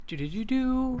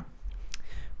Do-do-do-do.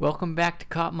 Welcome back to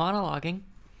Caught Monologuing.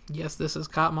 Yes, this is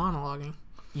Caught Monologuing.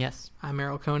 Yes. I'm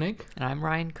Errol Koenig. And I'm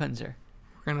Ryan Kunzer.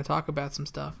 We're going to talk about some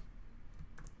stuff.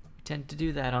 We tend to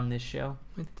do that on this show.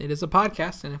 It is a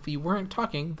podcast, and if we weren't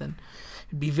talking, then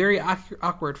it'd be very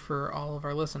awkward for all of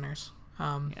our listeners.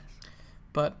 Yes.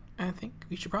 But I think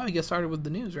we should probably get started with the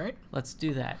news, right? Let's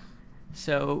do that.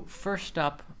 So, first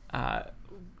up,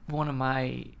 one of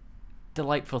my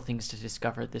delightful things to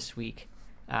discover this week.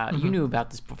 You knew about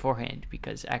this beforehand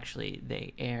because actually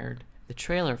they aired the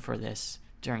trailer for this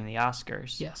during the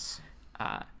Oscars. Yes.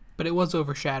 But it was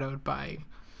overshadowed by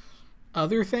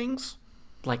other things.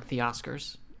 Like the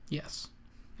Oscars. Yes.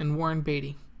 And Warren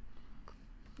Beatty.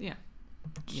 Yeah.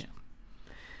 Yeah.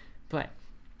 But,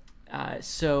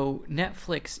 so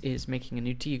Netflix is making a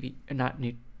new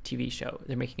TV show.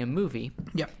 They're making a movie.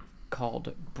 Yep.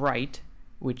 Called Bright,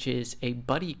 which is a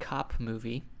buddy cop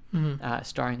movie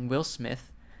starring Will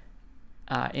Smith,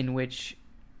 in which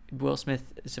Will Smith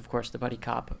is, of course, the buddy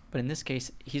cop, but in this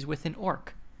case, he's with an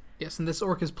orc. Yes, and this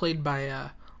orc is played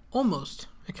by almost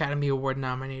Academy Award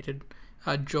nominated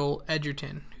Joel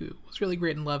Edgerton, who was really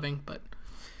great in Loving, but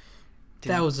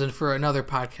that was for another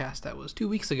podcast that was 2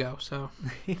 weeks ago, so...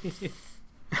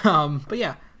 but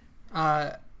yeah,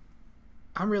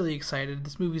 I'm really excited.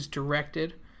 This movie's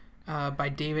directed by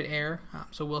David Ayer,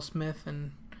 so Will Smith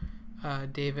and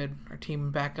David are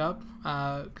teaming back up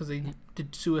because they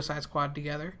did Suicide Squad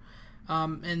together.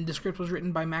 And the script was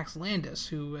written by Max Landis,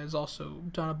 who has also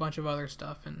done a bunch of other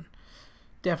stuff and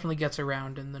definitely gets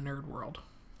around in the nerd world.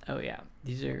 Oh yeah,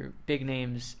 these are big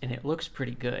names, and it looks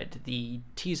pretty good. The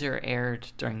teaser aired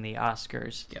during the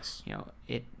Oscars. Yes. You know,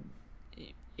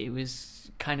 it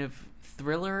was kind of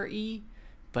thriller-y,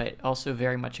 but also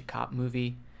very much a cop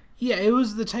movie. Yeah, it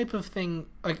was the type of thing,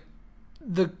 like,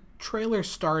 the trailer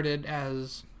started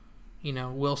as, you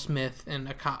know, Will Smith in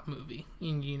a cop movie.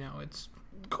 And, you know, it's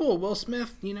cool. Will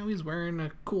Smith, you know, he's wearing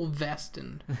a cool vest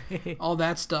and all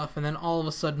that stuff. And then all of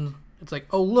a sudden, it's like,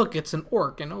 oh, look, it's an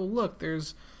orc. And, oh, look,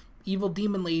 there's evil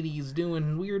demon ladies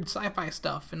doing weird sci-fi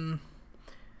stuff. And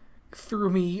threw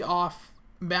me off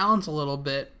balance a little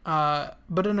bit,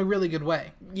 but in a really good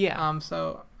way. Yeah.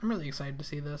 So I'm really excited to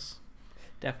see this.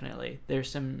 Definitely. There's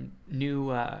some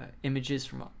new images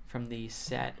from the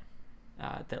set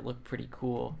that look pretty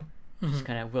cool. Just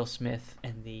kind of Will Smith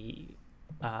and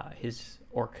his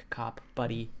orc cop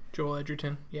buddy. Joel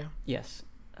Edgerton, yeah. Yes.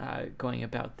 Going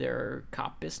about their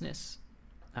cop business.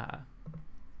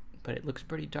 But it looks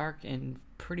pretty dark and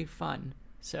pretty fun.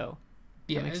 So,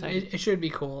 yeah, I'm excited. It should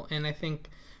be cool. And I think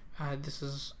this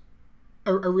is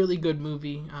a really good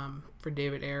movie for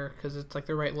David Ayer because it's like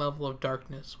the right level of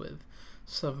darkness with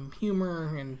some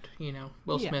humor, and you know,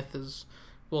 Will Smith is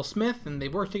Will Smith, and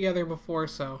they've worked together before,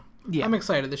 so I'm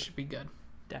excited. This should be good.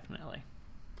 Definitely.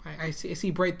 I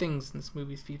see bright things in this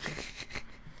movie's future.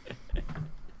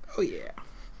 Oh yeah.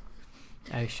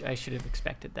 I should have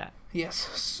expected that. Yes.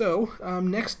 So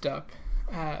next up,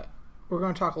 we're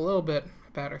going to talk a little bit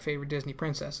about our favorite Disney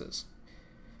princesses,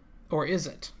 or is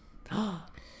it?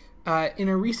 In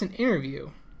a recent interview,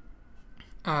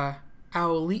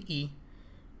 Aoli'i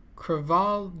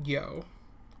Carvalho,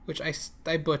 which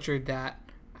I butchered that.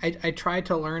 I tried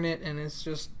to learn it, and it's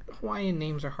just Hawaiian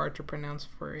names are hard to pronounce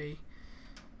for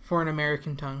an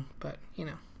American tongue, but you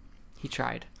know. He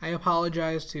tried. I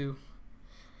apologize to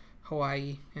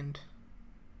Hawaii and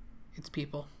its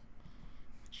people.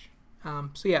 So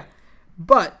yeah,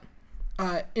 but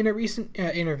in a recent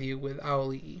interview with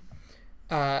Aoli'i,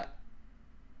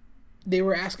 they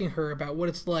were asking her about what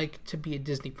it's like to be a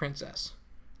Disney princess.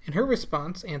 In her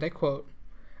response, and I quote,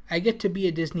 "I get to be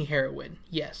a Disney heroine.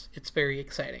 Yes, it's very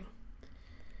exciting."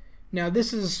 Now,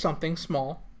 this is something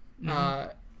small,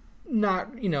 not,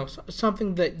 you know,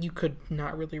 something that you could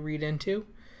not really read into,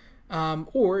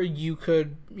 or you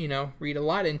could, you know, read a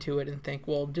lot into it and think,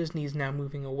 well, Disney's now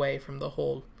moving away from the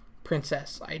whole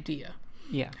princess idea.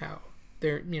 Yeah. How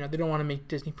they're, you know, they don't want to make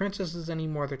Disney princesses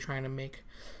anymore. They're trying to make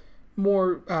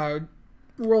more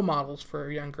role models for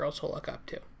young girls to look up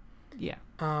to. Yeah.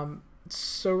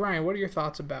 So Ryan, what are your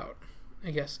thoughts about,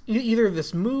 I guess, either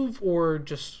this move or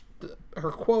just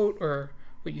her quote, or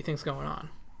what you think's going on?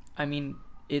 I mean,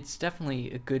 it's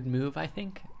definitely a good move, I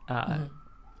think. You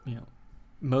know,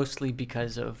 mostly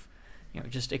because of, you know,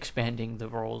 just expanding the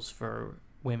roles for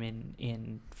women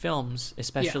in films,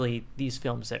 especially these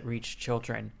films that reach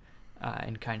children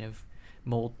and kind of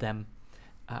mold them.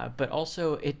 But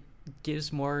also it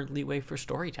gives more leeway for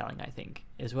storytelling, I think,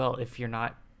 as well. If you're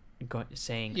not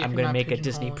saying, I'm going to make a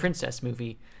Disney princess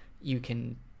movie, you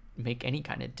can make any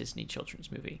kind of Disney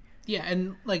children's movie. Yeah,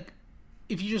 and like,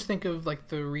 if you just think of like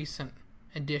the recent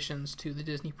additions to the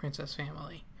Disney princess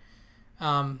family.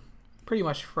 Pretty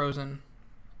much Frozen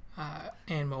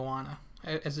and Moana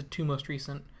as the two most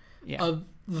recent. Yeah. Of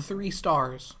the 3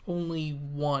 stars, only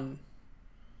one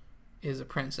is a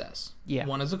princess. Yeah.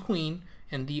 One is a queen,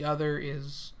 and the other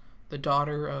is the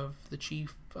daughter of the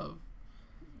chief of...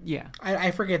 Yeah.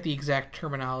 I forget the exact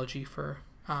terminology for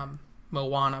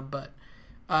Moana, but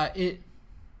it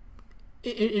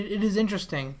is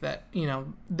interesting that, you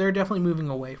know, they're definitely moving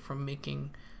away from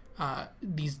making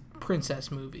these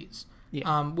princess movies,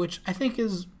 which I think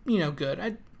is, you know,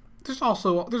 good. There's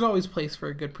always place for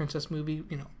a good princess movie.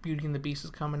 You know, Beauty and the Beast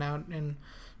is coming out in,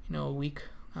 you know, a week,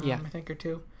 I think, or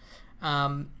 2.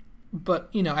 But,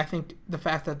 you know, I think the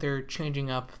fact that they're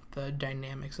changing up the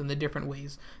dynamics and the different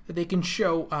ways that they can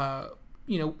show,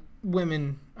 you know,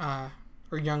 women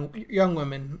or young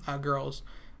women, girls,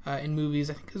 in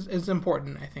movies, I think is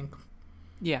important. I think.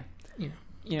 Yeah. You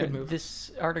know, good move.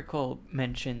 This article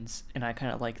mentions, and I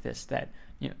kind of like this, that,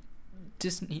 you know,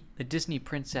 the Disney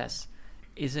princess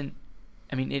isn't,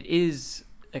 I mean, it is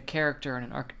a character and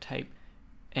an archetype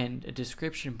and a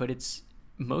description, but it's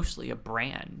mostly a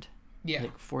brand,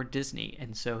 like, for Disney.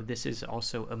 And so this is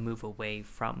also a move away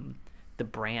from the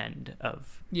brand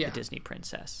of the Disney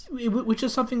princess, which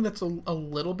is something that's a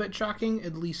little bit shocking,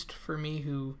 at least for me,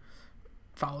 who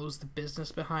follows the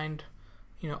business behind,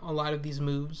 you know, a lot of these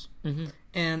moves. Mm-hmm.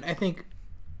 And I think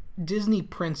Disney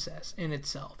princess in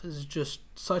itself is just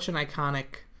such an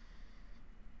iconic,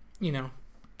 you know,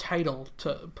 title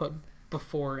to put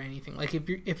before anything. Like,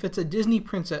 if it's a Disney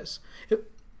princess,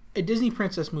 a Disney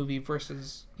princess movie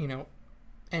versus, you know,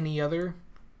 any other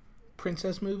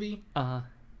princess movie,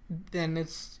 then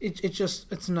it's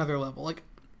another level. Like,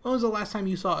 when was the last time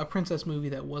you saw a princess movie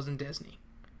that wasn't Disney?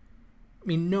 I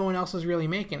mean, no one else is really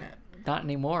making it. Not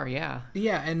anymore, yeah.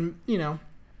 Yeah, and, you know,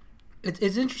 it's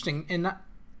interesting, and not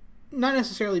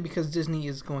necessarily because Disney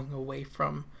is going away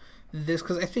from this,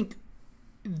 because I think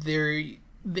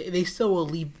they still will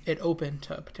leave it open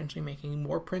to potentially making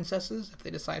more princesses if they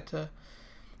decide to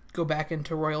go back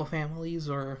into royal families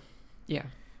or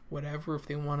whatever, if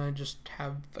they want to just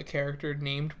have a character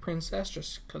named princess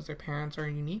just because their parents are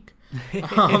unique.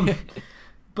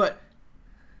 But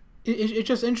it's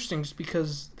just interesting just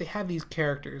because they have these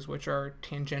characters which are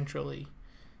tangentially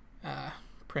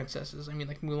princesses. I mean,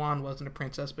 like, Mulan wasn't a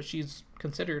princess, but she's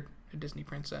considered a Disney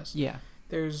princess. Yeah.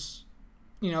 There's,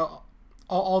 you know,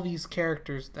 all these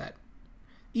characters that,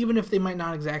 even if they might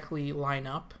not exactly line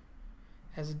up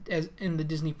as in the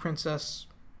Disney princess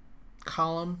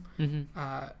column,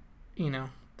 you know,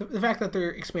 the fact that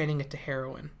they're expanding it to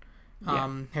heroines.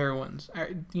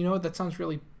 You know what? That sounds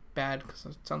really bad because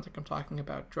it sounds like I'm talking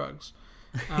about drugs,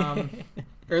 or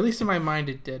at least in my mind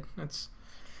it did. It's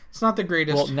not the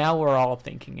greatest. Well, now we're all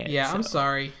thinking it. Yeah, so. I'm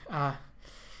sorry.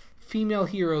 Female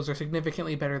heroes are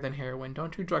significantly better than heroin.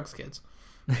 Don't do drugs, kids.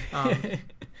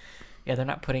 Yeah, they're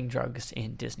not putting drugs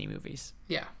in Disney movies.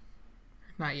 Yeah,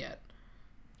 not yet.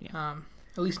 Yeah.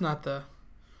 At least not the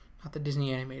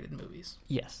Disney animated movies.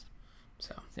 Yes.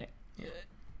 So. Yeah.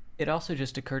 It also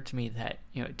just occurred to me that,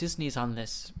 you know, Disney's on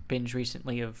this binge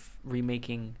recently of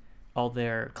remaking all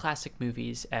their classic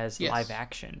movies as live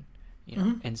action. You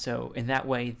know, and so in that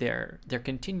way they're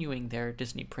continuing their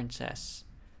Disney princess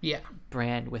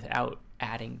brand without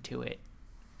adding to it,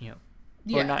 you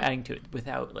know, or not adding to it,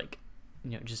 without, like,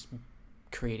 you know, just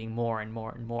creating more and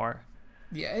more and more.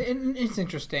 Yeah, and it's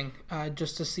interesting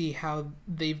just to see how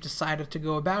they've decided to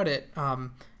go about it.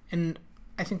 And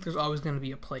I think there's always going to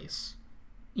be a place,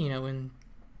 you know, in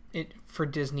it for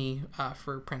Disney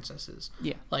for princesses.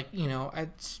 Yeah, like, you know,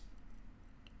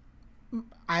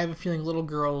 I have a feeling little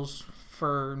girls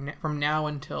from now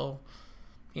until,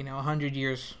 you know, 100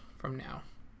 years from now,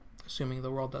 assuming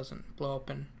the world doesn't blow up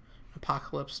in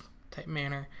apocalypse type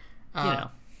manner, you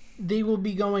know, they will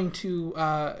be going to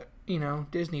you know,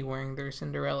 Disney wearing their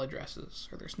Cinderella dresses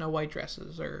or their Snow White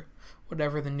dresses or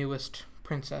whatever the newest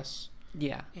princess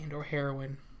and or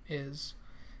heroine is,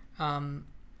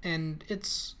 and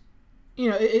it's, you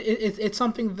know, it's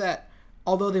something that,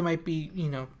 although they might be, you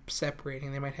know,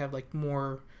 separating, they might have like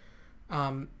more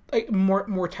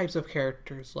types of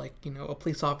characters, like, you know, a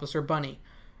police officer bunny,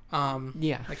 like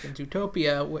in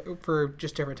Zootopia, for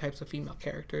just different types of female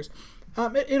characters.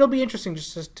 It'll be interesting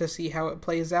just to see how it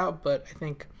plays out, but I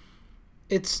think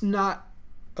it's not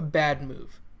a bad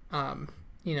move.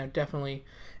 You know, definitely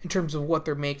in terms of what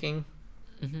they're making,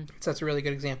 so that's a really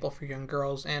good example for young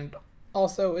girls, and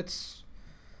also it's,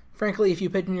 frankly, if you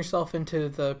put yourself into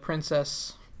the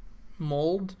princess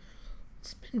mold,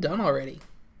 it's been done already.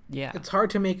 Yeah. It's hard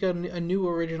to make a new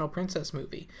original princess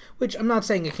movie, which I'm not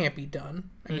saying it can't be done.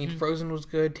 I mean, Frozen was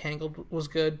good, Tangled was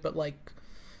good, but, like,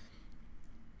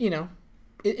 you know,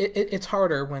 it's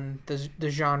harder when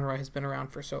the genre has been around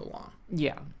for so long.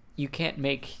 Yeah, you can't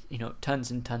make,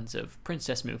 tons and tons of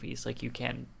princess movies like you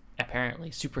can apparently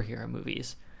superhero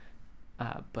movies.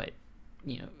 But,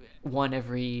 one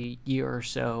every year or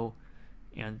so,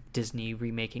 Disney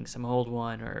remaking some old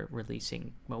one or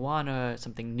releasing Moana,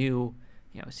 something new,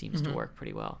 seems to work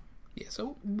pretty well. Yeah,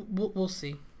 so we'll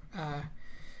see.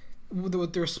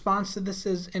 What the response to this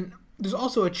is, and there's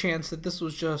also a chance that this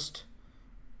was just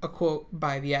a quote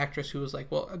by the actress who was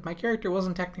like, well, my character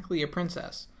wasn't technically a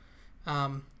princess.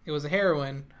 It was a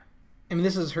heroine. I mean,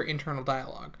 this is her internal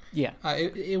dialogue. Yeah.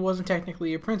 It wasn't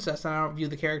technically a princess, and I don't view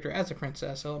the character as a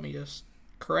princess, so let me just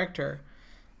correct her.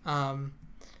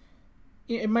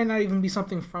 It might not even be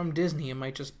something from Disney. It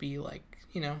might just be like,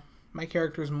 my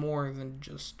character is more than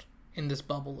just in this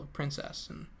bubble of princess.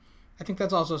 And I think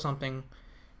that's also something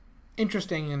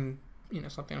interesting and,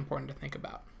 something important to think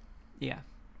about. Yeah.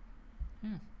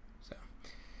 So,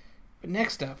 but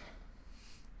next up,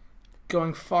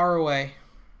 going far away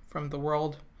from the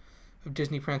world of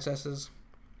Disney princesses,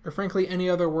 or frankly any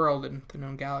other world in the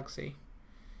known galaxy.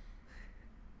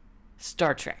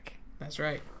 Star Trek. That's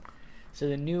right. So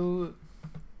the new,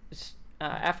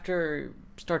 after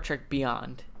Star Trek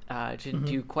Beyond, didn't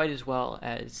do quite as well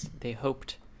as they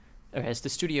hoped, or as the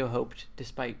studio hoped,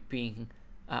 despite being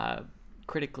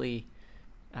critically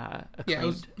acclaimed. Yeah,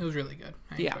 it was really good.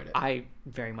 I enjoyed it. I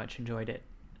very much enjoyed it.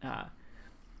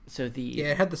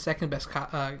 It had the second best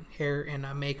hair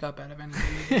and makeup out of any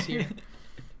movie this year.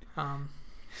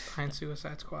 Behind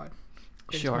Suicide Squad.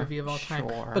 Greatest movie of all time.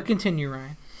 But continue,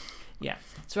 Ryan. Yeah.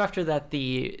 So after that,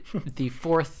 the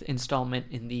fourth installment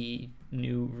in the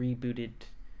new rebooted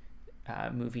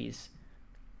movies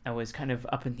was kind of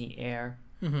up in the air.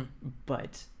 Mm-hmm.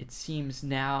 But it seems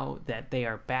now that they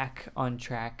are back on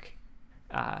track.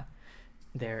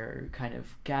 They're kind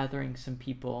of gathering some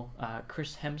people.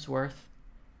 Chris Hemsworth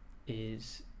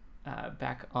is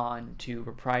back on to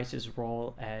reprise his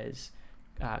role as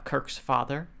Kirk's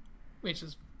father, which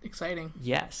is exciting.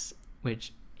 Yes,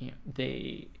 which he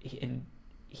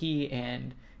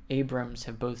and Abrams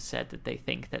have both said that they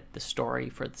think that the story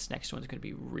for this next one is going to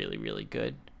be really, really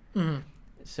good. Mm-hmm.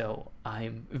 So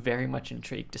I'm very much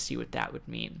intrigued to see what that would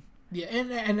mean. Yeah,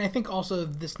 and I think also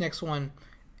this next one,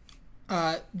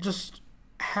 just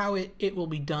how it will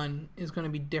be done is going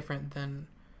to be different than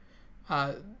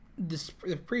the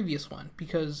previous one,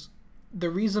 because the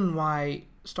reason why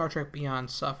Star Trek Beyond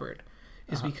suffered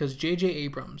is because J.J.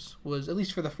 Abrams was, at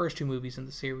least for the first two movies in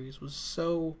the series, was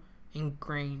so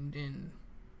ingrained in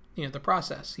the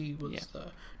process. He was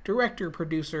the director,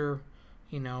 producer,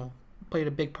 played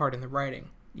a big part in the writing.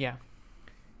 Yeah.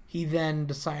 He then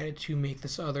decided to make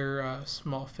this other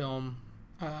small film,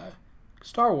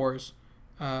 Star Wars,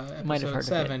 Episode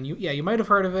 7. You might have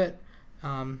heard of it.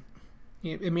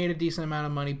 It made a decent amount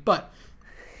of money, but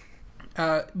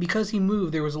because he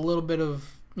moved, there was a little bit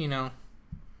of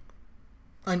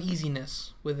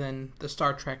uneasiness within the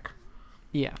Star Trek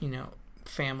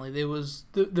family. There was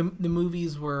the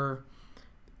movies were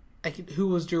like, who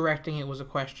was directing it was a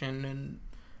question, and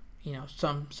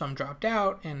some dropped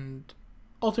out, and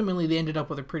ultimately they ended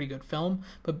up with a pretty good film.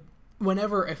 But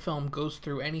whenever a film goes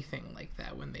through anything like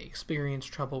that, when they experience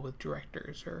trouble with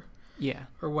directors or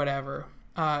whatever,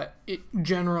 it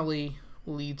generally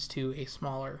leads to a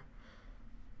smaller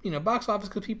box office,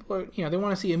 because people are they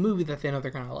want to see a movie that they know they're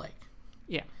gonna like.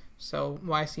 Yeah. So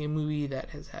why see a movie that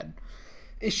has had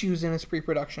issues in its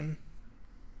pre-production?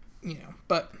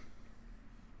 But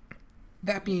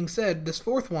that being said, this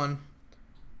fourth one,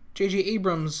 J.J.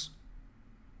 Abrams,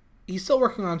 he's still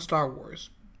working on Star Wars,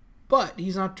 but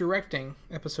he's not directing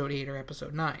Episode 8 or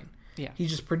Episode 9. Yeah. He's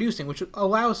just producing, which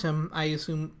allows him,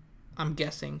 I'm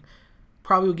guessing,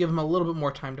 probably will give him a little bit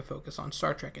more time to focus on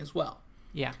Star Trek as well.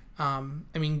 Yeah.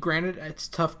 Granted, it's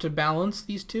tough to balance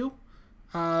these two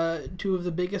of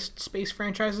the biggest space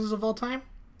franchises of all time.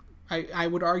 I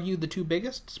would argue the two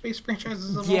biggest space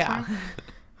franchises of all time.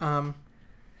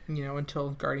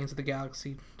 Until Guardians of the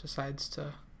Galaxy decides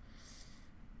to.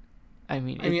 I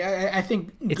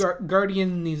think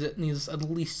Guardian needs at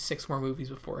least 6 more movies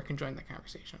before it can join the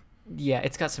conversation. Yeah,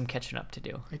 it's got some catching up to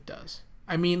do. It does.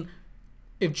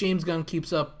 If James Gunn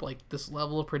keeps up like this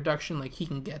level of production, like he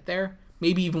can get there.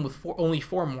 Maybe even with only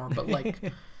 4 more, but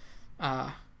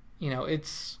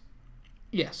it's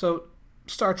So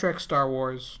Star Trek, Star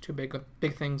Wars, two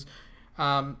big things.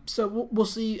 So we'll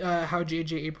see how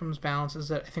J.J. Abrams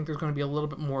balances it. I think there's going to be a little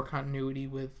bit more continuity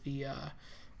with the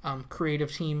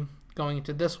creative team going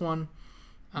into this one.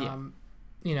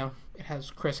 It has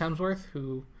Chris Hemsworth,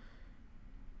 who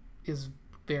is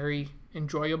very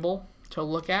enjoyable to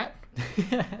look at.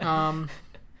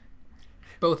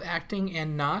 both acting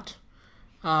and not.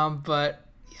 But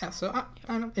yeah, so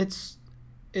I don't.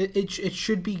 It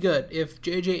should be good. If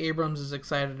J.J. Abrams is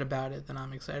excited about it, then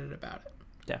I'm excited about it.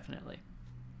 Definitely.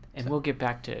 And we'll get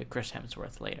back to Chris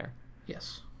Hemsworth later.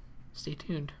 Yes. Stay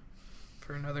tuned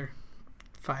for another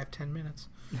 5-10 minutes.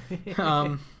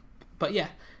 But yeah,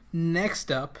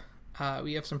 next up,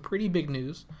 we have some pretty big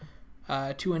news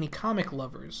to any comic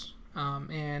lovers.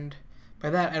 And by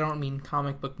that, I don't mean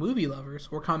comic book movie lovers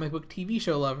or comic book TV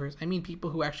show lovers. I mean people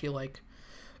who actually like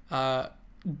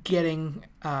getting,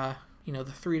 the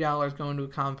 $3 going to a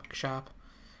comic book shop,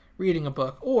 reading a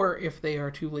book, or if they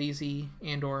are too lazy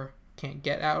and or can't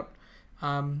get out,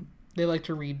 they like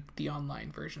to read the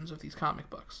online versions of these comic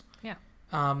books. Yeah.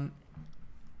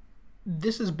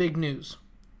 This is big news.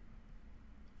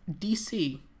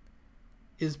 DC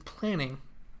is planning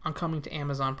on coming to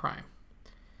Amazon Prime,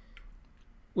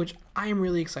 which I am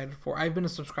really excited for. I've been a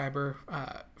subscriber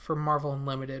for Marvel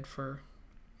Unlimited for,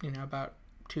 about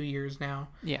 2 years now.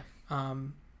 Yeah.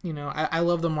 I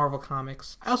love the Marvel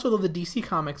comics. I also love the DC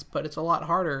comics, but it's a lot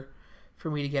harder for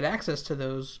me to get access to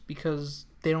those because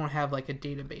they don't have like a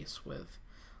database with,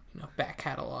 back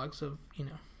catalogs of,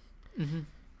 Mm-hmm.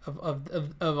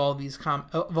 of all these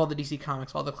of all the DC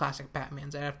comics, all the classic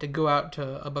Batmans. I have to go out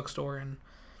to a bookstore and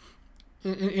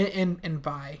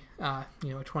buy, a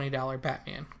 $20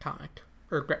 Batman comic.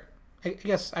 Or I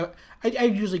guess I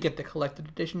usually get the collected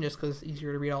edition just because it's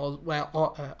easier to read all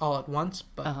at once.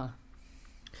 But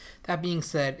that being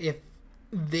said, if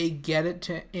they get it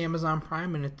to Amazon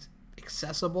Prime and it's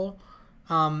accessible,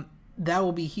 that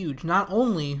will be huge. Not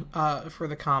only for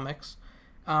the comics,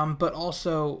 but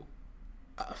also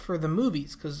for the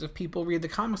movies. Because if people read the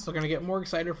comics, they're going to get more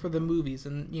excited for the movies.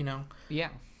 And, Yeah.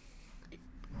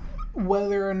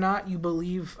 Whether or not you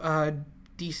believe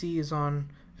DC is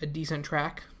on a decent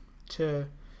track to,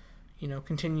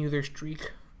 continue their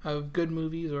streak of good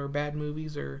movies or bad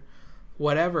movies or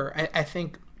whatever, I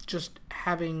think just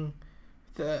having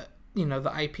the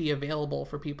IP available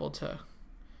for people to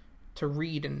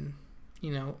read and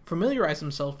familiarize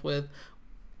themselves with,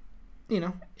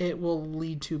 it will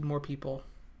lead to more people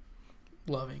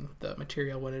loving the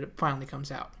material when it finally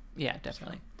comes out. Yeah,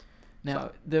 definitely.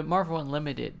 Now, the Marvel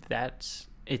Unlimited,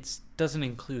 it doesn't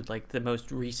include like the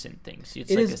most recent things. It's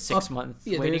like a 6 month.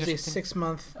 Yeah, there is a 6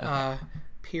 month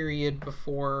period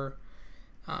before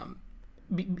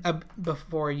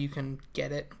before you can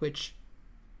get it, which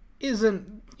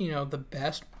isn't the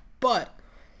best, but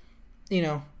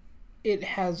it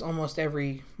has almost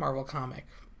every Marvel comic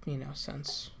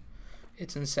since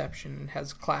its inception. It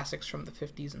has classics from the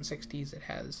 50s and 60s. It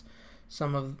has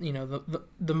some of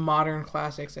the modern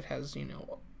classics. It has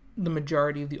the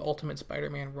majority of the Ultimate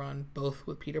Spider-Man run, both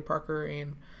with Peter Parker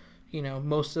and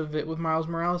most of it with Miles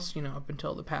Morales, up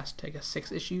until the past, I guess,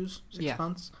 6 issues, 6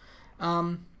 months.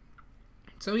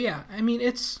 So yeah, I mean,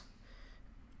 it's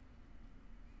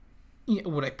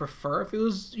would I prefer if it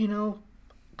was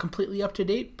completely up to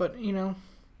date, but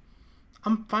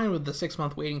I'm fine with the 6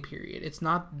 month waiting period. It's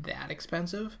not that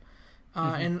expensive,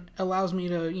 and allows me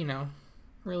to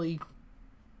really.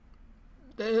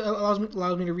 It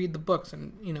allows me to read the books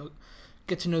and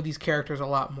get to know these characters a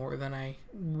lot more than I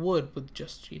would with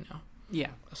just a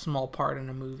small part in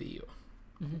a movie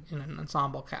in an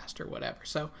ensemble cast or whatever.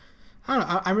 So I don't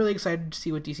know. I'm really excited to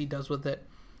see what DC does with it.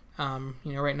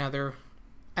 Right now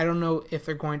I don't know if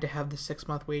they're going to have the 6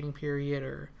 month waiting period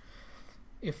or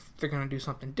if they're going to do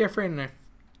something different, and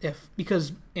if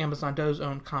because Amazon does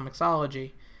own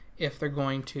Comixology, if they're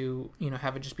going to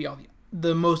have it just be all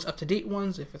the most up-to-date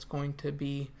ones, if it's going to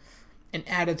be an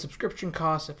added subscription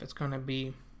cost, if it's going to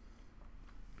be,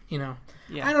 I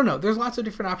don't know. There's lots of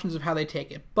different options of how they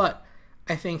take it, but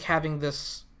I think having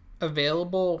this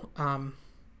available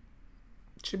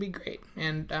should be great,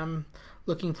 and I'm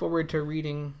looking forward to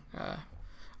reading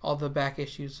all the back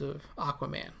issues of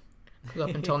Aquaman. Because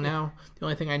up until now, the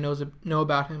only thing I know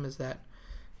about him is that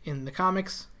in the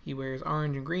comics, he wears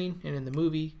orange and green, and in the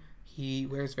movie, he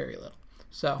wears very little.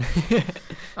 So,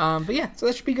 but yeah, so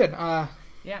that should be good.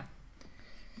 Yeah.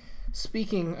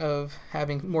 Speaking of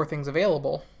having more things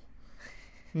available,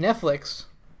 Netflix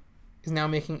is now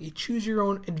making a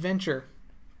choose-your-own-adventure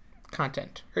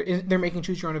content. They're making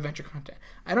choose-your-own-adventure content.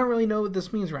 I don't really know what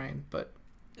this means, Ryan, but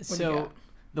what do you got?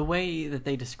 The way that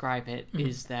they describe it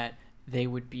is that they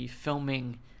would be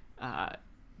filming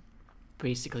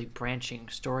basically branching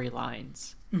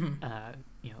storylines,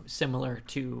 similar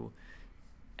to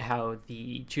how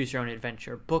the Choose Your Own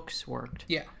Adventure books worked.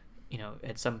 Yeah.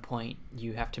 At some point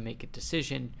you have to make a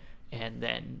decision, and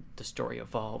then the story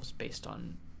evolves based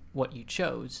on what you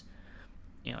chose.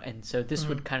 And so this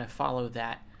would kind of follow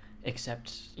that,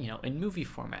 except, in movie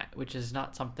format, which is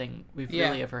not something we've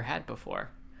really ever had before.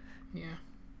 Yeah.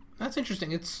 That's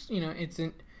interesting. It's, it's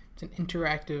an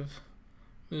interactive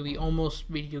movie, almost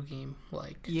video game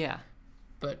like. Yeah.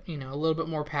 But, a little bit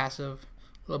more passive,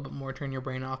 a little bit more turn your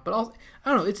brain off. But also, I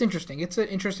don't know, it's interesting. It's an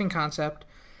interesting concept.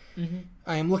 Mm-hmm.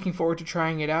 I am looking forward to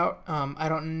trying it out. I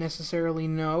don't necessarily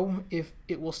know if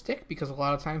it will stick, because a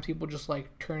lot of times people just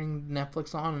like turning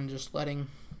Netflix on and just letting,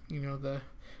 the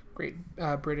great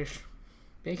British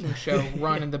baking show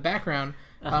run in the background.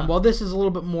 While this is a little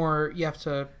bit more, you have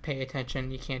to pay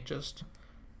attention. You can't just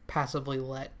passively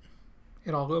let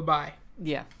it all go by.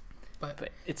 Yeah.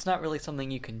 But it's not really something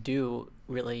you can do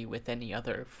really with any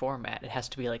other format. It has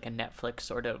to be like a Netflix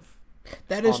sort of.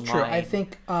 That is online. true. I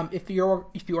think if you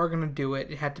are going to do it,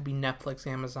 it had to be Netflix,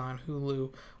 Amazon,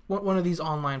 Hulu, one of these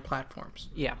online platforms.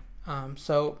 Yeah.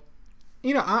 So,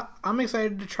 I'm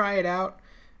excited to try it out.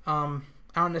 I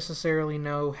don't necessarily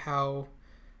know how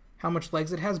much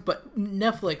legs it has, but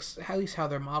Netflix, at least how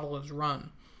their model is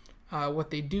run, what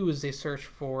they do is they search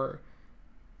for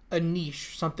a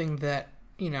niche, something that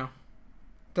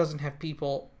doesn't have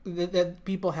people that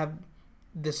people have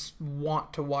this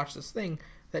want to watch this thing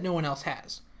that no one else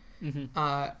has. Mm-hmm.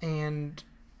 And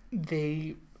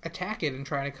they attack it and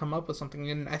try to come up with something.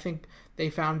 And I think they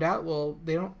found out,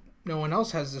 no one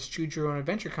else has this choose your own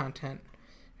adventure content,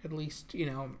 at least,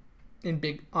 in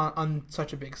big, on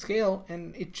such a big scale.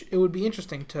 And it would be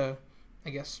interesting to, I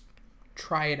guess,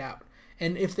 try it out.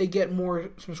 And if they get more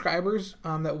subscribers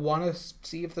that want to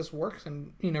see if this works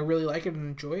and, really like it and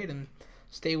enjoy it and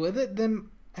stay with it, then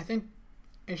I think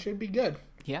it should be good.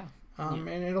 Yeah. And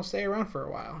it'll stay around for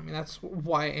a while. I mean, that's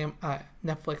why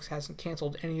Netflix hasn't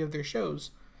canceled any of their shows.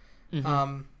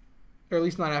 Mm-hmm. Or at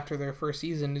least not after their first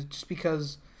season. It's just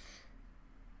because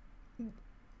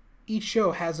each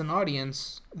show has an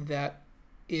audience that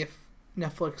if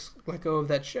Netflix let go of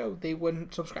that show, they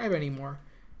wouldn't subscribe anymore.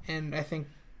 And I think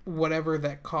whatever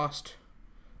that cost,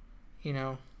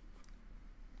 whatever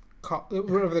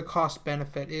the cost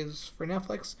benefit is for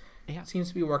Netflix, seems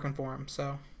to be working for them.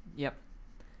 So. Yep.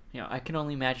 I can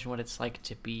only imagine what it's like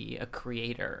to be a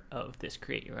creator of this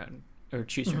create your own or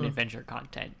choose your own adventure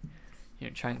content.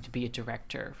 Trying to be a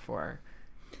director for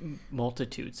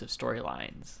multitudes of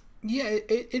storylines. Yeah,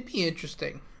 it'd be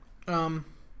interesting.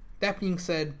 That being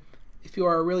said, if you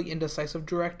are a really indecisive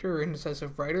director or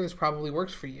indecisive writer, this probably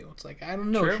works for you. It's like, I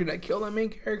don't know, should I kill the main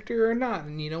character or not?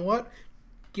 And you know what?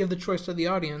 Give the choice to the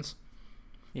audience.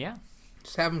 Yeah.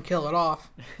 Just have them kill it off.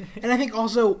 And I think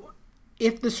also,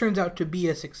 if this turns out to be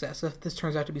a success, if this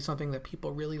turns out to be something that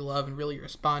people really love and really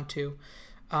respond to,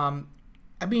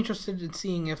 I'd be interested in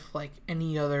seeing if like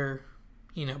any other,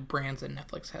 brands that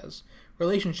Netflix has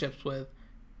relationships with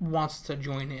wants to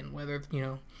join in. Whether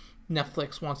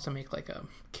Netflix wants to make like a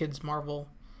kids Marvel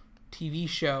TV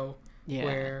show,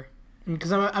 where,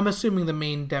 because I'm assuming the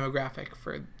main demographic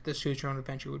for this Choose Your Own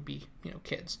Adventure would be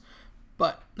kids,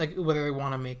 but like whether they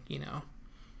want to make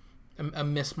a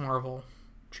Miss Marvel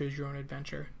Choose Your Own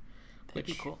Adventure. That'd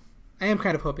be cool. I am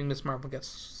kind of hoping Miss Marvel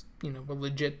gets, a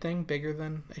legit thing bigger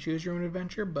than a Choose Your Own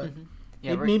Adventure, but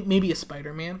maybe a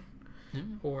Spider-Man,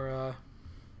 or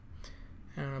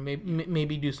I don't know,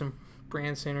 maybe do some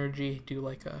brand synergy, do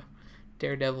like a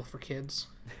Daredevil for kids.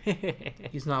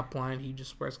 He's not blind, he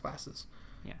just wears glasses.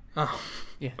 Yeah.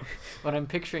 Yeah. What I'm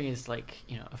picturing is like,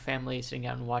 a family sitting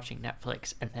down and watching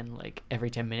Netflix, and then like every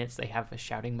 10 minutes they have a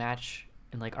shouting match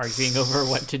and like arguing over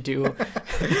what to do.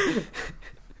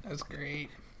 That's great.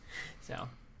 So.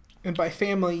 And by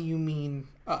family, you mean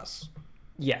us?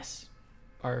 Yes.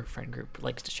 Our friend group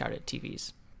likes to shout at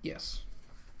TVs. Yes.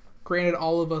 Granted,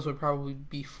 all of us would probably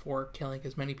be for killing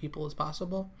as many people as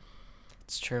possible.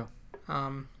 It's true.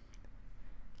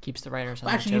 Keeps the writers on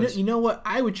their actually, toes. you know what?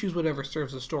 I would choose whatever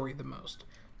serves the story the most.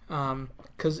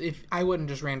 Because if I wouldn't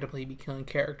just randomly be killing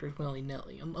characters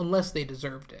willy-nilly, unless they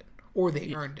deserved it or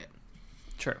they earned it.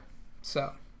 True.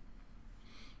 So,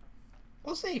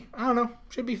 we'll see. I don't know.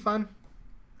 Should be fun.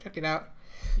 Check it out.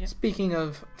 Yep. Speaking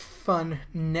of fun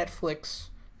Netflix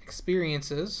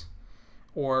experiences,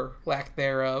 or lack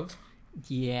thereof.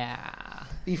 Yeah.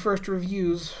 The first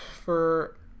reviews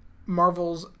for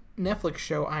Marvel's Netflix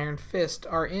show Iron Fist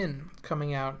are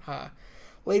coming out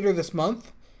later this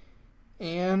month.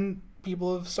 And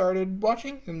people have started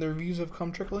watching, and the reviews have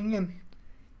come trickling in.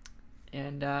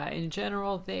 And in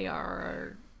general, they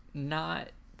are not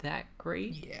that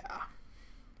great. Yeah.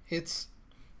 It's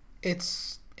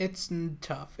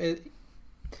tough.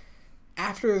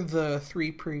 After the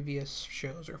 3 previous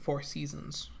shows, or 4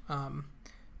 seasons,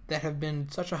 that have been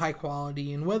such a high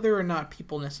quality, and whether or not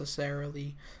people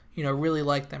necessarily, really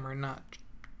like them or not,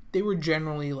 they were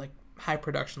generally like high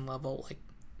production level. Like,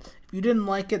 if you didn't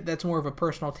like it, that's more of a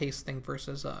personal taste thing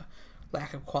versus a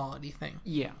lack of quality thing.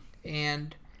 Yeah.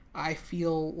 And I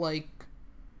feel like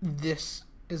this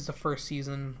is the first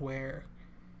season where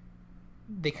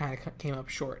they kind of came up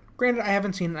short. Granted, I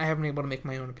haven't seen it. I haven't been able to make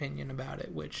my own opinion about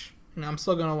it, which, I'm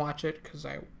still going to watch it because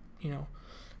I,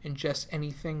 ingest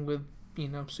anything with,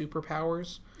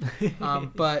 superpowers.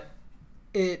 But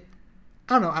I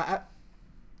don't know.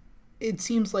 It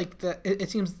seems like it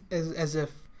seems as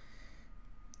if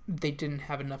they didn't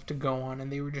have enough to go on,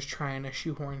 and they were just trying to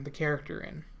shoehorn the character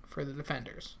in for the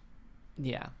Defenders.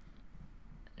 Yeah.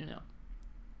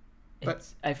 But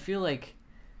I feel like,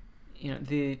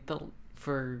 the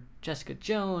for Jessica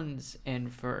Jones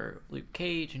and for Luke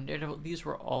Cage and Daredevil, these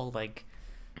were all like,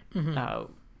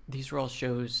 these were all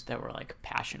shows that were like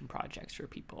passion projects for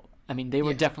people. I mean, they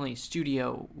were definitely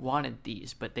studio wanted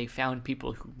these, but they found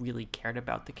people who really cared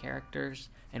about the characters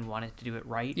and wanted to do it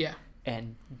right. Yeah.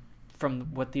 And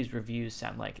from what these reviews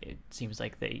sound like, it seems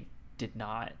like they did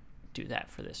not do that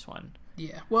for this one.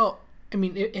 Yeah. Well, I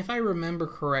mean, if I remember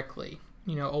correctly,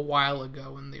 a while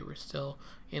ago when they were still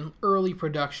in early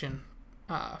production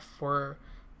for,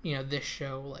 this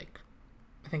show, like,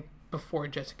 I think before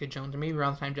Jessica Jones, or maybe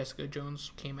around the time Jessica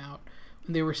Jones came out,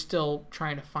 when they were still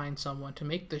trying to find someone to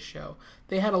make this show,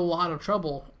 they had a lot of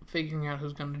trouble figuring out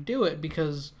who's going to do it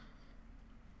because,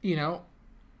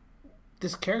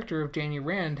 this character of Danny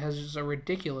Rand has just a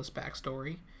ridiculous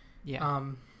backstory. Yeah.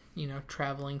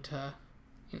 Traveling to,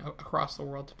 across the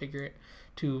world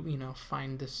to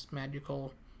find this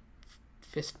magical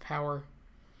fist power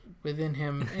within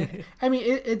him. And, I mean,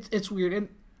 it's weird,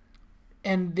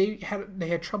 and they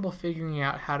had trouble figuring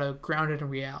out how to ground it in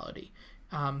reality.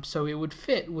 So it would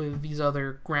fit with these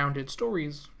other grounded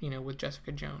stories, with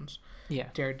Jessica Jones,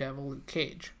 Daredevil, Luke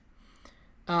Cage.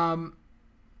 And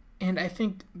I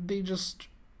think they just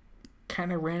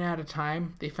kind of ran out of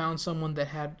time. They found someone that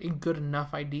had a good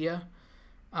enough idea,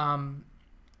 and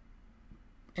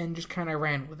just kind of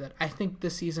ran with it. I think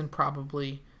this season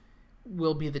probably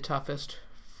will be the toughest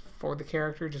for the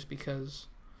character, just because,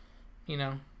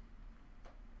 just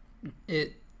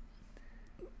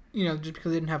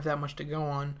because they didn't have that much to go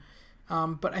on.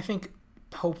 But I think,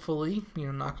 hopefully,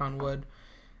 knock on wood,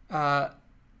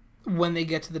 when they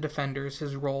get to the Defenders,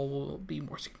 his role will be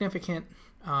more significant.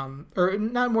 Or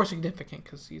not more significant,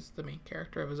 because he's the main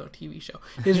character of his own TV show.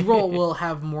 His role will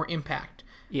have more impact.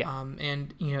 Yeah.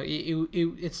 And,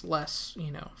 it's less,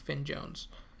 Finn Jones.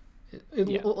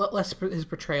 Less his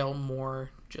portrayal, more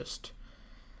just,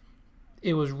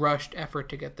 it was rushed effort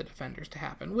to get the Defenders to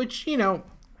happen. Which,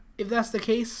 if that's the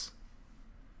case,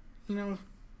 and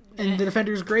the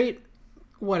Defenders great,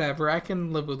 whatever. I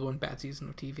can live with one bad season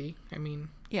of TV. I mean...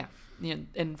 Yeah,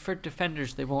 and for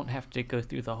Defenders, they won't have to go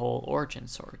through the whole origin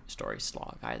story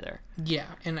slog either. Yeah,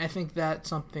 and I think that's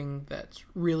something that's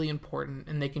really important,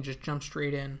 and they can just jump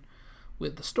straight in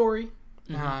with the story,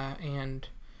 and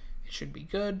it should be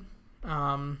good.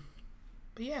 But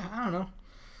yeah, I don't know.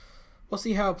 We'll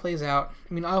see how it plays out.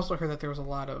 I mean, I also heard that there was a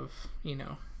lot of,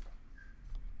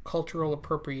 cultural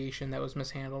appropriation that was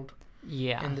mishandled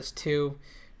in this too,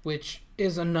 which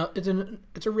is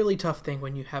it's a really tough thing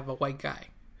when you have a white guy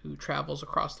who travels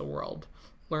across the world,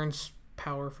 learns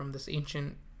power from this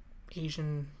ancient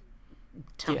Asian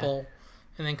temple,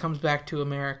 and then comes back to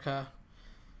America.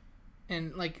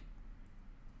 And, like,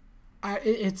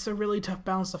 it's a really tough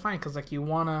balance to find, because, like, you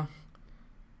want to,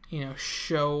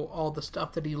 show all the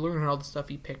stuff that he learned and all the stuff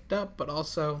he picked up, but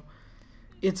also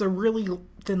it's a really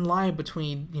thin line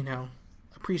between,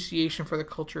 appreciation for the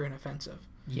culture and offensive.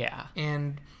 Yeah.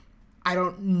 And I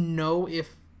don't know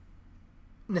if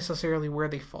necessarily where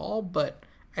they fall, but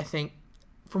I think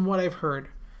from what I've heard,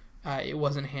 it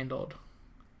wasn't handled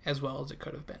as well as it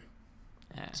could have been.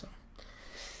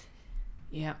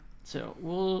 So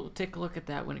we'll take a look at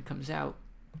that when it comes out.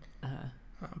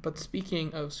 But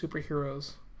speaking of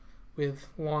superheroes with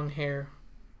long hair,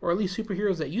 or at least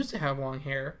superheroes that used to have long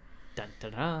hair, dun,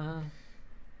 dun, dun.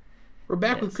 We're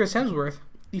back with Chris Hemsworth.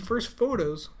 The first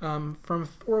photos from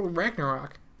Thor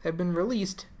Ragnarok have been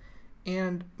released,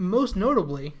 and most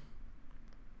notably,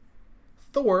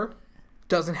 Thor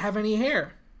doesn't have any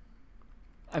hair.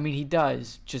 I mean, he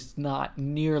does, just not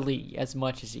nearly as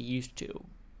much as he used to.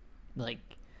 Like,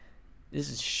 this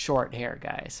is short hair,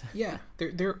 guys. Yeah,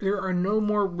 there are no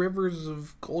more rivers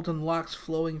of golden locks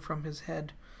flowing from his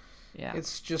head. Yeah.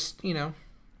 It's just, a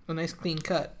nice clean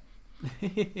cut.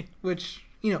 Which,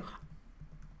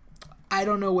 I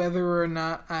don't know whether or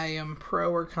not I am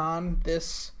pro or con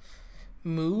this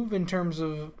move in terms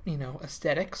of,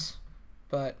 aesthetics,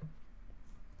 but,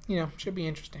 should be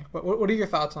interesting. What are your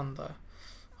thoughts on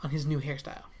on his new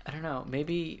hairstyle. I don't know.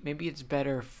 Maybe it's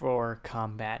better for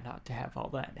combat not to have all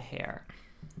that hair.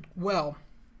 Well,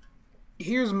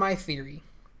 here's my theory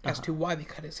as to why they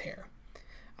cut his hair.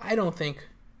 I don't think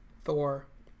Thor.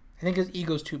 I think his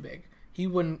ego's too big. He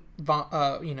wouldn't,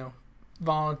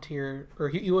 volunteer, or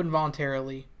he wouldn't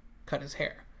voluntarily cut his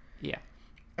hair. Yeah.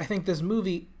 I think this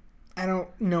movie, I don't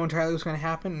know entirely what's going to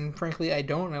happen, and frankly, I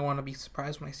don't. And I want to be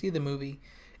surprised when I see the movie.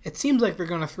 It seems like they're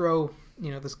going to throw,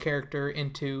 this character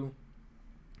into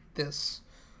this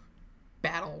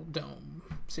battle dome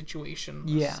situation.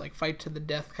 This, like, fight to the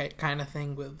death kind of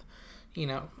thing with,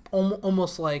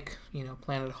 almost like,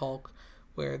 Planet Hulk,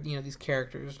 where, these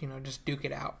characters, just duke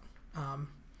it out.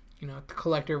 The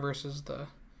Collector versus the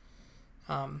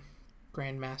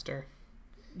Grandmaster.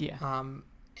 Yeah.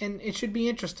 And it should be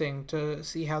interesting to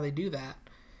see how they do that.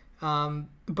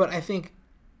 But I think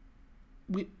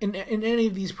in any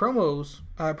of these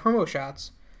promo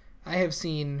shots, I have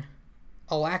seen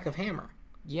a lack of hammer.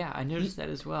 Yeah, I noticed that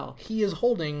as well. He is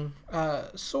holding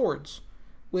swords,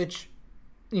 which,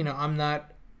 I'm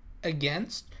not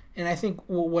against. And I think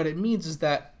what it means is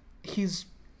that he's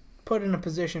put in a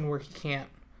position where he can't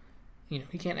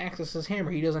access his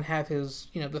hammer. He doesn't have his,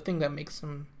 the thing that makes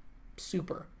him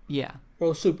super. Yeah.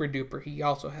 Well, super duper. He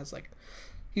also has,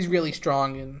 he's really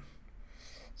strong and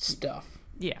stuff.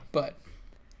 Yeah. But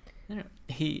I don't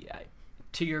know.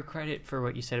 To your credit for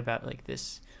what you said about,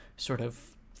 this sort of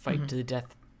fight to the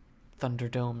death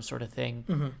Thunderdome sort of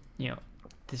thing,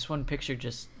 this one picture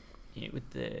just, with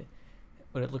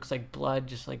what it looks like blood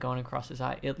just, going across his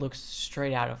eye, it looks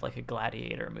straight out of, a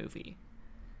Gladiator movie.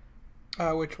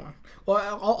 Which one?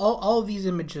 Well, all of these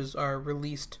images are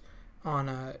released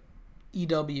on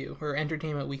EW, or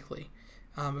Entertainment Weekly.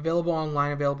 Available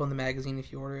online, available in the magazine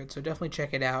if you order it, so definitely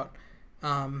check it out.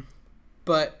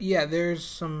 But yeah, there's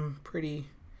some pretty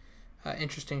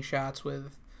interesting shots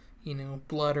with,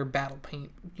 blood or battle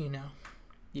paint,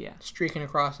 yeah, streaking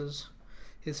across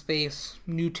his face.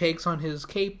 New takes on his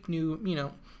cape,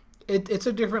 it's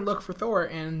a different look for Thor,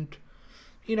 and,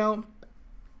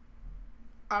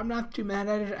 I'm not too mad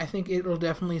at it. I think it'll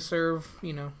definitely serve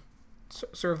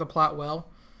the plot well.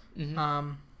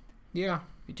 Mm-hmm. Yeah.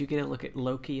 Did you get a look at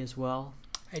Loki as well?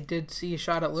 I did see a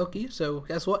shot at Loki, so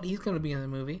guess what? He's going to be in the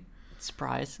movie.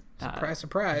 Surprise.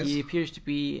 Surprise. He appears to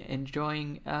be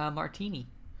enjoying a martini.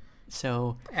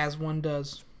 So, as one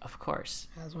does. Of course.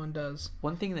 As one does.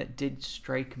 One thing that did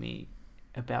strike me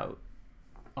about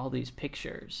all these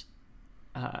pictures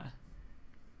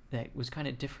that was kind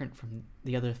of different from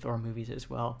the other Thor movies as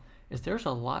well is there's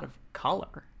a lot of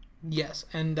color. Yes,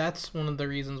 and that's one of the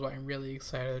reasons why I'm really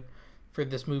excited for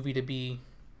this movie to be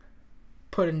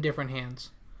put in different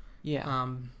hands. Yeah.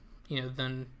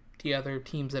 Than the other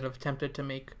teams that have attempted to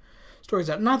make stories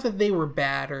out. Not that they were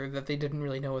bad or that they didn't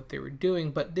really know what they were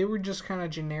doing, but they were just kind of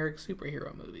generic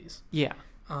superhero movies. Yeah.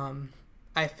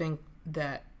 I think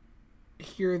that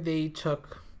here they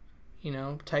took,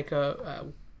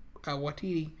 Taika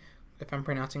Waititi, if I'm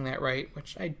pronouncing that right,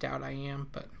 which I doubt I am,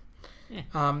 but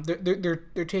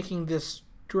they're taking this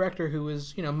director who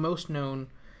is, most known,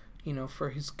 for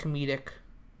his comedic,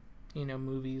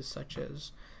 movies such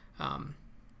as I'm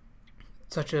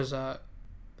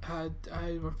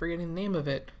forgetting the name of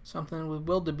it, something with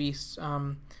wildebeests,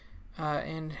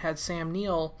 and had Sam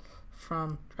Neill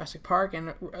from Jurassic Park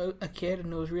and a kid,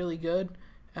 and it was really good,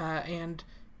 and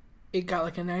it got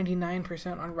a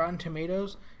 99% on Rotten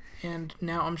Tomatoes. And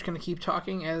now I'm just going to keep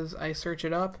talking as I search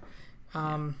it up.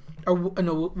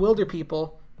 Wilder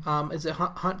People. Is it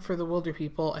Hunt for the Wilder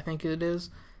People? I think it is.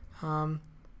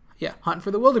 Yeah, Hunt for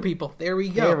the Wilder People. There we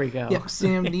go. There we go. Yep,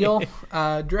 Sam Neill,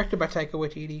 directed by Taika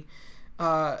Waititi.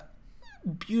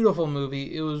 Beautiful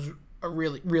movie. It was a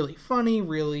really, really funny,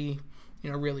 really,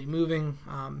 really moving.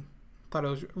 Thought it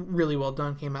was really well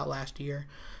done. Came out last year.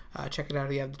 Check it out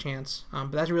if you have the chance.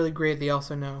 But that's really great. They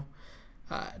also know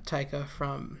Taika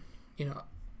from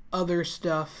other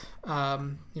stuff,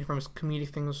 from his comedic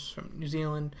things from New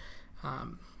Zealand,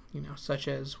 such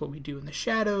as What We Do in the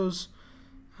Shadows.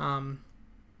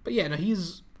 But yeah, no,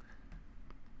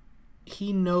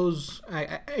 he knows.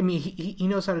 He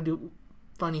knows how to do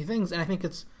funny things, and I think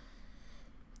it's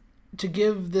to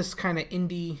give this kind of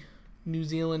indie New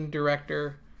Zealand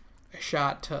director a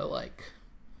shot to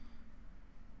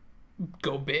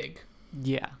go big.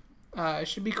 Yeah, it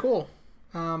should be cool.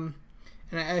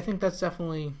 And I think that's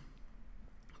definitely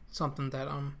something that,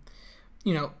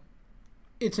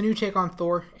 it's a new take on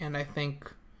Thor, and I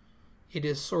think it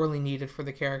is sorely needed for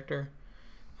the character.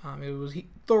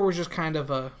 Thor was just kind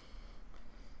of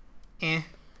in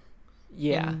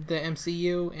the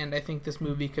MCU, and I think this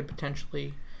movie could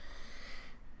potentially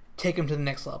take him to the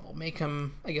next level, make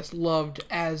him, I guess, loved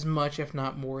as much, if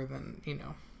not more, than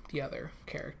the other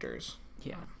characters.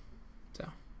 Yeah.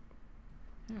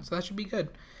 So that should be good.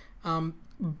 But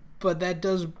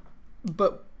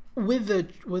with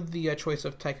the choice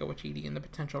of Taika Waititi and the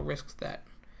potential risks that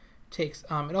takes,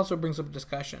 it also brings up a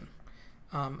discussion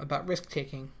about risk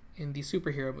taking in the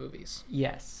superhero movies.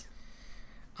 Yes.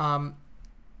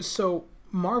 So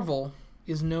Marvel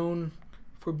is known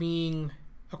for being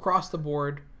across the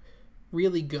board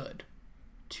really good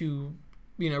to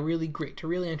really great to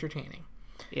really entertaining.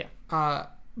 Yeah.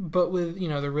 But with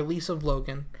the release of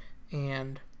Logan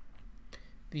and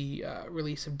the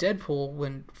release of Deadpool,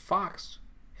 when Fox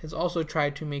has also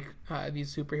tried to make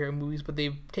these superhero movies, but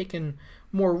they've taken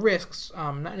more risks,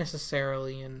 not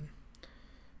necessarily in...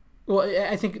 Well,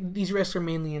 I think these risks are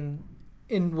mainly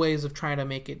in ways of trying to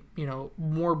make it,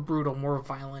 more brutal, more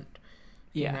violent.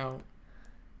 Yeah.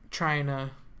 Trying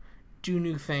to do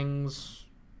new things,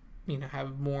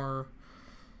 have more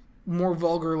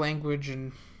vulgar language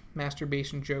and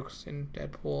masturbation jokes in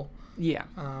Deadpool. Yeah.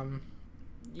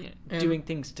 Doing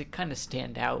things to kind of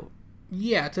stand out.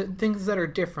 Yeah, to things that are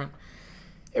different.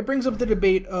 It brings up the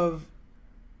debate of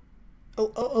a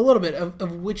little bit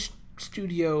of which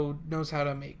studio knows how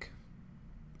to make,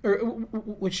 or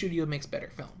which studio makes better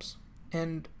films.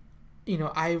 And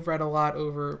I've read a lot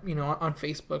over on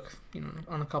Facebook,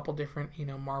 on a couple different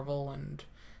Marvel and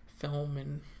film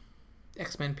and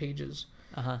X-Men pages.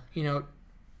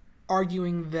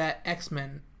 Arguing that the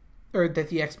X-Men,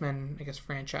 I guess,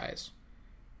 franchise,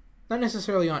 not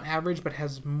necessarily on average, but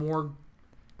has more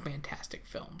fantastic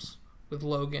films, with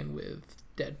Logan, with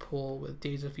Deadpool, with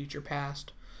Days of Future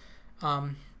Past,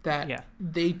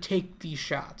 they take these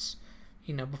shots,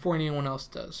 before anyone else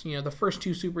does. The first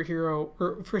two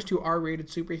R-rated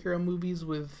superhero movies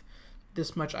with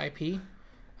this much IP,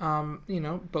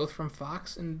 both from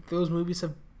Fox, and those movies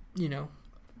have,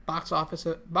 box office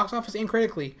and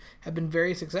critically have been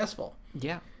very successful.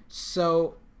 Yeah.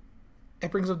 So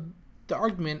it brings up the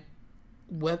argument: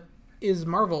 what is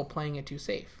Marvel playing it too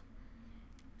safe?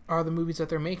 Are the movies that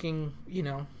they're making,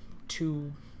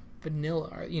 too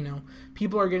vanilla?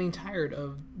 People are getting tired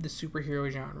of the superhero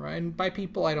genre, and by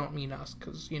people I don't mean us,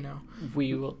 because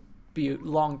we will be a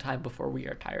long time before we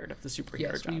are tired of the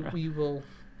superhero genre. We will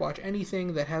watch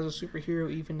anything that has a superhero,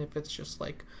 even if it's just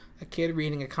like a kid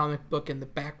reading a comic book in the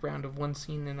background of one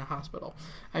scene in a hospital.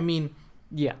 I mean,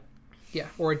 yeah,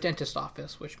 or a dentist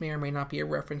office, which may or may not be a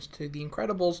reference to The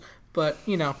Incredibles, but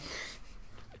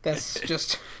that's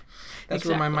just that's exactly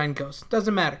where my mind goes.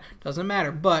 Doesn't matter.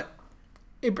 But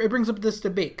it brings up this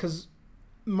debate, because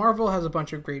Marvel has a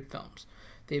bunch of great films.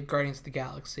 They have Guardians of the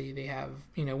Galaxy. They have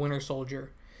Winter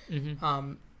Soldier.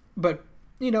 Mm-hmm. But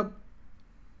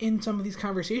in some of these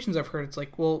conversations I've heard, it's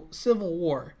like, well, Civil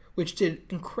War, which did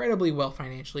incredibly well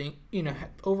financially, had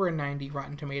over a 90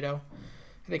 Rotten Tomato.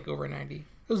 I think over a 90.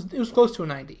 It was close to a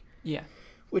 90. Yeah.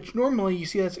 Which normally you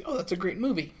see that's like, oh, that's a great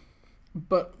movie.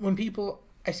 But when people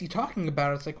I see talking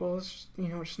about it, it's like, well, it's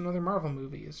just another Marvel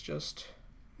movie. It's just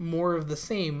more of the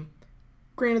same.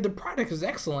 Granted, the product is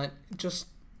excellent. Just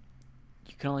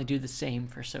you can only do the same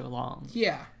for so long.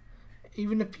 Yeah.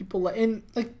 Even if people I don't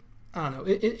know.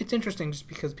 It's interesting just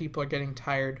because people are getting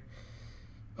tired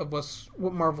of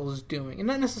what Marvel is doing, and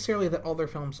not necessarily that all their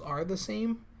films are the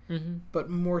same, but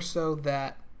more so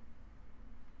that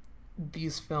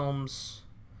these films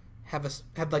have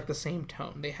like the same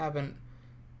tone. They haven't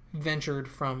ventured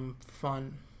from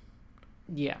fun,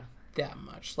 that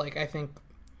much. Like, I think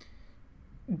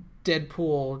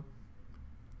Deadpool,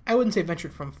 I wouldn't say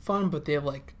ventured from fun, but they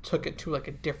took it to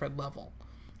a different level.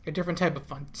 A different type of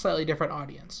fun, slightly different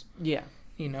audience. Yeah.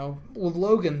 With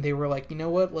Logan, they were like, you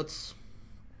know what? Let's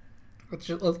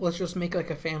just make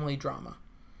a family drama.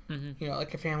 Mm-hmm.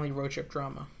 Like a family road trip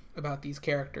drama about these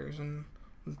characters, and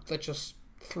let's just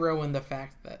throw in the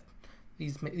fact that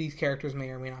these characters may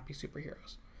or may not be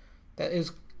superheroes. That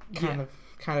is kind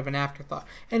of an afterthought,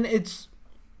 and it's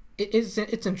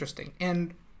interesting,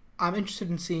 and I'm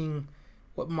interested in seeing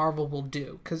what Marvel will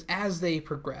do, because as they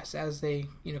progress, as they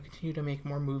continue to make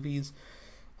more movies,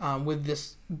 with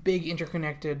this big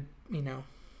interconnected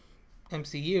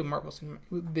MCU, Marvel's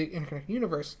big interconnected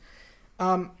universe,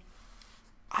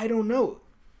 I don't know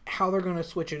how they're going to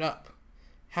switch it up.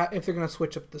 If they're going to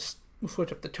switch up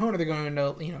the tone, or they're going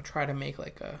to try to make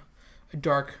a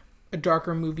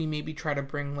darker movie, maybe try to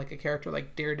bring a character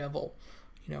like Daredevil,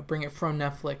 bring it from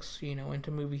Netflix,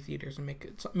 into movie theaters and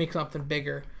make something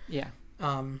bigger. Yeah.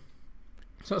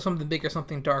 So something bigger,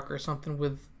 something darker, something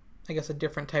with, I guess, a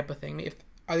different type of thing.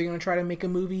 Are they going to try to make a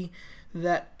movie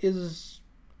that is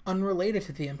unrelated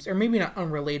to the MCU, or maybe not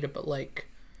unrelated, but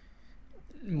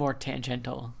more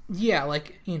tangential. Yeah,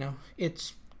 like,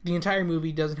 it's the entire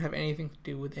movie doesn't have anything to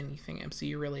do with anything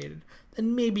MCU related.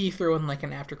 Then maybe you throw in like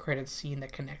an after credits scene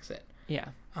that connects it. Yeah.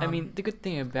 I mean, the good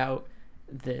thing about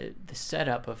the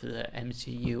setup of the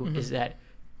MCU is that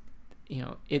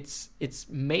it's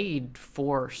made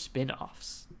for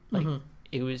spin-offs. Like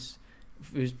it was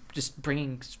just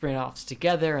bringing spin-offs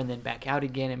together and then back out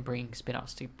again and bringing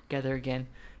spin-offs together again.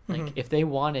 Like if they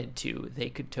wanted to, they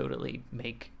could totally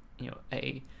make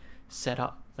a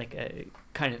setup, like a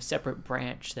kind of separate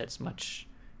branch that's much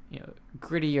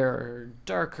grittier,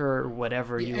 darker,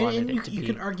 whatever you wanted it to be. You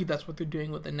can argue that's what they're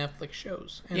doing with the Netflix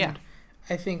shows. And yeah.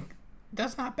 I think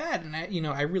that's not bad. And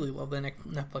I really love the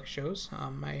Netflix shows.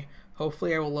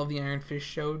 Hopefully I will love the Iron Fist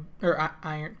show. Or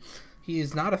Iron... He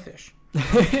is not a fish.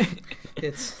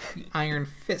 It's the Iron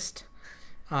Fist.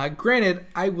 Granted,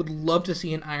 I would love to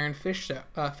see an Iron Fish show.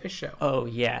 Oh,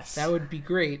 yes. That would be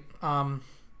great.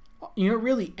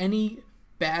 Really, any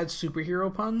bad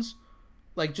superhero puns,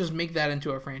 like, just make that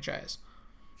into a franchise.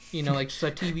 Like, just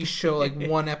a TV show, like,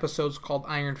 one episode's called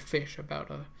Iron Fish, about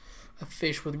a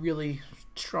fish with really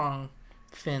strong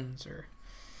fins, or,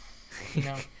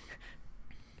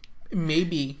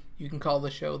 maybe you can call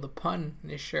the show The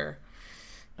Punisher.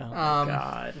 Oh, my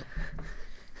God.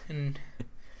 And...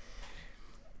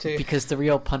 because the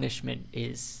real punishment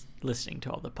is listening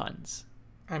to all the puns.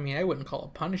 I mean, I wouldn't call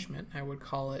it punishment. I would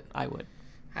call it... I would.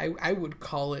 I would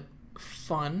call it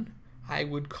fun. I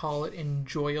would call it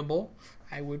enjoyable.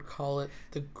 I would call it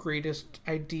the greatest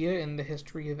idea in the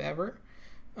history of ever.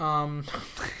 I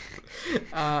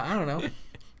don't know.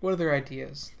 What other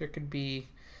ideas? There could be...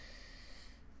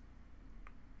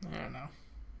 I don't know.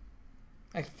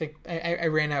 I think I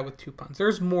ran out with 2 puns.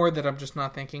 There's more that I'm just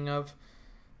not thinking of.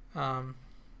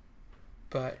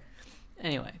 But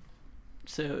anyway,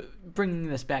 so bringing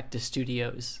this back to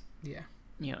studios. Yeah.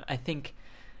 I think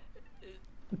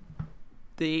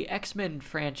the X-Men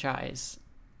franchise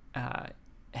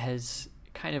has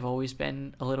kind of always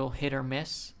been a little hit or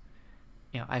miss.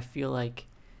 I feel like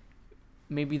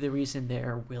maybe the reason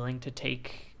they're willing to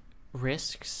take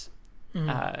risks,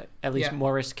 at least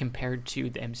more risk compared to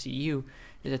the MCU,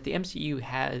 is that the MCU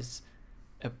has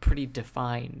a pretty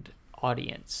defined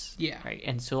audience. Yeah. Right.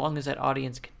 And so long as that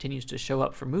audience continues to show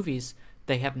up for movies,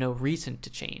 they have no reason to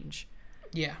change.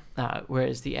 Yeah.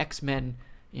 Whereas the X-Men,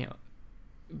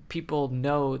 people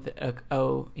know that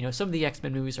some of the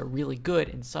X-Men movies are really good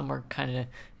and some are kind of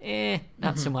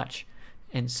not so much.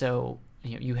 And so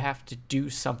you have to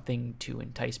do something to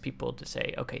entice people to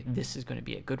say, okay, this is going to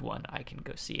be a good one. I can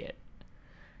go see it.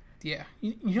 Yeah.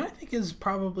 I think is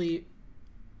probably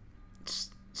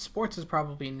sports is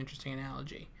probably an interesting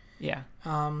analogy. Yeah.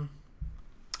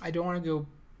 I don't want to go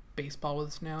baseball with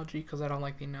this analogy because I don't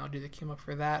like the analogy that came up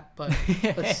for that. But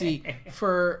let's see.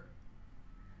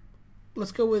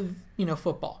 Let's go with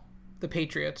football. The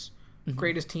Patriots,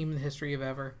 greatest team in the history of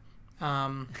ever.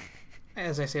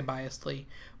 As I say biasedly,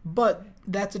 but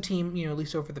that's a team at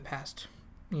least over the past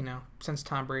since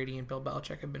Tom Brady and Bill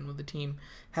Belichick have been with the team,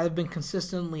 have been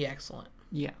consistently excellent.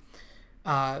 Yeah.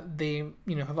 They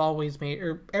have always made,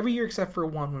 or every year except for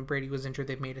one when Brady was injured,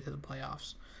 they've made it to the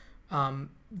playoffs.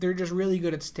 They're just really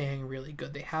good at staying really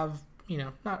good. They have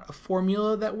not a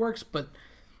formula that works, but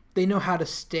they know how to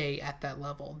stay at that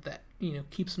level that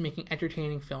keeps making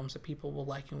entertaining films that people will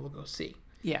like and will go see.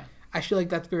 Yeah. I feel like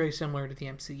that's very similar to the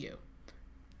MCU.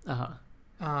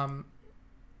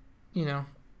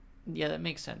 Yeah, that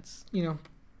makes sense. The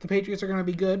Patriots are going to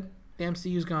be good. The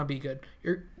MCU is going to be good.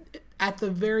 At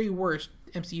the very worst,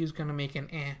 MCU is going to make an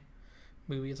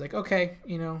movie. It's like, okay,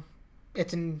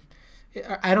 it's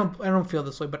I don't feel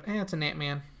this way, but it's an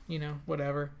Ant-Man,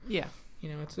 whatever. Yeah.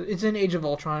 It's an Age of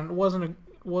Ultron. It wasn't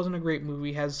a great movie.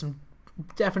 It has some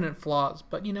definite flaws,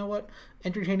 but you know what?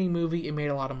 Entertaining movie. It made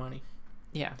a lot of money.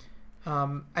 Yeah.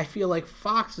 I feel like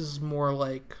Fox is more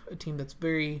like a team that's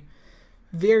very,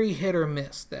 very hit or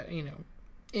miss. That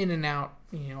in and out,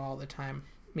 all the time.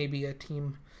 Maybe a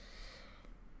team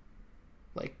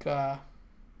like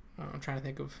I'm trying to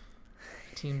think of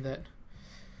a team that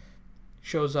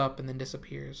shows up and then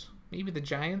disappears. Maybe the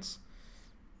Giants,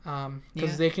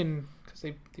 because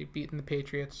they've beaten the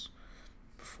Patriots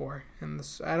before, and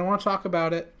I don't want to talk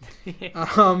about it.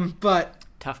 But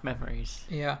tough memories.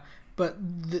 Yeah. But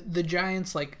the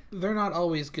Giants, they're not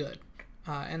always good.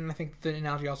 And I think the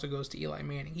analogy also goes to Eli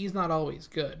Manning. He's not always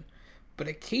good. But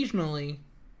occasionally,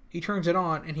 he turns it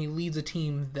on and he leads a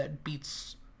team that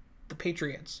beats the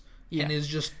Patriots. Yeah. And is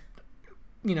just,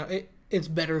 it's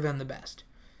better than the best.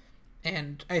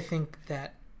 And I think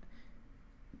that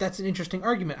that's an interesting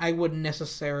argument. I wouldn't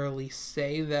necessarily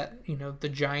say that, you know, the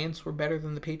Giants were better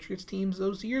than the Patriots teams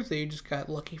those years. They just got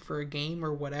lucky for a game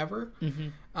or whatever.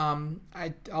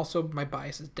 I also, my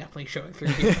bias is definitely showing through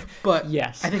here. But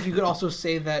yes. I think you could also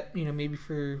say that, you know, maybe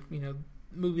for, you know,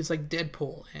 movies like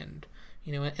Deadpool and,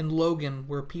 you know, and Logan,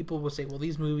 where people would say, well,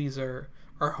 these movies are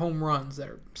home runs that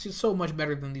are so much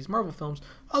better than these Marvel films.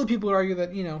 Other people would argue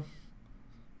that, you know,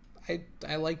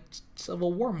 I liked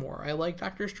Civil War more. I like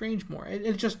Doctor Strange more.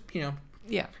 It's just, you know,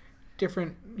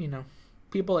 different, you know,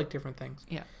 people like different things.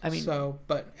 Yeah, I mean, so,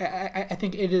 but I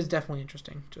think it is definitely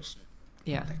interesting. Just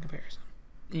that comparison.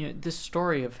 You know, this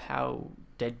story of how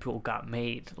Deadpool got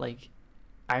made. Like,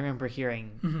 I remember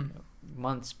hearing you know,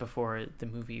 months before the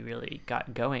movie really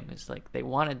got going. It was like they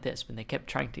wanted this, but they kept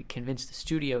trying to convince the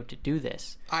studio to do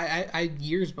this. I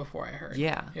years before I heard.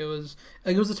 Yeah, it was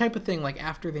the type of thing like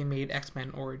after they made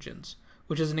X-Men Origins,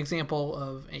 which is an example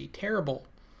of a terrible,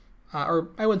 or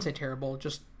I wouldn't say terrible,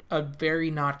 just a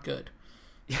very not good.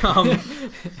 You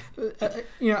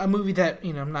know, a movie that,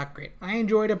 you know, not great. I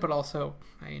enjoyed it, but also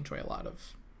I enjoy a lot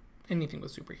of anything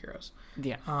with superheroes.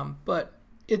 Yeah. But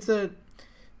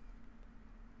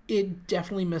it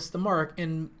definitely missed the mark,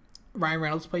 and Ryan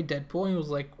Reynolds played Deadpool, and he was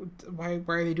like, why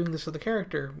are they doing this to the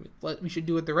character? We should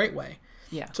do it the right way.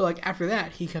 Yeah. So, like, after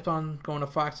that, he kept on going to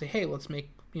Fox, say, hey, let's make,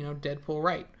 you know, Deadpool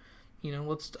right. You know,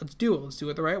 let's do it. Let's do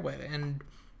it the right way. And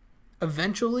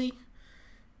eventually,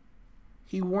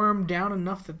 he wore him down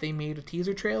enough that they made a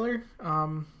teaser trailer.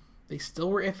 They still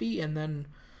were iffy, and then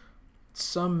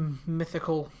some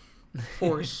mythical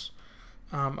force,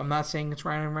 I'm not saying it's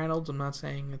Ryan Reynolds, I'm not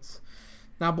saying it's...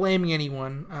 Not blaming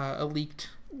anyone. Leaked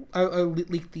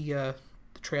the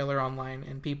trailer online,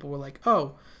 and people were like,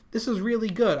 "Oh, this is really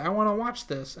good. I want to watch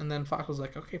this." And then Fox was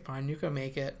like, "Okay, fine, you can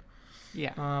make it."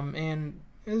 Yeah. And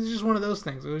it was just one of those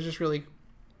things. It was just really.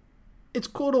 It's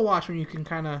cool to watch when you can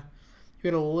kind of you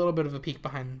get a little bit of a peek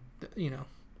behind, you know,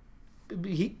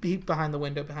 peek behind the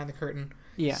window, behind the curtain.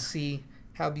 Yeah. See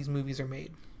how these movies are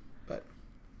made, but.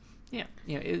 Yeah,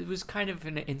 you know, it was kind of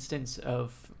an instance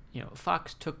of. You know,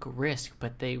 Fox took a risk,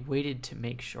 but they waited to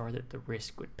make sure that the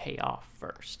risk would pay off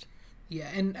first. Yeah,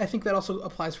 and I think that also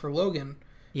applies for Logan.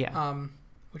 Yeah.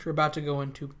 Which we're about to go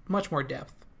into much more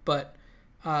depth. But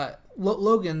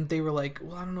Logan, they were like,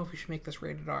 well, I don't know if we should make this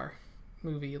rated R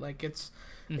movie. Like, it's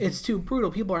too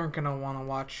brutal. People aren't going to want to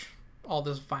watch all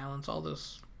this violence, all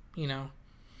this, you know,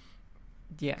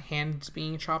 hands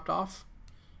being chopped off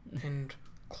and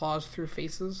claws through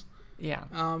faces. Yeah.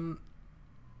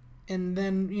 And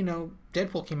then, you know,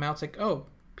 Deadpool came out. It's like, oh,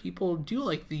 people do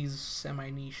like these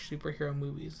semi-niche superhero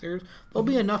movies. There'll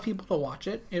be enough people to watch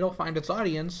it. It'll find its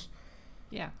audience.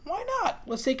 Yeah. Why not?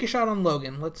 Let's take a shot on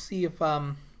Logan. Let's see if,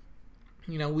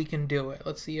 you know, we can do it.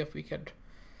 Let's see if we could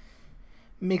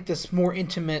make this more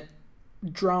intimate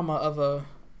drama of and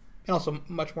also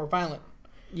much more violent.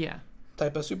 Yeah.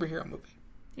 Type of superhero movie.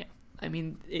 Yeah. I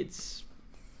mean, it's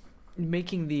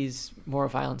making these more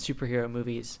violent superhero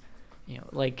movies. You know,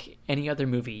 like any other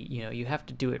movie, you know, you have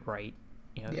to do it right.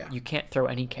 You know, you can't throw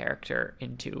any character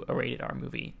into a rated R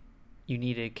movie. You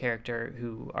need a character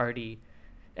who already,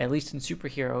 at least in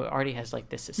superhero, already has like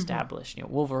this established. You know,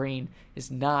 Wolverine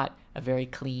is not a very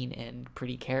clean and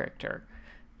pretty character.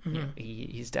 You know,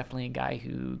 he's definitely a guy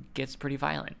who gets pretty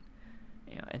violent.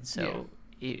 You know, and so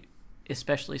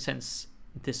especially since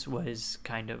this was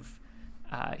kind of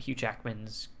Hugh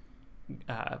Jackman's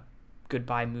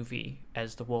goodbye movie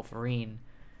as the Wolverine,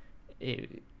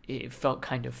 it felt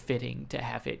kind of fitting to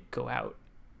have it go out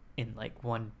in like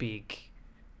one big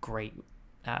great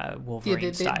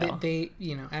Wolverine style. They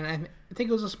you know, and I think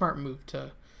it was a smart move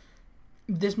to.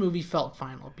 This movie felt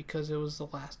final because it was the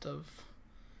last of.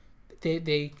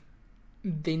 They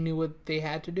knew what they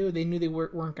had to do. They knew they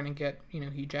weren't going to get, you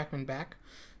know, Hugh Jackman back,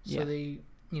 so they,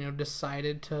 you know,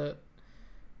 decided to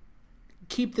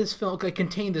keep this film, like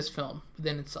contain this film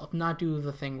within itself, not do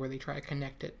the thing where they try to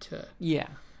connect it to, you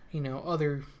know,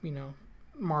 other, you know,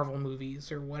 Marvel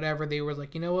movies or whatever. They were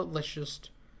like, you know what, let's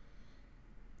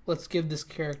give this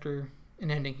character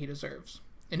an ending he deserves,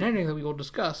 an ending that we will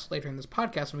discuss later in this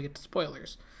podcast when we get to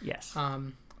spoilers. Yes.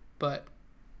 But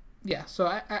yeah, so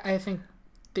I think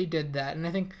they did that, and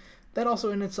I think that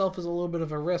also in itself is a little bit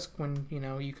of a risk when, you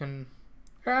know, you can.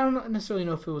 Or I don't necessarily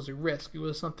know if it was a risk. It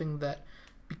was something that.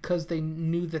 Because they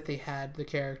knew that they had the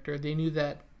character, they knew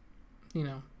that, you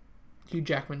know, Hugh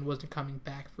Jackman wasn't coming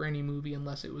back for any movie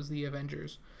unless it was the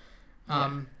Avengers.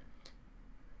 You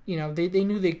know, they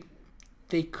knew they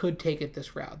could take it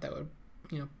this route that would,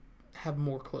 you know, have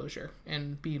more closure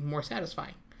and be more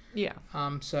satisfying. Yeah.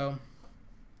 So,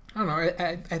 I don't know.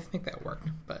 I think that worked,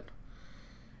 but.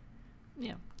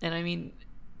 Yeah. And I mean,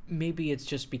 maybe it's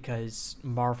just because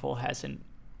Marvel hasn't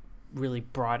really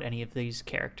brought any of these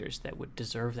characters that would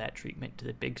deserve that treatment to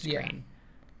the big screen.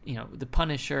 You know, the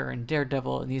Punisher and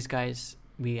Daredevil and these guys,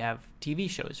 we have TV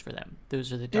shows for them.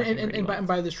 Those are the dark and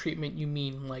by this treatment, you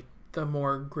mean like the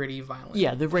more gritty, violent.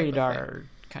 Yeah, the rated R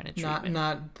kind of treatment.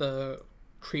 Not the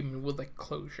treatment with like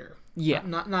closure. Yeah,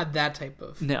 not that type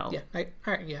of. No. Yeah. All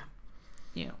right. Yeah.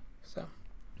 You know. So.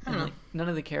 I don't know. Like, none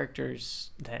of the characters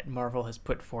that Marvel has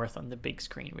put forth on the big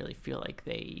screen really feel like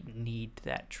they need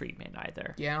that treatment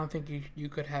either. Yeah, I don't think you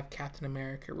could have Captain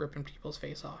America ripping people's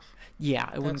face off.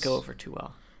 Yeah, it wouldn't go over too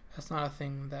well. That's not a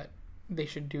thing that they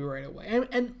should do right away.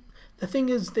 And the thing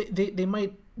is, they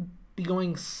might be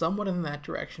going somewhat in that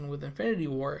direction with Infinity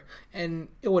War, and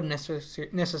it wouldn't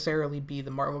necessarily be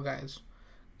the Marvel guys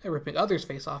ripping others'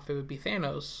 face off. It would be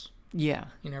Thanos. Yeah.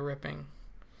 Ripping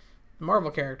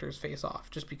Marvel characters face off,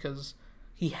 just because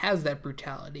he has that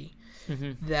brutality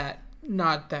that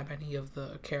not that many of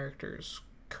the characters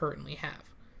currently have.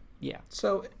 Yeah.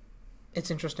 So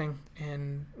it's interesting,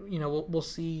 and we'll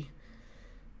see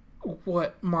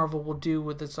what Marvel will do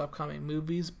with its upcoming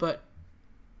movies, but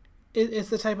it's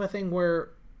the type of thing where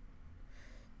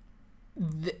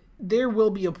there will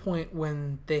be a point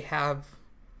when they have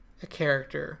a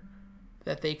character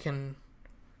that they can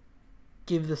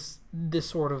give this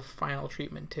sort of final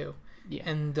treatment to. Yeah.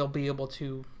 And they'll be able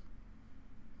to,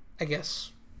 I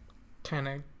guess, kind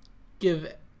of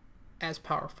give as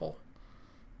powerful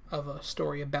of a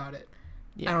story about it.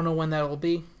 Yeah. I don't know when that'll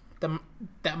be.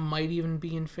 That might even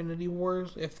be Infinity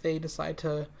Wars if they decide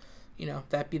to,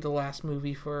 that be the last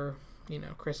movie for,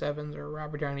 Chris Evans or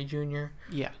Robert Downey Jr.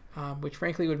 Yeah. Which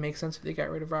frankly would make sense if they got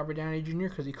rid of Robert Downey Jr.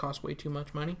 because he costs way too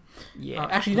much money. Yeah.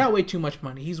 Actually, not way too much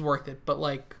money. He's worth it, but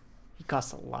like... He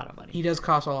costs a lot of money. He does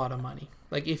cost a lot of money.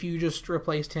 Like, if you just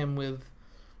replaced him with,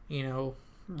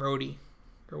 Rhodey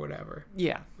or whatever.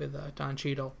 Yeah. With Don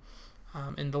Cheadle.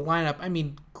 In the lineup, I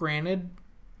mean, granted,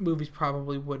 movies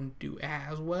probably wouldn't do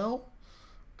as well.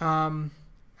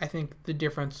 I think the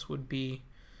difference would be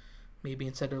maybe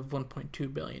instead of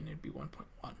 1.2 billion, it'd be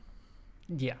 1.1.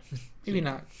 Yeah. Maybe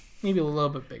not. Maybe a little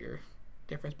bit bigger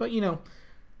difference. But,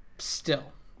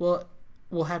 still.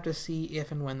 We'll have to see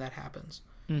if and when that happens.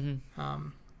 Mm-hmm.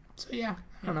 So, yeah,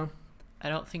 I don't know. I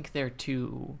don't think they're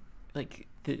too... Like,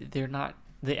 they're not...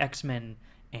 The X-Men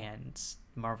and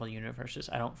Marvel universes,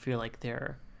 I don't feel like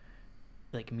they're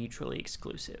like mutually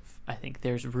exclusive. I think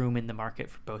there's room in the market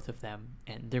for both of them,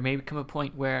 and there may come a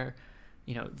point where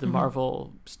the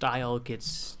Marvel style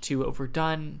gets too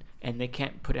overdone and they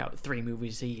can't put out 3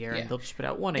 movies a year, and they'll just put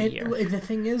out 1 a year. The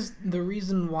thing is, the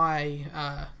reason why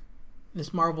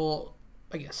this Marvel,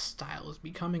 I guess, style is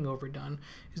becoming overdone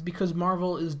is because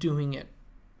Marvel is doing it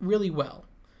really well,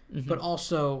 but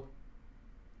also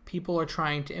people are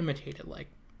trying to imitate it, like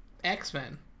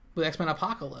X-Men. With X-Men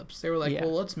Apocalypse, they were like,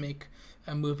 well, let's make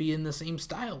a movie in the same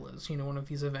style as, one of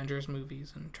these Avengers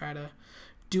movies and try to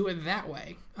do it that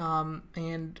way.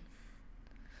 And,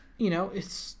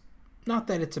 it's not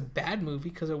that it's a bad movie,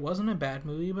 because it wasn't a bad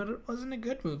movie, but it wasn't a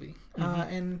good movie.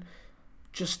 And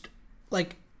just,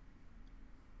 like,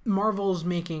 Marvel's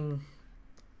making,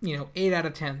 8 out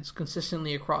of 10s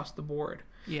consistently across the board.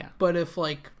 Yeah. But if,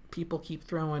 like, people keep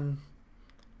throwing,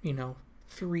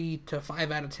 3 to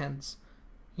 5 out of 10s,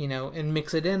 and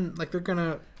mix it in, like, they're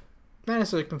gonna not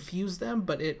necessarily confuse them,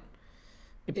 but it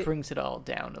brings it all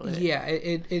down a little. Yeah,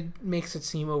 it makes it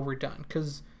seem overdone,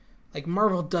 because like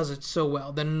Marvel does it so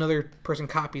well, then another person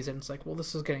copies it and it's like, well,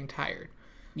 this is getting tired.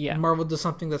 Yeah. And Marvel does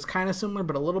something that's kind of similar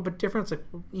but a little bit different. It's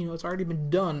like, it's already been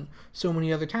done so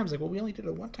many other times. Like, well, we only did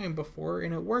it one time before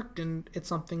and it worked, and it's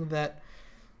something that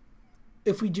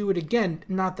if we do it again,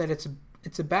 not that it's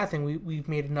a bad thing. We've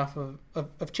made enough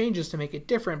of changes to make it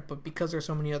different, but because there's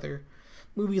so many other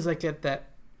movies like that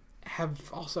have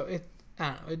also, I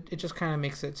don't know, it just kind of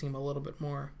makes it seem a little bit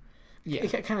more,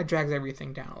 it kind of drags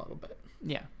everything down a little bit.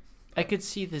 Yeah. I could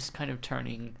see this kind of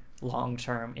turning long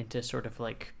term into sort of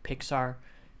like Pixar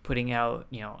putting out,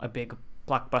 a big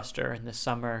blockbuster in the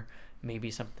summer,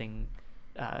 maybe something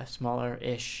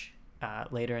smaller-ish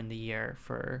later in the year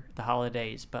for the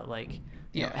holidays, but like,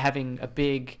 having a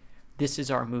big... this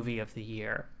is our movie of the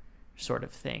year sort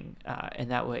of thing. And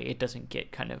that way it doesn't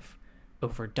get kind of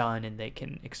overdone and they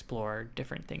can explore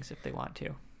different things if they want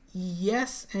to.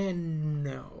 Yes and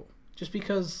no. Just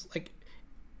because, like,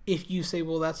 if you say,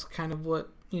 well, that's kind of what,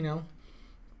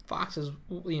 Fox is,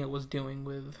 was doing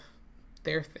with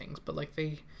their things. But, like,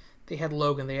 they had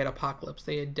Logan, they had Apocalypse,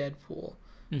 they had Deadpool.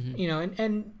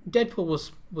 And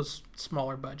Deadpool was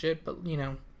smaller budget, but,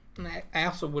 and I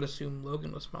also would assume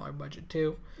Logan was smaller budget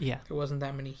too. Yeah. There wasn't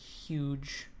that many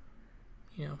huge,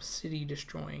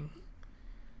 city-destroying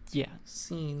Yeah.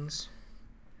 scenes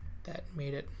that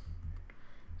made it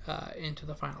into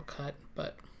the final cut,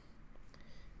 but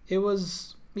it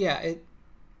was, I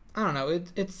don't know,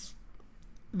 it's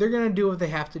they're gonna do what they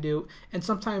have to do, and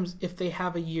sometimes if they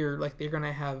have a year like they're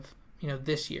gonna have,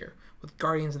 this year with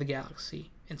Guardians of the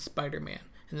Galaxy and Spider-Man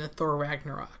and then Thor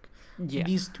Ragnarok,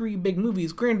 these 3 big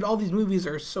movies. Granted, all these movies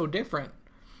are so different.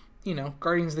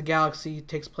 Guardians of the Galaxy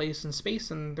takes place in space,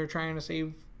 and they're trying to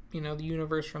save the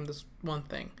universe from this one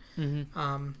thing.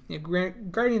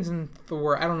 Guardians and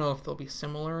Thor, I don't know if they'll be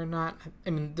similar or not. I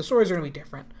mean, the stories are gonna be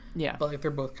different. Yeah, but they're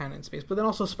both kind of in space. But then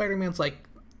also Spider-Man's like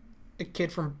a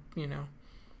kid from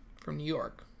from New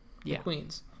York,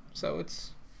 Queens. So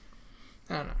it's,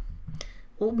 I don't know.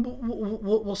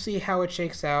 We'll see how it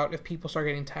shakes out. If people start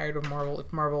getting tired of Marvel,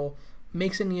 if Marvel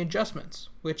makes any adjustments,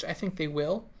 which I think they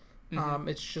will.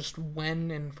 It's just when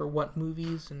and for what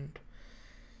movies, and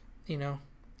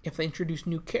if they introduce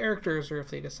new characters, or if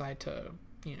they decide to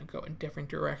go in different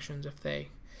directions, if they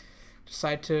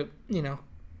decide to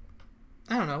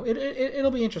I don't know,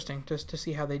 it'll be interesting to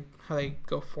see how they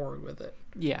go forward with it.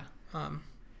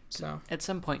 So at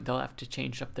some point they'll have to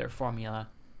change up their formula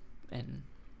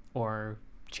or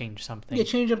change something.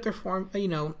 Change up their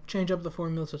change up the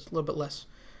formula so it's a little bit less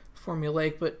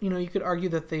formulaic, but you could argue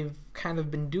that they've kind of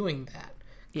been doing that.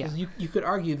 Because you could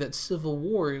argue that Civil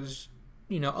War is,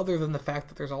 other than the fact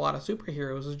that there's a lot of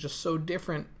superheroes, is just so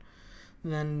different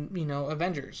than,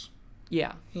 Avengers.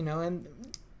 And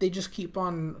they just keep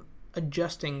on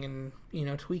adjusting and,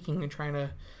 tweaking and trying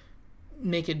to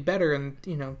make it better. And,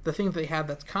 the thing that they have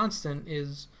that's constant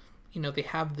is, they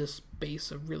have this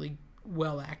base of really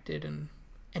well-acted and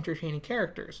entertaining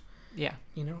characters.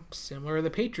 Similar to the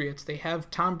Patriots, they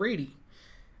have Tom Brady.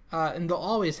 And they'll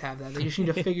always have that. They just need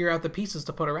to figure out the pieces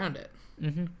to put around it.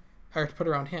 Or to put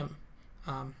around him.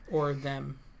 Or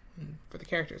them for the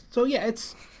characters. So,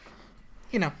 it's,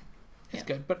 it's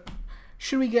good. But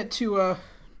should we get to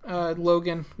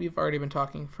Logan? We've already been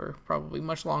talking for probably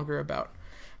much longer about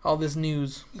all this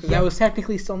news. Because that was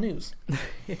technically still news.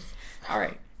 All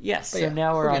right. Yes. So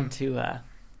now we're on to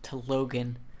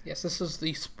Logan. Yes, this is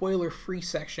the spoiler-free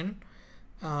section.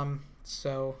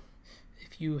 So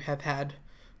if you have had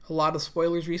a lot of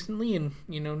spoilers recently and,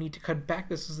 need to cut back,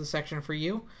 this is the section for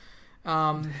you.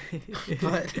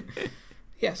 But,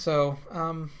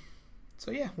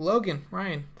 Logan,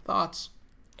 Ryan, thoughts?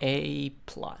 A+.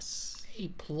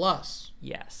 A+.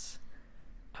 Yes.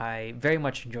 I very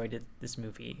much enjoyed this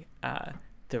movie.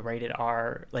 The rated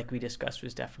R, like we discussed,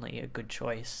 was definitely a good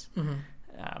choice.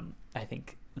 I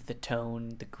think the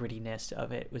tone, the grittiness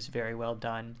of it was very well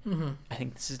done. I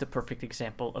think this is the perfect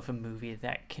example of a movie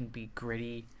that can be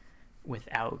gritty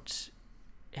without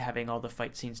having all the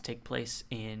fight scenes take place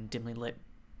in dimly lit,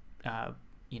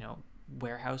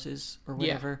 warehouses or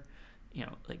whatever. A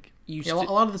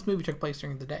lot of this movie took place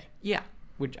during the day. Yeah,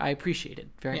 which I appreciated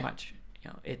very much.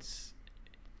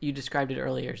 You described it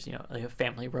earlier as, like a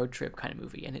family road trip kind of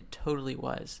movie, and it totally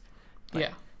was.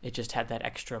 But it just had that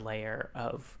extra layer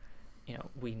of,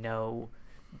 we know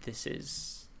this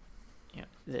is,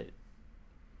 that,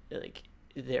 like,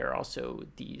 they're also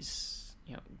these,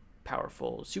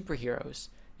 powerful superheroes,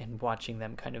 and watching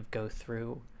them kind of go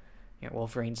through,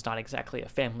 Wolverine's not exactly a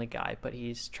family guy, but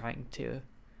he's trying to,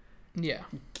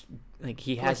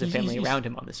 he has a family around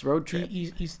him on this road trip.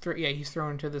 He's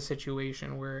thrown into the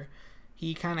situation where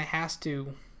he kind of has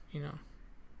to,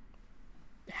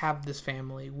 have this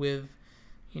family with,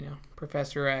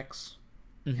 Professor X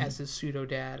as his pseudo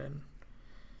dad and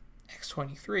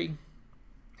X-23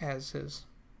 as his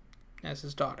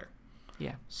daughter.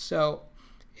 So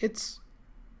it's,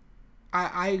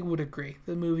 I would agree.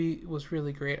 The movie was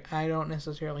really great. I don't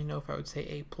necessarily know if I would say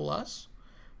A+,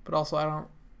 but also I don't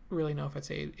really know if I'd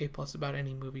say A+ about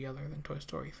any movie other than Toy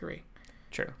Story 3.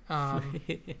 True. But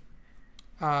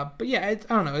I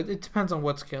don't know. It depends on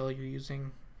what scale you're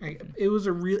using. It was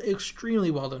a really extremely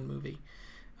well done movie.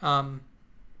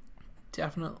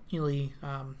 Definitely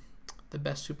the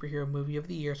best superhero movie of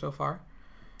the year so far.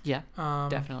 Yeah,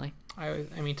 definitely. I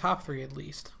mean, top 3 at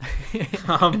least.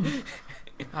 In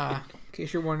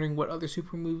case you're wondering what other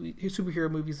superhero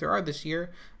movies there are this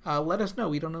year, let us know.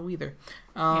 We don't know either.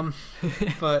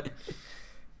 But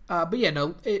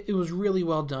it was really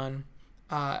well done.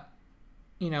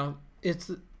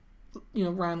 It's,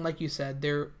 Ryan, like you said,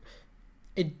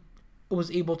 it was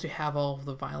able to have all of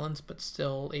the violence, but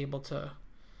still able to,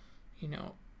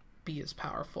 be as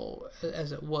powerful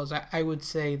as it was. I would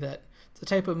say that it's the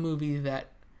type of movie that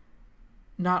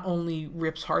not only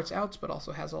rips hearts out, but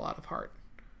also has a lot of heart.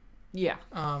 Yeah.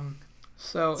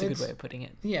 So it's a good way of putting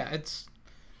it. Yeah, it's,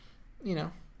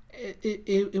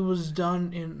 it was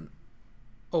done in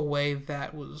a way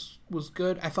that was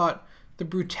good. I thought the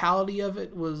brutality of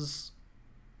it was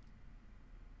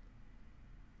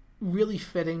really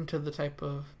fitting to the type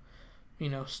of,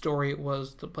 story it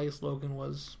was, the place Logan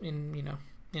was in,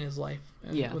 in his life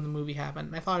when the movie happened.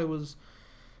 And I thought it was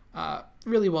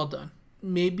really well done.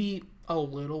 Maybe a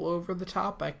little over the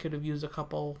top. I could have used a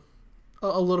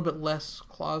little bit less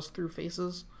claws through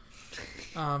faces.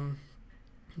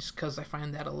 Just because I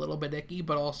find that a little bit icky,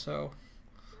 but also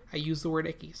I use the word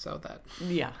icky, so that...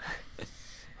 Yeah.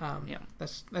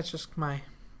 That's just my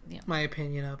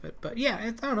opinion of it. But yeah,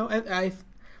 I don't know.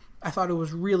 I thought it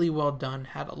was really well done.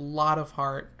 Had a lot of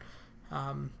heart.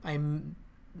 I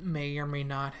may or may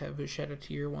not have shed a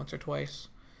tear once or twice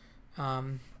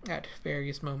at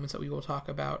various moments that we will talk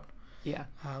about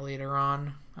later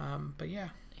on. But yeah.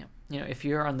 If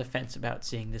you're on the fence about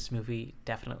seeing this movie,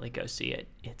 definitely go see it.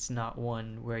 It's not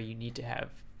one where you need to have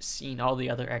seen all the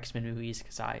other X-Men movies,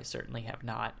 because I certainly have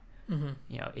not. Mm-hmm.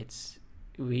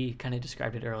 We kind of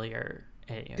described it earlier.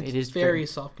 It is very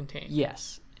self-contained.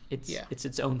 Yes. It's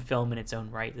its own film in its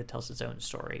own right that tells its own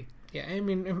story. Yeah, I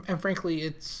mean, and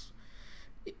frankly,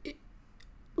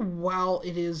 while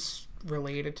it is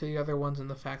related to the other ones in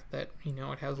the fact that,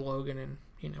 it has Logan and,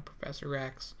 Professor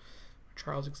X,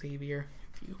 Charles Xavier,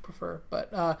 if you prefer.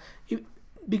 But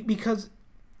because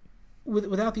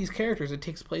without these characters, it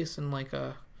takes place in like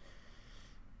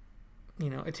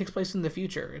it takes place in the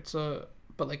future.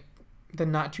 But like the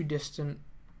not too distant,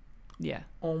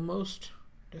 almost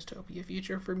dystopia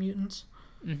future for mutants.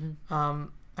 Mm-hmm. I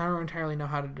don't entirely know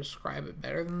how to describe it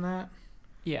better than that.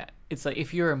 Yeah, it's like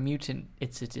if you're a mutant,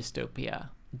 it's a dystopia.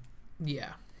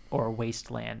 Yeah. Or a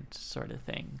wasteland sort of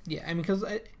thing. Yeah, I mean, because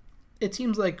it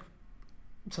seems like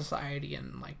society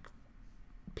and like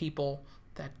people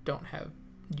that don't have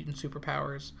mutant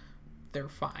superpowers, they're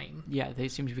fine. Yeah, they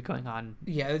seem to be going on.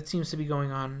 Yeah, it seems to be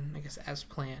going on, I guess, as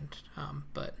planned.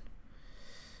 But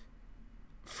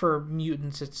for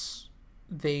mutants,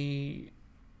 they,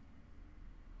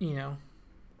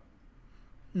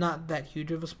 not that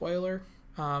huge of a spoiler,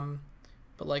 but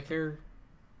like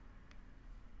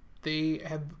they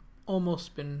have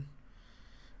almost been,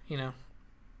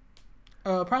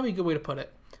 probably a good way to put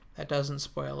it that doesn't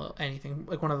spoil anything.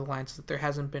 Like one of the lines is that there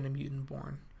hasn't been a mutant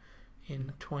born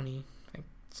in 20, I think,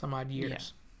 some odd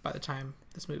years by the time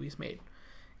this movie's made.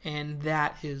 And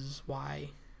that is why,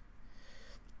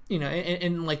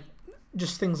 and like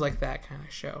just things like that kind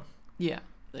of show. Yeah.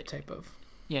 The type of.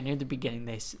 Yeah, near the beginning,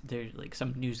 there's like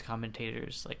some news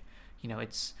commentators, like,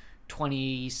 it's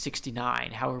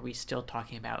 2069. How are we still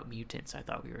talking about mutants? I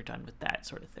thought we were done with that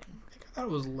sort of thing. I thought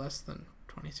it was less than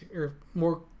 26, or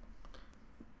more,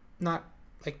 not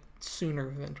like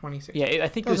sooner than 26. Yeah, I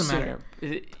think it was sooner.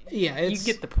 You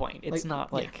get the point. It's like,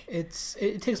 not like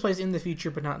it takes place in the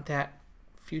future, but not that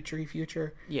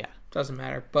future. Yeah, doesn't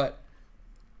matter. But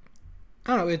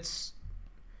I don't know.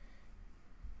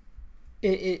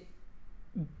 It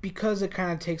because it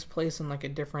kind of takes place in like a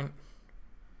different,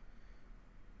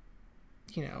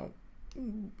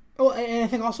 Oh, and I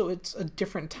think also it's a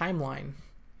different timeline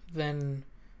than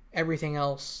everything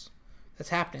else that's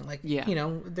happening. Like,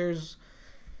 there's,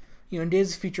 in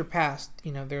Days of Future Past,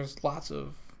 there's lots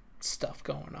of stuff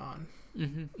going on.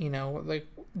 Mm-hmm. Like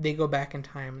they go back in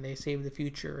time and they save the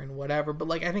future and whatever. But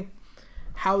like, I think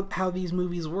how these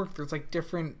movies work, there's like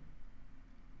different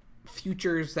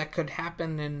futures that could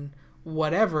happen and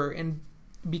whatever. And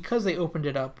because they opened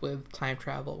it up with time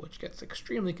travel, which gets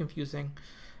extremely confusing,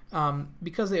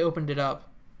 because they opened it up,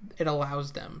 it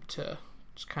allows them to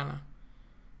just kind of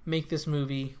make this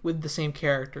movie with the same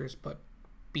characters, but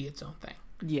be its own thing.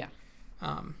 Yeah.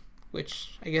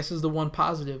 Which I guess is the one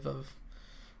positive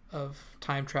of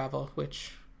time travel,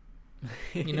 which,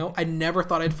 I never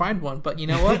thought I'd find one, but you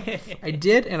know what? I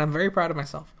did, and I'm very proud of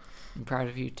myself. I'm proud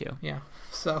of you too. Yeah.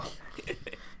 So,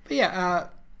 but yeah,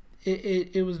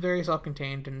 it was very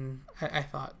self-contained, and I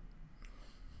thought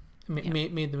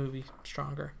made the movie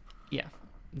stronger. Yeah,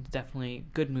 definitely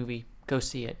good movie. Go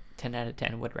see it. 10 out of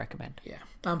 10 would recommend. Yeah.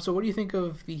 So what do you think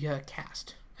of the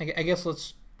cast? I guess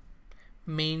let's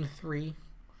main three.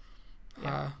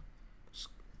 Yeah.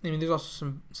 There's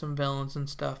also some villains and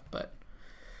stuff, but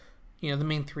the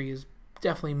main three is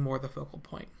definitely more the focal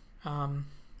point. And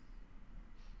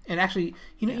actually,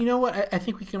 you know what? I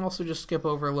think we can also just skip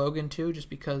over Logan too, just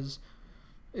because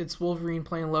it's Wolverine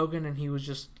playing Logan, and he was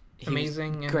just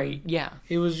amazing. And great, yeah.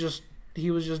 He was just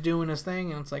doing his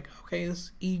thing, and it's like, okay,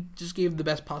 he just gave the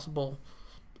best possible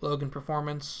Logan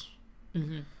performance.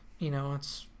 Mm-hmm.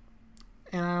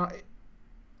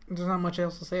 There's not much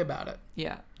else to say about it.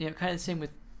 Yeah, kind of the same with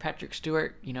Patrick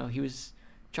Stewart. He was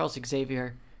Charles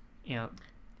Xavier.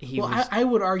 I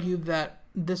would argue that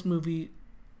this movie,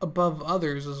 above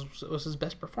others, was his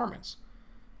best performance.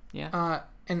 Yeah.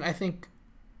 And I think,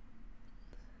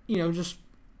 just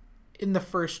in the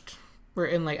first, we're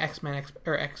in like X-Men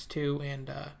or X2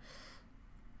 and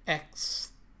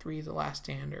X3, The Last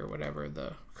Stand, or whatever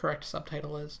the correct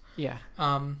subtitle is. Yeah.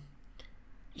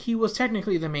 He was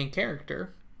technically the main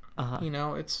character. Uh-huh.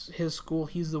 It's his school.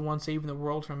 He's the one saving the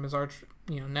world from his arch,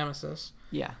 nemesis.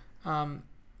 Yeah.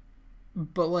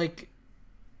 But like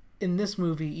in this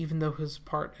movie, even though his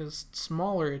part is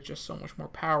smaller, it's just so much more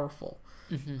powerful.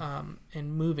 Mm-hmm.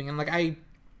 And moving. And like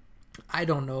I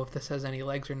don't know if this has any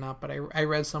legs or not, but I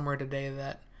read somewhere today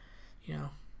that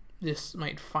this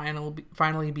might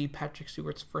finally be Patrick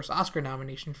Stewart's first Oscar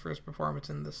nomination for his performance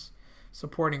in this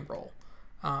supporting role.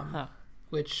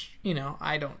 Which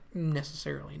I don't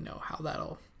necessarily know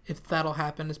if that'll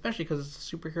happen, especially because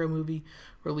it's a superhero movie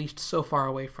released so far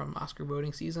away from Oscar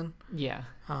voting season. Yeah.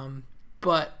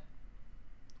 But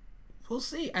we'll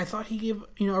see. I thought he gave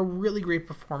a really great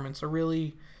performance.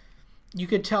 You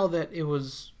could tell that it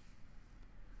was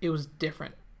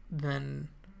different than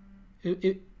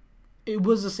it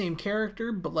was the same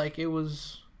character, but like it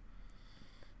was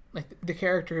like the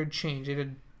character had changed. It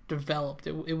had developed.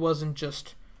 It wasn't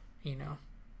just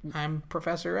I'm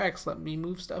Professor X, let me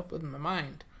move stuff with my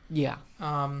mind. Yeah.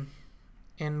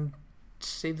 And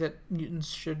say that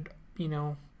mutants should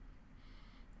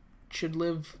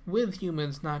live with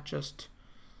humans, not just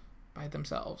by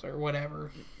themselves or whatever.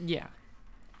 Yeah.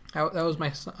 That was my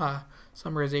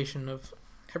summarization of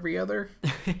every other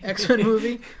X-Men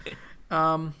movie.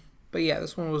 But yeah,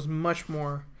 this one was much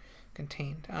more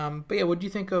contained. But yeah, what do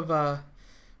you think of what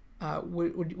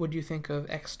do you think of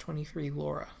X-23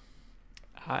 Laura?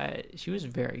 She was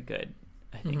very good.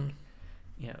 I think,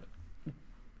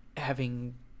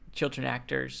 having children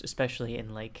actors, especially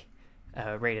in like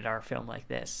a rated R film like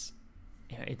this,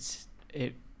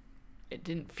 it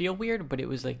didn't feel weird, but it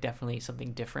was like definitely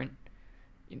something different.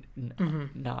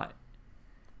 Not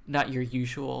your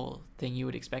usual thing you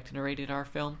would expect in a rated R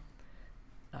film.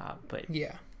 But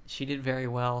yeah, she did very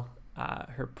well.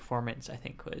 Her performance, I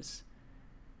think, was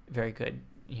very good.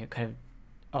 Kind of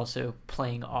also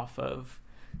playing off of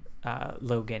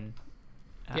Logan,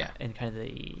 and kind of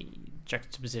the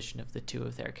juxtaposition of the two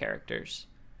of their characters.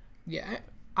 Yeah,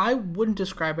 I wouldn't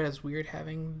describe it as weird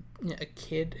having a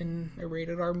kid in a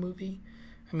rated R movie.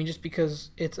 I mean, just because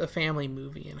it's a family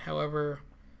movie, and however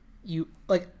you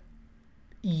like,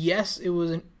 yes, it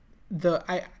was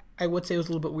I would say it was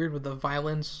a little bit weird with the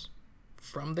violence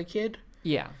from the kid.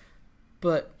 Yeah,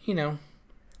 but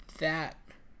that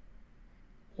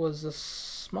was a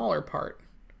smaller part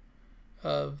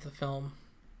of the film.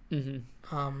 And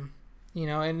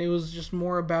it was just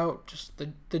more about just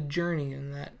the journey,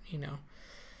 and that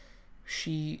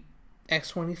she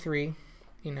X-23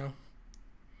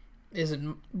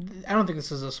 isn't, I don't think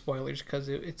this is a spoiler just because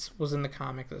it was in the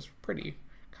comic. That's pretty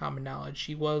common knowledge.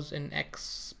 She was an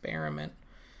experiment.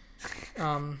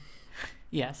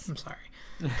 Yes, I'm sorry.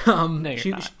 No,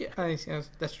 you're not.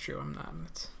 That's true. I'm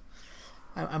not.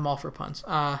 I'm all for puns.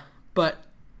 But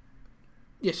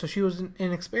yeah, so she was an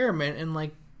experiment, and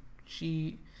like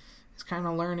she is kind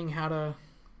of learning how to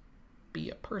be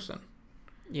a person.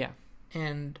 Yeah.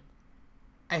 And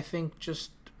I think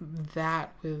just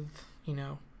that with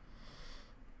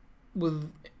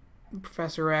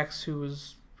Professor X, who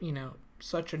was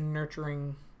such a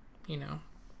nurturing,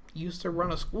 used to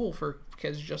run a school for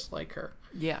kids just like her.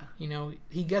 Yeah.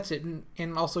 He gets it,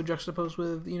 and also juxtaposed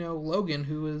with Logan,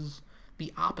 who is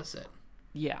the opposite.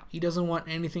 Yeah. He doesn't want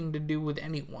anything to do with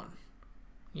anyone.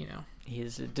 He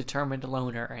is a determined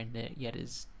loner, and yet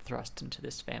is thrust into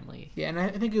this family. Yeah, and I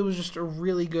think it was just a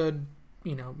really good,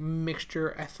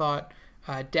 mixture. I thought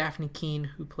Daphne Keane,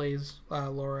 who plays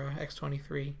Laura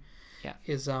X-23,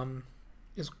 is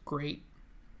great.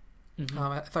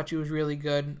 I thought she was really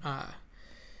good.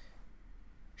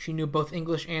 She knew both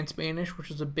English and Spanish, which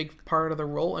was a big part of the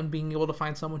role, and being able to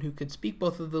find someone who could speak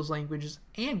both of those languages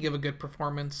and give a good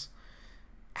performance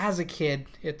as a kid,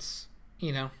 it's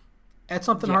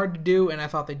something hard to do, and I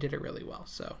thought they did it really well.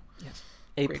 So yes,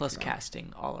 A+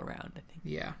 casting all around, I think.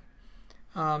 Yeah.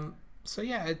 So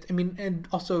yeah, and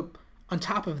also on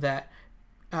top of that,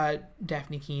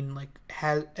 Daphne Keane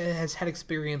has had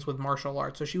experience with martial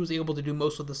arts, so she was able to do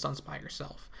most of the stunts by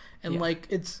herself. And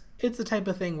it's the type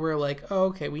of thing where oh,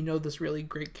 okay, we know this really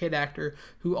great kid actor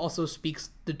who also speaks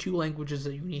the two languages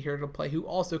that you need her to play, who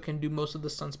also can do most of the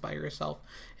stunts by herself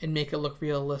and make it look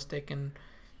realistic and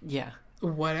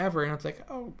whatever.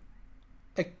 And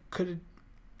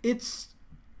it's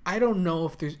I don't know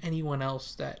if there's anyone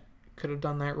else that could have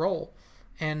done that role.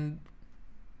 And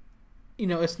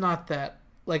it's not that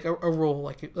like a role,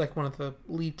 like one of the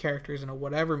lead characters in a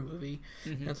whatever movie,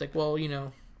 and it's like, well,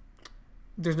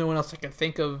 there's no one else I can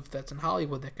think of that's in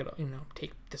Hollywood that could,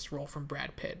 take this role from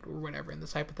Brad Pitt or whatever in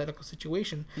this hypothetical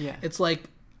situation. Yeah. It's like,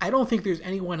 I don't think there's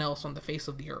anyone else on the face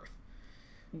of the earth.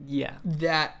 Yeah.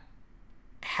 That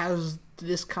has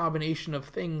this combination of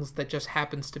things that just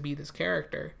happens to be this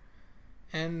character.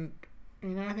 And,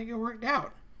 I think it worked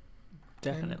out.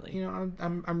 Definitely. And,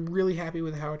 I'm really happy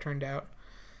with how it turned out.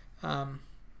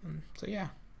 So yeah.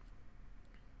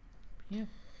 Yeah.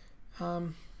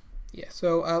 Yeah,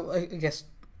 so I guess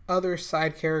other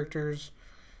side characters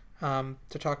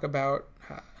to talk about.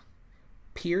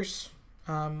 Pierce,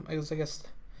 I guess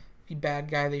the bad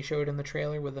guy they showed in the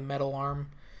trailer with the metal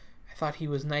arm. I thought he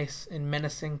was nice and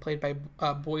menacing, played by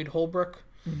Boyd Holbrook.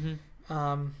 He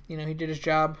did his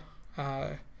job.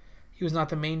 He was not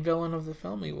the main villain of the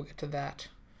film. We will get to that.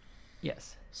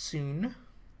 Yes. Soon.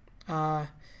 And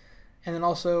then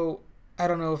also, I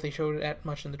don't know if they showed it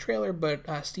much in the trailer,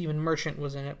 but Stephen Merchant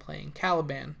was in it playing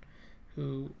Caliban,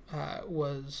 who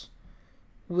was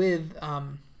with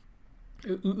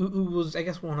who was, I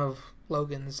guess, one of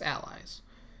Logan's allies.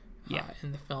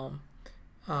 In the film,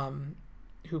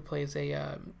 who plays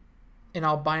an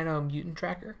albino mutant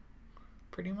tracker,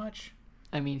 pretty much.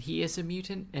 I mean, he is a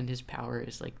mutant, and his power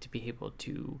is like to be able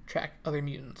to track other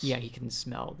mutants. Yeah, he can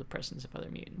smell the presence of other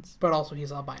mutants. But also,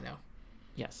 he's albino.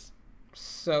 Yes.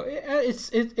 So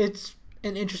it's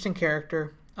an interesting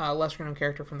character, lesser known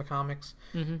character from the comics.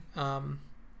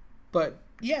 But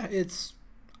yeah,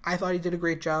 I thought he did a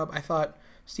great job. I thought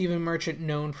Stephen Merchant,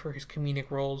 known for his comedic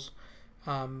roles,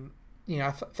 I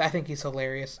think he's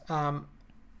hilarious.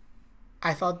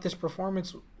 I thought this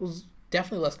performance was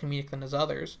definitely less comedic than his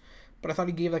others, but I thought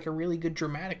he gave like a really good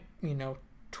dramatic,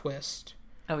 twist.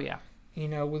 Oh yeah.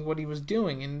 With what he was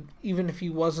doing, and even if he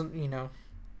wasn't,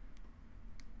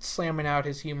 slamming out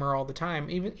his humor all the time,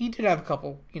 even he did have a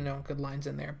couple, good lines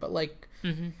in there, but like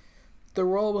the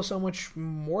role was so much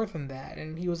more than that,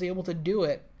 and he was able to do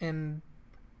it, and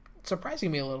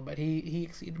surprising me a little bit. He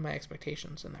exceeded my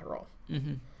expectations in that role.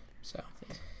 So,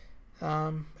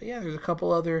 but yeah, there's a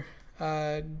couple other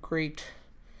great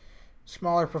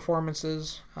smaller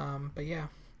performances, but yeah,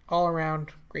 all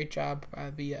around great job by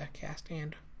the cast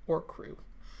and or crew.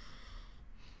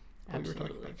 Absolutely. We were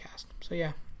talking about cast. So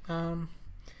yeah,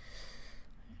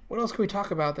 what else can we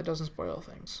talk about that doesn't spoil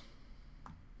things?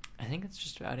 I think that's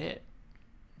just about it.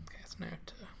 Okay, so now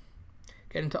to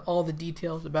get into all the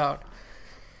details about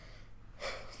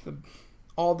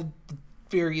all the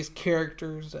various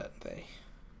characters that they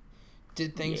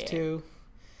did things to.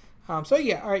 So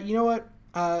yeah, all right, you know what?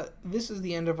 This is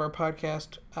the end of our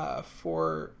podcast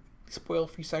for the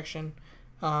spoil-free section.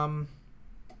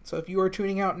 So if you are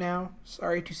tuning out now,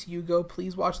 sorry to see you go.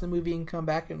 Please watch the movie and come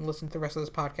back and listen to the rest of this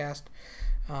podcast.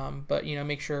 But,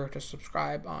 make sure to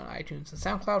subscribe on iTunes and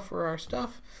SoundCloud for our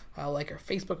stuff. Like our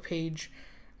Facebook page.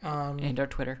 And our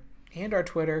Twitter. And our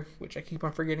Twitter, which I keep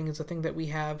on forgetting is a thing that we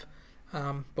have.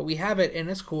 But we have it, and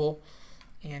it's cool.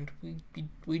 And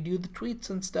we do the tweets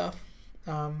and stuff.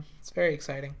 It's very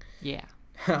exciting. Yeah.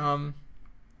 But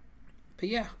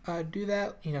yeah, do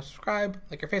that. Subscribe,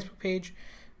 like our Facebook page.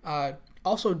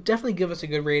 Also, definitely give us a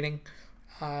good rating.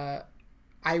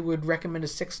 I would recommend a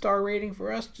 6-star rating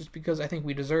for us, just because I think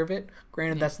we deserve it.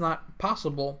 Granted, that's not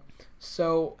possible.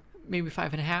 So maybe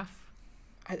 5.5.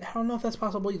 I don't know if that's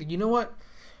possible either. You know what?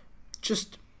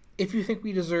 Just if you think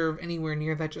we deserve anywhere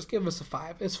near that, just give us a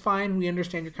 5. It's fine. We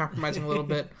understand you're compromising a little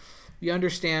bit. We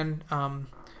understand,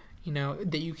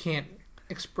 that you can't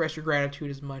express your gratitude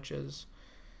as much as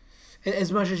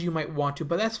you might want to,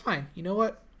 but that's fine. You know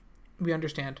what? We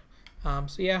understand. So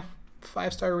yeah,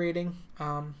 5-star rating.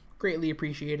 Greatly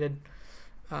appreciated.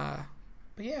 But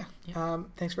yeah.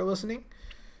 Thanks for listening.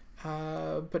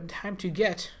 But time to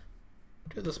get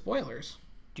to the spoilers.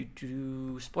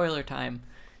 Spoiler time.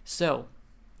 So,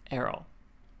 Errol,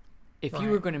 if you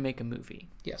were going to make a movie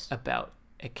about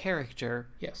a character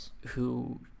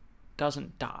who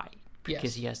doesn't die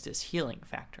because he has this healing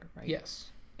factor, right?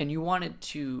 Yes. And you wanted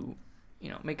to,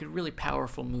 make a really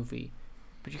powerful movie,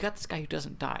 but you got this guy who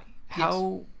doesn't die.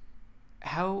 How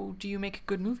do you make a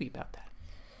good movie about that?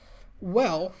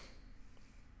 Well,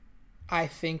 I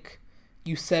think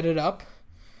you set it up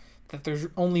that there's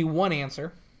only one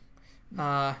answer.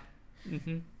 But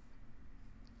you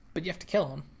have to kill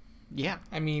him. Yeah.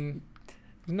 I mean,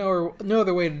 no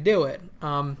other way to do it.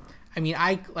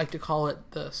 I like to call it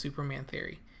the Superman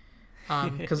theory.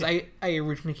 Because I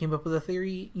originally came up with a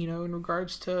theory, in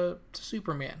regards to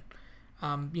Superman.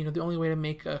 The only way to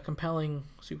make a compelling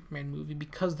Superman movie,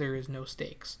 because there is no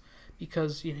stakes,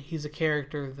 because he's a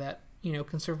character that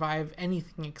can survive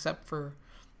anything except for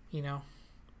you know,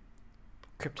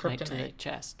 Kryptonite to the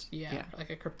chest. Yeah, like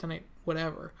a kryptonite,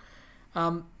 whatever.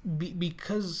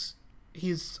 Because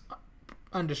he's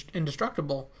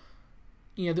indestructible,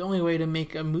 you know, the only way to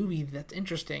make a movie that's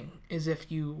interesting is if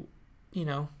you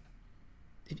know,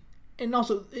 and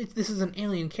also this is an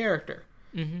alien character.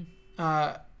 Mm-hmm.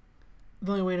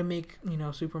 The only way to make, you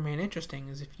know, Superman interesting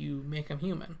is if you make him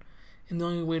human, and the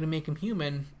only way to make him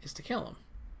human is to kill him.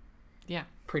 Yeah,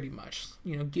 pretty much.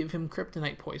 You know, give him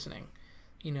kryptonite poisoning,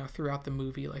 you know, throughout the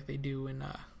movie, like they do in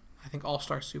I think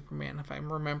All-Star Superman, if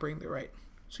I'm remembering the right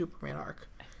Superman arc.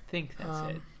 I think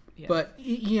that's it. Yeah. But,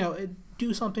 you know,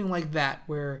 do something like that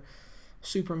where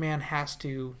Superman has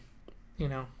to, you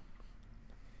know,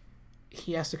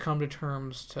 he has to come to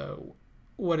terms to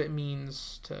what it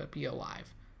means to be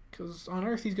alive. Because on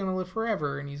Earth he's going to live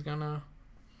forever, and he's going to,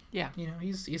 yeah, you know,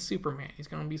 he's Superman. He's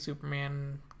going to be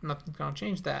Superman. Nothing's going to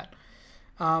change that.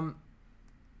 And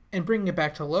bringing it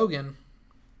back to Logan,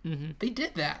 mm-hmm. they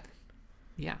did that.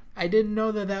 Yeah. I didn't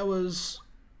know that,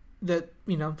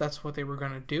 you know, that's what they were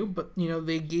going to do, but, you know,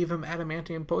 they gave him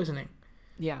adamantium poisoning.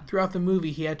 Yeah. Throughout the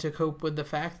movie, he had to cope with the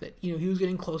fact that, you know, he was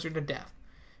getting closer to death.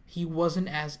 He wasn't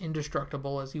as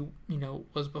indestructible as he, you know,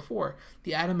 was before.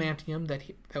 The adamantium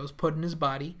that was put in his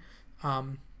body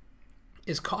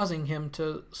is causing him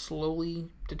to slowly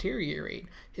deteriorate.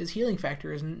 His healing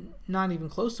factor is not even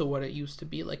close to what it used to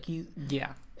be. Like, you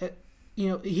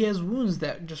know, he has wounds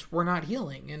that just were not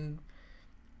healing, and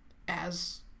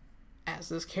as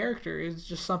this character is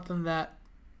just something that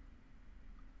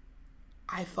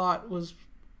I thought was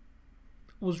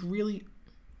really,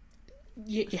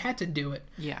 you had to do it.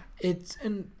 Yeah.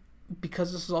 And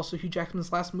because this is also Hugh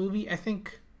Jackman's last movie, I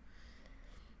think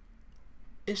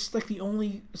it's like the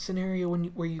only scenario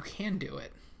where you can do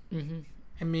it. Mm-hmm.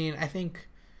 I mean, I think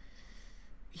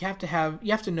you have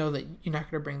to know that you're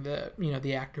not going to bring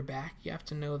the actor back. You have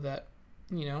to know that,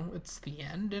 you know, it's the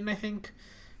end. And I think,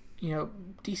 you know,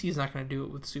 DC is not going to do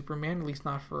it with Superman, at least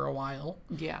not for a while.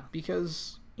 Yeah.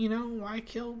 Because, you know, why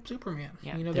kill Superman?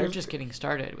 Yeah, you know, they're just getting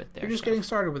started with their They're just getting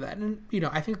started with that. And, you know,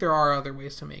 I think there are other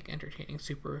ways to make entertaining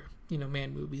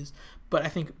man movies. But I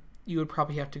think you would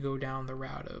probably have to go down the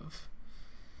route of,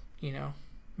 you know,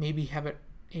 maybe have it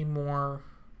a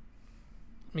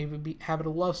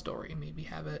love story. Maybe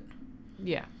have it...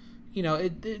 Yeah. You know,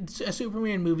 it's a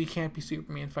Superman movie can't be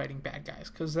Superman fighting bad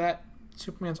guys, because that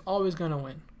Superman's always going to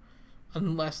win.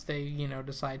 Unless they, you know,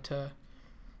 decide to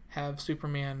have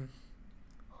Superman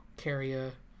carry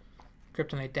a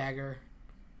kryptonite dagger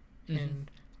and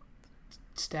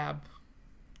stab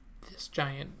this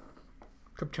giant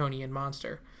Kryptonian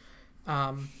monster,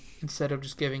 instead of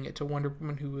just giving it to Wonder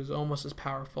Woman, who is almost as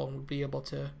powerful and would be able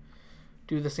to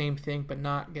do the same thing but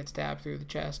not get stabbed through the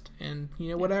chest. And,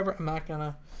 you know, whatever, I'm not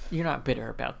gonna... You're not bitter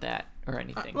about that or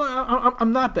anything.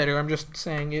 I'm not bitter. I'm just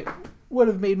saying it would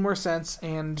have made more sense,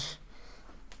 and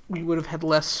we would have had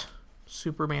less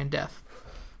Superman death.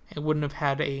 It wouldn't have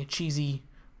had a cheesy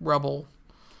rubble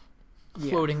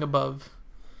floating above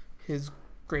his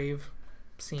grave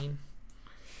scene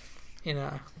in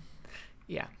at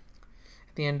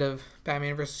the end of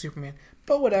Batman vs. Superman.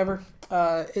 But whatever.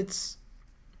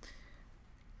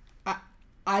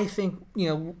 I think, you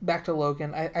know, back to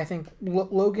Logan. I think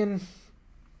Logan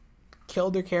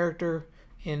killed their character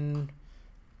in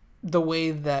the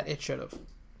way that it should have,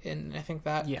 and I think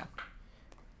that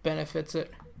benefits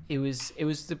it. It was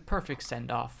the perfect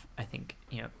send off, I think,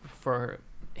 you know, for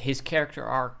his character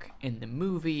arc in the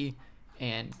movie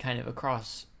and kind of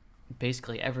across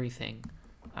basically everything.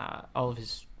 All of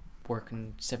his work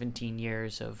in 17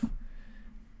 years of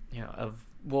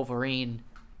Wolverine.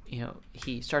 You know,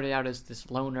 he started out as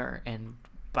this loner, and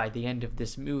by the end of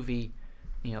this movie,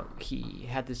 you know, he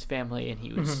had this family and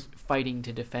he was fighting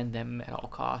to defend them at all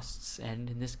costs, and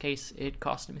in this case it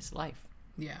cost him his life.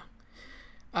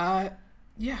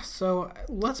 So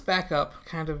let's back up,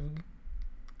 kind of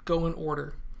go in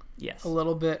order. Yes. A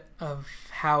little bit of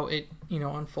how it, you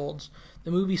know, unfolds.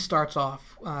 The movie starts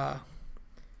off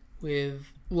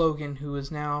with Logan, who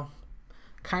is now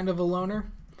kind of a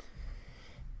loner.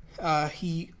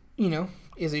 He, you know,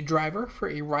 is a driver for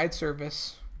a ride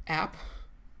service app,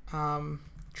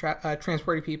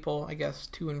 transporting people, I guess,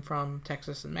 to and from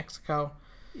Texas and Mexico.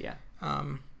 Yeah.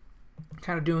 Kind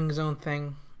of doing his own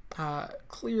thing.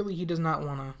 Clearly he does not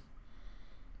want to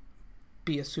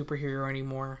be a superhero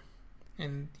anymore.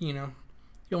 And, you know,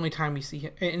 the only time we see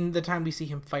him, and the time we see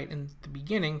him fight in the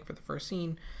beginning for the first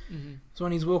scene, is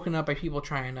when he's woken up by people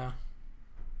trying to,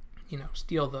 you know,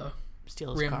 steal his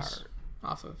rims car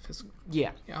off of his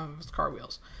off of his car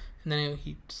wheels, and then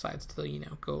he decides to, you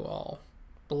know, go all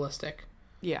ballistic.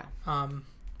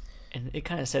 And it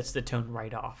kind of sets the tone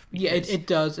right off. Yeah, it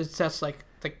does. It sets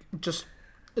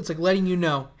it's like letting you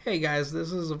know, hey guys,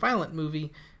 this is a violent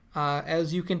movie,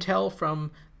 as you can tell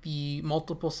from the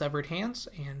multiple severed hands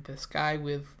and this guy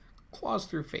with claws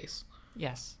through face.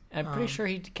 Yes. I'm pretty sure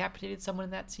he decapitated someone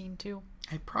in that scene too.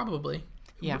 Probably.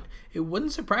 Yeah. It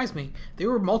wouldn't surprise me. There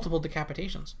were multiple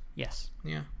decapitations. Yes.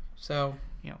 Yeah. So.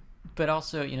 But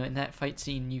also, in that fight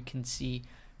scene, you can see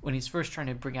when he's first trying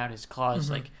to bring out his claws,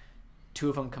 Mm-hmm. like two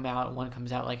of them come out, and one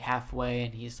comes out like halfway,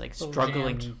 and he's like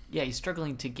struggling. Jammed. Yeah, he's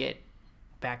struggling to get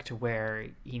back to where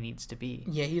he needs to be.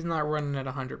 Yeah, he's not running at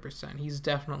 100%. He's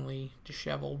definitely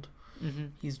disheveled. Mm-hmm.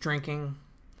 He's drinking.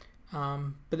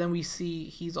 But then we see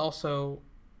he's also,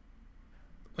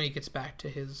 when he gets back to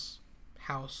his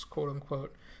house, quote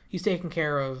unquote, he's taking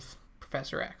care of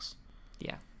Professor X.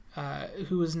 Yeah.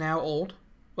 Who is now old.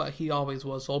 Well, he always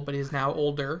was old, but is now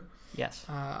older. Yes.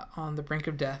 On the brink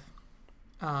of death.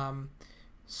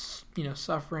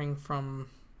 Suffering from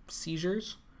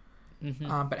seizures.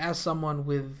 Mm-hmm. But as someone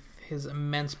with his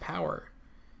immense power,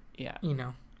 yeah.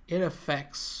 It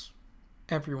affects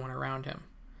everyone around him.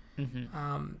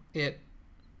 Mm-hmm.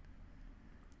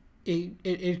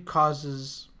 It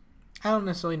causes, I don't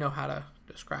necessarily know how to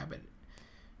describe it.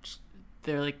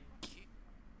 They're like,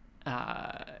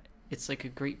 it's like a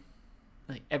great,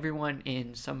 like everyone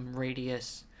in some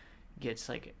radius gets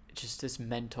like just this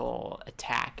mental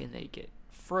attack, and they get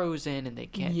frozen and they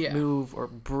can't move or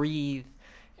breathe,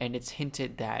 and it's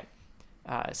hinted that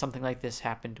something like this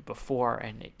happened before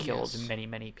and it killed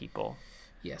many people.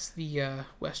 Yes, the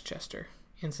Westchester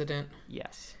incident.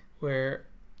 Yes. Where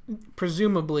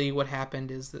presumably what happened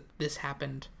is that this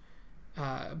happened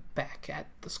back at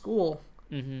the school,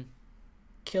 mm-hmm.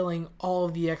 killing all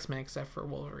of the X-Men except for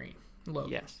Wolverine,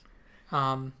 Logan. Yes.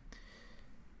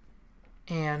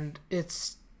 And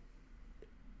it's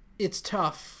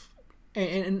tough,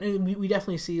 and we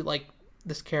definitely see like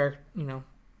this character,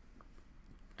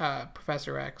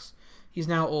 Professor X. He's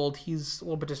now old. He's a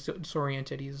little bit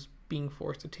disoriented. He's being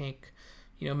forced to take,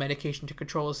 medication to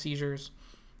control his seizures,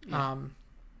 and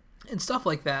stuff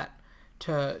like that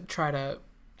to try to,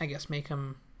 I guess, make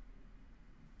him,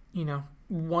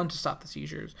 one, to stop the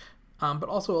seizures, but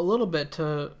also a little bit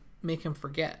to make him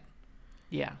forget.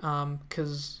 Yeah.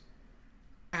 Because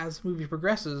as the movie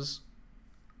progresses,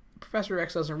 Professor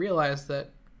X doesn't realize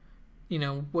that,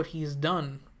 what he's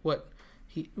done, what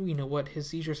his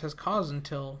seizures has caused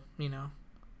until, a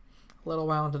little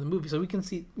while into the movie. So we can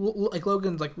see, like,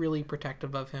 Logan's, like, really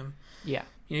protective of him. Yeah.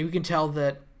 You can tell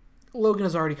that Logan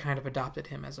has already kind of adopted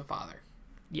him as a father.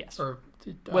 Yes. Or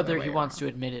whether he wants to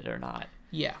admit it or not.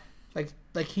 Yeah.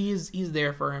 Like he's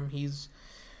there for him.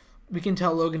 We can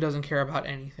tell Logan doesn't care about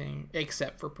anything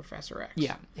except for Professor X.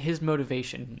 Yeah, his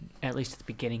motivation, at least at the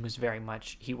beginning, was very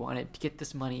much he wanted to get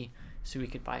this money so he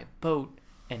could buy a boat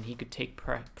and he could take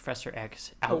Professor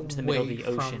X out into the middle of the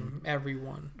ocean. From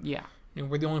everyone. Yeah.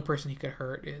 Where the only person he could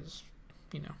hurt is,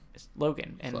 it's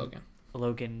Logan. And Logan.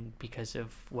 Logan, because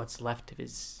of what's left of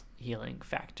his healing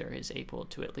factor, is able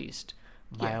to at least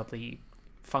mildly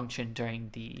function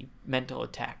during the mental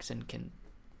attacks and can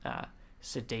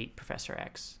sedate Professor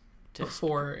X.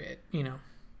 Before it,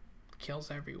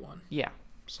 kills everyone. Yeah.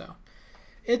 So,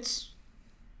 it's,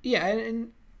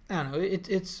 and I don't know,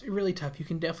 it's really tough. You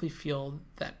can definitely feel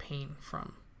that pain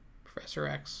from Professor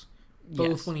X.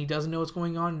 Both when he doesn't know what's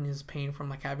going on and his pain from,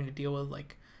 like, having to deal with,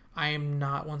 like, I am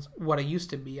not what I used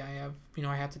to be. I have,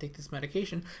 I have to take this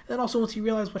medication. And then also once he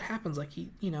realizes what happens, like,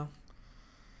 he,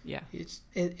 Yeah.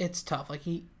 It's tough. Like,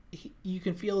 he you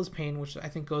can feel his pain, which I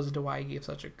think goes into why he gave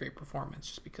such a great performance,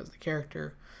 just because the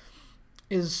character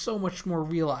is so much more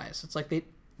realized. It's like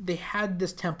they had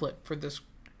this template for this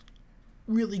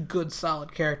really good,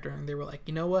 solid character, and they were like,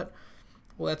 you know what?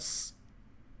 Let's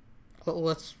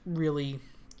really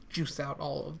juice out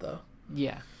all of the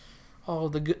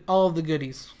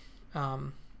goodies.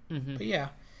 Mm-hmm. But yeah,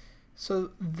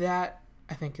 so that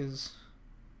I think is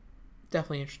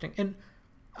definitely interesting, and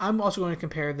I'm also going to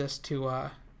compare this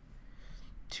to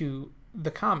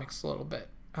the comics a little bit.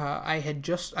 I have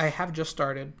just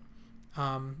started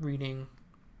reading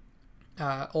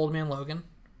Old Man Logan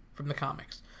from the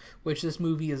comics, which this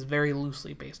movie is very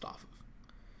loosely based off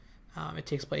of. It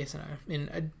takes place in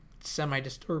a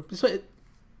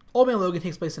Old Man Logan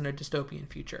takes place in a dystopian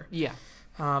future. Yeah.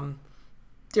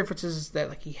 Differences is that,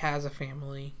 like, he has a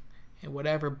family and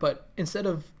whatever, but instead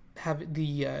of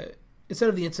the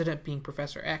incident being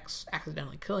Professor X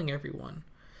accidentally killing everyone,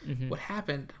 mm-hmm. what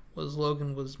happened was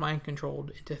Logan was mind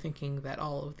controlled into thinking that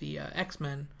all of the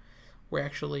X-Men were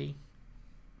actually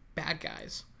bad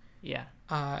guys. Yeah.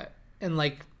 And,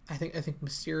 like, I think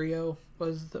Mysterio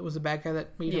was the bad guy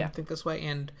that made him think this way,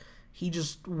 and he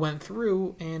just went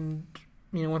through and,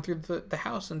 went through the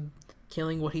house and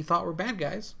killing what he thought were bad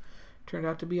guys. Turned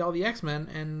out to be all the X-Men,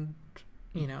 and,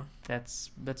 That's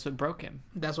what broke him.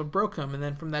 That's what broke him, and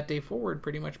then from that day forward,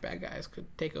 pretty much bad guys could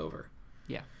take over.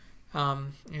 Yeah.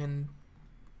 And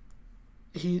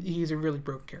he's a really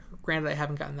broken character. Granted, I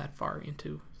haven't gotten that far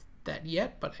into that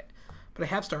yet, but I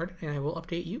have started, and I will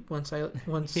update you once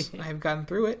I've gotten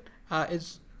through it.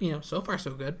 It's so far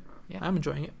so good. Yeah. I'm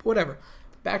enjoying it. But whatever.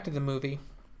 Back to the movie.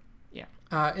 Yeah.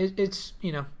 It's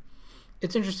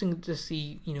it's interesting to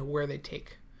see where they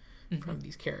take from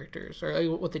these characters,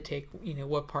 or what they take.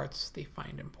 What parts they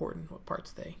find important, what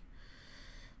parts they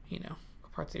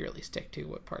really stick to,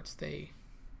 what parts they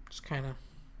just kind of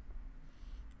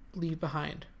leave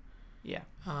behind. Yeah.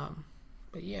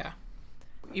 But yeah.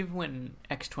 Even when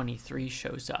X-23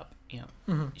 shows up,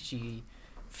 she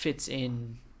fits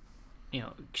in,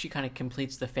 she kind of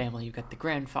completes the family. You've got the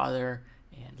grandfather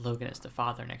and Logan as the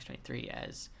father and X-23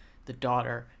 as the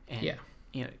daughter. And,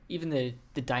 even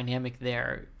the dynamic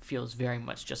there feels very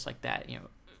much just like that.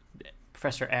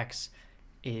 Professor X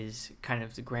is kind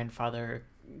of the grandfather,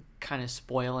 kind of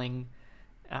spoiling,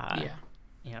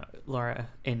 Laura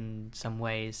in some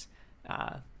ways.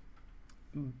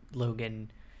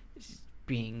 Logan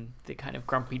being the kind of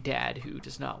grumpy dad who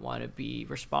does not want to be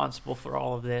responsible for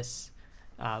all of this,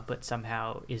 but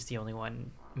somehow is the only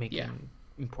one making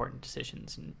important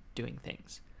decisions and doing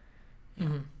things.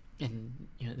 And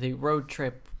the road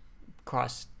trip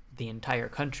across the entire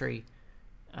country,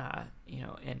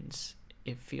 and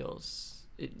it feels,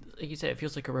 like you said, it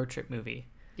feels like a road trip movie.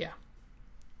 Yeah.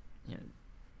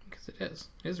 Because it is.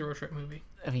 It is a road trip movie.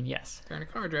 I mean, yes. They're in a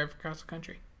car, drive across the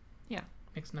country. Yeah.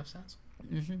 Makes enough sense.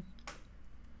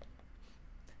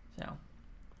 So.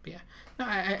 But yeah. No,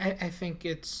 I think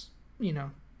it's,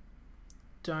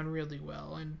 done really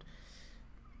well. And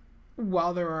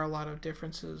while there are a lot of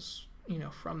differences,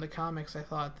 from the comics, I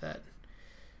thought that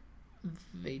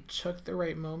they took the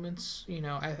right moments.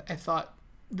 I thought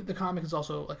the comic is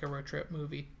also like a road trip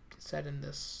movie set in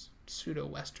this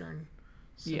pseudo-Western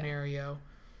scenario.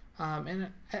 And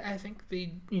I think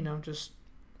they,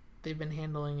 they've been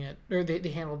handling it, or they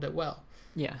handled it well.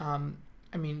 Yeah.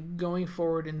 I mean, going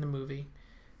forward in the movie,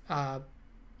 as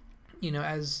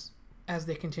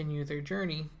they continue their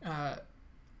journey,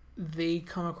 they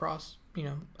come across,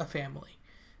 a family,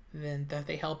 then that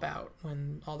they help out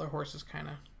when all their horses kind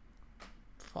of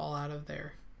fall out of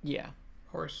their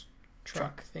horse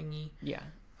truck thingy,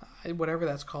 whatever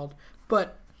that's called.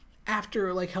 But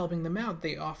after helping them out,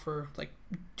 they offer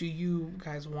do you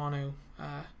guys want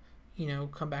to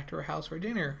come back to our house for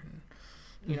dinner?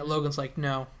 And, Logan's like,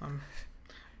 no,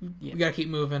 we gotta keep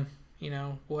moving,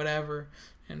 whatever.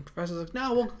 And Professor's like,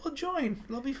 no, we'll join,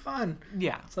 it'll be fun.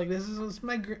 It's like, this is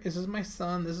my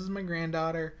son, this is my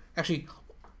granddaughter. Actually,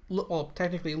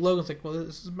 technically Logan's like, well,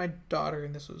 this is my daughter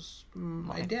and this was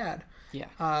my dad.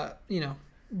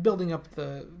 Building up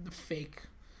the fake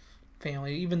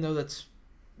family, even though that's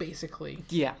basically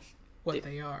what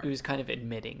they are. He was kind of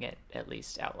admitting it, at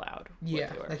least out loud.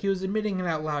 He was admitting it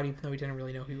out loud, even though he didn't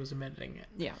really know he was admitting it.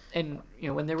 Yeah, and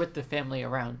when they're with the family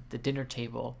around the dinner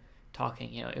table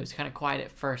talking, it was kind of quiet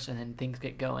at first, and then things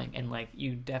get going, and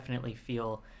you definitely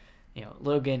feel,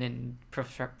 Logan and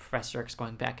Professor X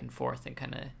going back and forth and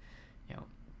kind of,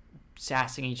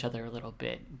 sassing each other a little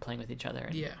bit, and playing with each other,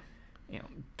 and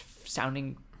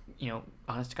sounding,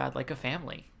 honest to God, like a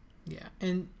family. Yeah,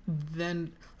 and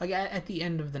then at the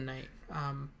end of the night,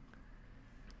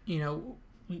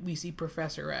 we see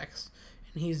Professor X,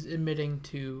 and he's admitting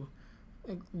to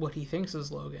what he thinks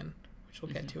is Logan, which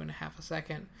we'll get to in a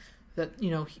second. That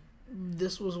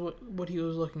this was what he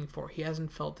was looking for. He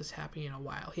hasn't felt this happy in a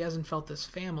while. He hasn't felt this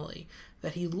family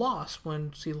that he lost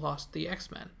when he lost the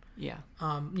X-Men. Yeah.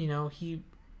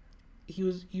 He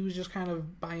was just kind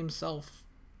of by himself,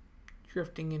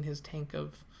 drifting in his tank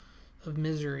of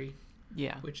misery.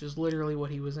 Yeah. Which is literally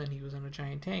what he was in. He was in a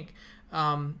giant tank.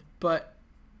 But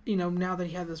now that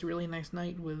he had this really nice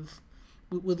night with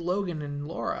Logan and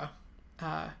Laura,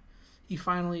 he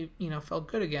finally felt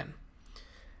good again.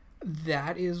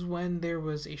 That is when there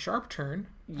was a sharp turn.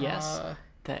 Yes.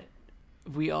 That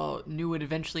we all knew would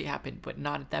eventually happen, but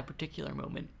not at that particular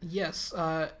moment. Yes.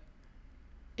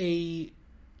 A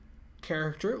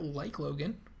character like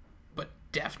Logan, but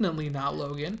definitely not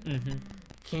Logan,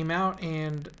 came out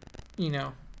and,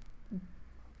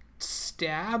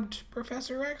 stabbed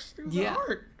Professor X through the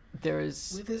heart.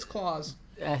 With his claws.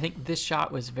 I think this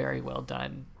shot was very well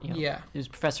done. It was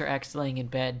Professor X laying in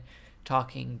bed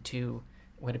talking to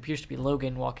what appears to be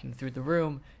Logan walking through the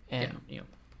room, and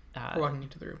walking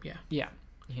into the room.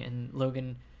 And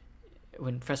Logan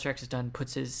when Professor X is done,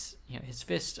 puts his his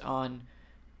fist on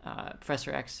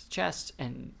Professor X's chest,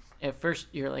 and at first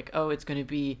you're like, oh, it's going to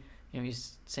be,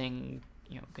 he's saying,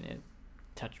 going to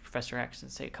touch Professor X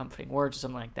and say comforting words or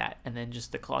something like that, and then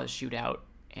just the claws shoot out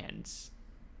and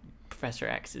Professor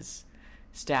X is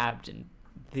stabbed, and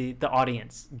the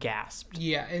audience gasped.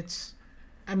 Yeah,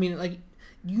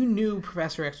 you knew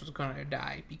Professor X was going to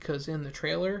die, because in the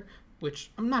trailer,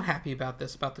 which I'm not happy about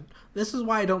this, this is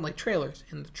why I don't like trailers.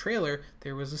 In the trailer,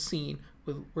 there was a scene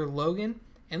where Logan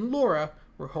and Laura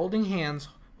were holding hands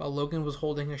while Logan was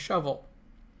holding a shovel.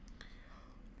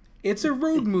 It's a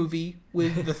road movie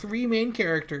with the three main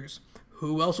characters.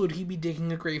 Who else would he be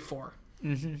digging a grave for?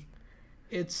 Mm-hmm.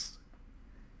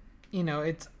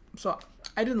 So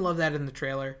I didn't love that in the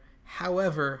trailer.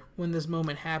 However, when this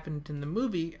moment happened in the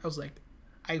movie, I was like,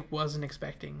 I wasn't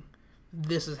expecting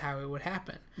this is how it would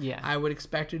happen. Yeah. I would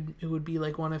expect it would be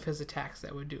like one of his attacks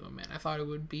that would do him in. I thought it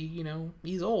would be,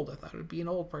 he's old. I thought it would be an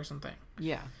old person thing.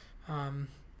 Yeah.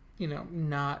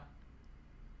 Not...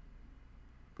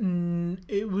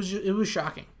 It was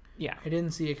shocking. Yeah. I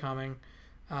didn't see it coming.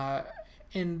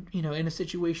 And, in a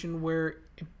situation where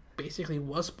it basically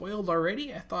was spoiled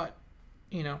already, I thought,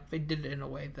 they did it in a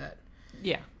way that...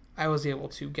 Yeah. I was able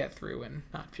to get through and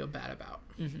not feel bad about.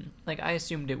 Mm-hmm. I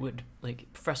assumed it would,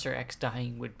 Professor X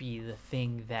dying would be the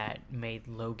thing that made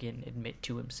Logan admit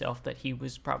to himself that he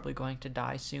was probably going to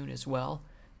die soon as well.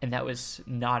 And that was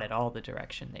not at all the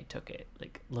direction they took it.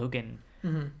 Logan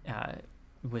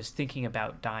was thinking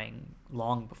about dying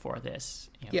long before this.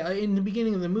 Yeah, in the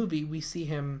beginning of the movie, we see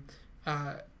him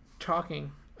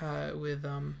talking with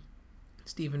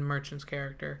Stephen Merchant's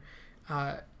character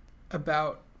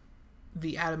about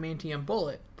the adamantium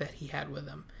bullet that he had with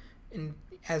him, and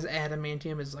as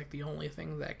adamantium is the only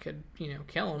thing that could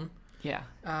kill him. Yeah.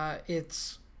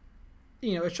 It's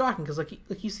it's shocking because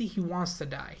you see he wants to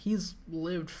die. He's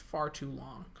lived far too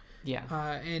long. Yeah.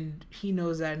 And he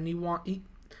knows that, and he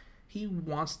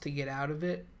wants to get out of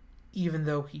it, even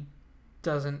though he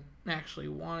doesn't actually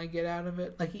want to get out of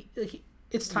it.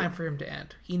 It's time for him to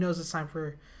end. He knows it's time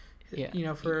for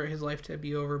for his life to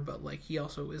be over, but he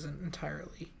also isn't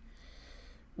entirely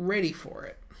ready for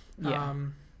it. Yeah.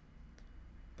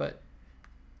 But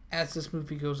as this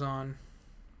movie goes on,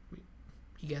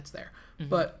 he gets there. Mm-hmm.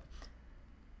 But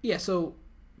yeah, so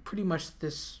pretty much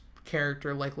this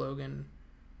character, like Logan,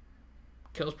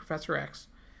 kills Professor X.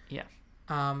 Yeah.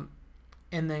 And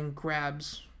then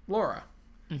grabs Laura.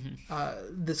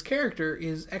 Mm-hmm. This character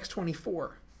is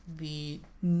X-24, the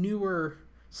newer,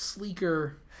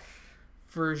 sleeker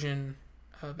version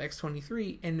of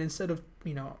X-23, and instead of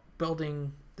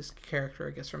building this character,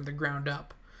 I guess, from the ground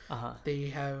up, they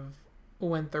have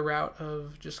went the route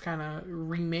of just kind of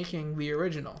remaking the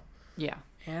original. Yeah.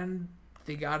 And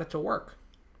they got it to work.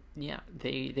 Yeah,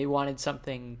 they wanted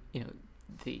something,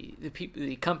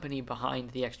 the company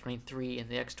behind the X-23 and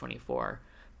the X-24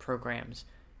 programs,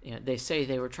 they say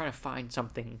they were trying to find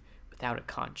something without a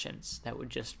conscience that would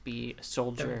just be a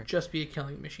soldier. That would just be a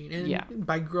killing machine. And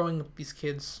by growing up these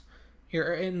kids,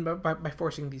 and by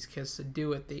forcing these kids to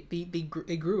do it,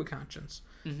 they grew a conscience.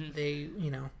 Mm-hmm. They,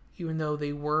 even though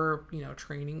they were,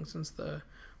 training since the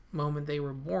moment they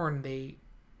were born, they,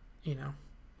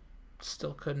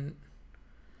 still couldn't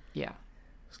get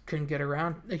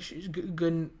around,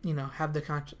 couldn't have the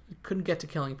couldn't get to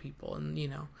killing people. And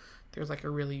there's a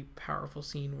really powerful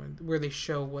scene where they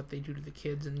show what they do to the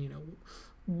kids, and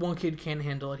one kid can't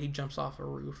handle it, he jumps off a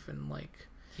roof, and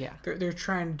they're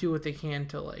trying to do what they can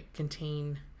to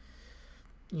contain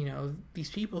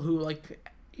these people who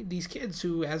these kids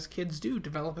who, as kids do,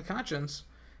 develop a conscience.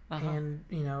 And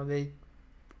it's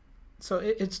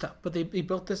tough. But they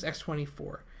built this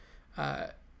X-24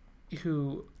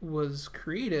 who was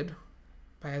created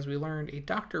by, as we learned, a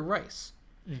Dr. Rice.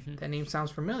 Mm-hmm. That name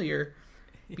sounds familiar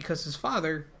because his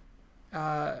father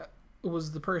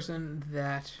was the person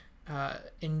that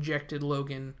injected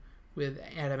Logan with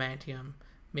adamantium,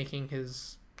 making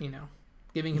his,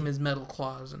 giving him his metal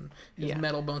claws and his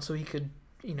metal bones so he could,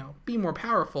 be more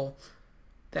powerful.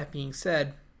 That being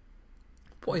said,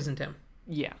 poisoned him.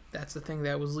 Yeah. That's the thing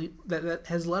that that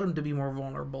has led him to be more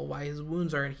vulnerable, why his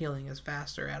wounds aren't healing as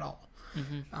fast or at all.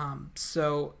 Mm-hmm.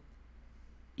 So,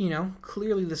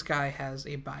 clearly this guy has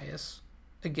a bias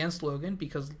against Logan,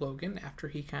 because Logan, after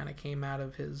he kind of came out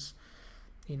of his,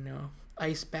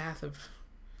 ice bath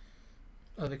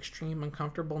of extreme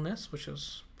uncomfortableness, which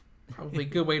is probably a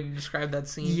good way to describe that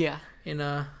scene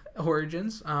in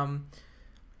Origins,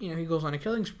 he goes on a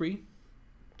killing spree,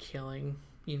 killing,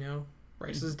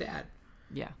 Rice's dad.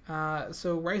 Yeah.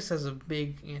 So Rice has a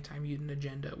big anti-mutant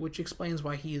agenda, which explains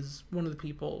why he is one of the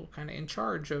people kind of in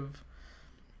charge of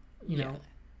you know,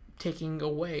 taking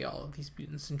away all of these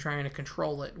mutants and trying to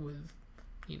control it with,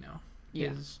 you know,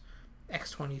 his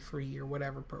X-23 or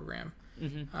whatever program.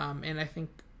 Mm-hmm. And I think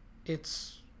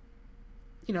it's,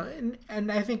 you know,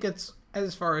 and I think it's,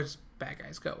 as far as bad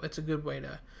guys go, it's a good way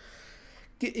to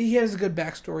get, he has a good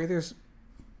backstory.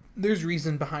 There's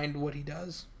reason behind what he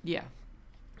does. Yeah.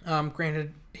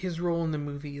 Granted, his role in the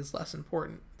movie is less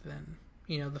important than,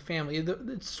 you know, the family.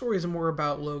 The story is more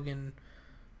about Logan,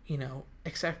 you know,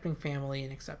 accepting family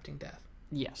and accepting death.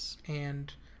 Yes.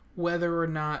 And whether or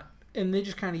not, and they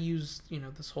just kind of use, you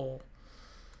know, this whole,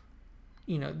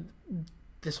 you know,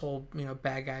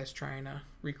 bad guys trying to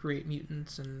recreate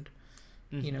mutants and,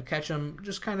 you know, catch them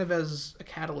just kind of as a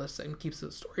catalyst that keeps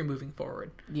the story moving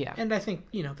forward. Yeah. And I think,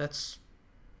 you know, that's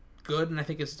good, and I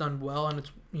think it's done well, and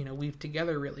it's, you know, weaved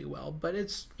together really well, but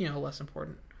it's, you know, less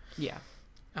important. Yeah.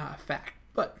 Fact.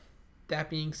 But that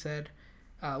being said,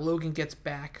 Logan gets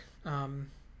back,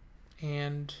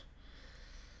 and,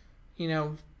 you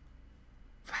know,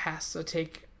 has to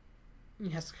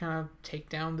kind of take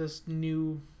down this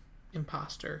new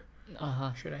imposter,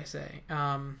 should I say.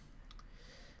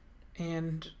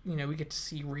 And, you know, we get to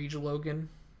see Rage Logan,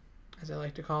 as I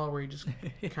like to call it, where he just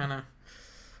kind of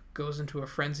goes into a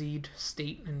frenzied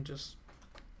state and just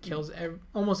kills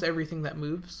almost everything that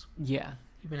moves. Yeah.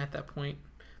 Even at that point.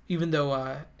 Even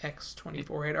though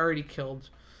X-24 had already killed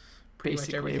pretty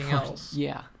much everything else.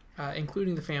 Yeah.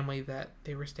 Including the family that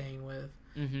they were staying with.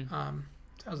 Mm-hmm.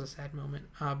 That was a sad moment.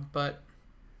 But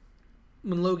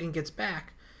when Logan gets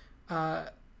back,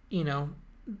 you know,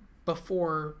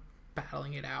 before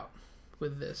battling it out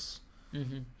with this,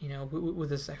 you know, with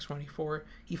this X-24,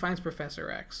 he finds Professor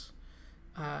X.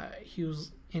 He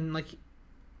was in, like,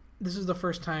 this is the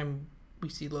first time we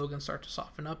see Logan start to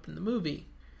soften up in the movie.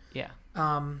 Yeah.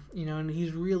 You know, and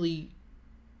he's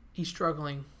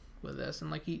struggling with this, and,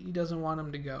 like, he doesn't want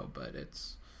him to go, but it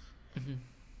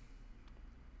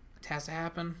has to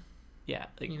happen. Yeah,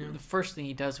 like, you know, the first thing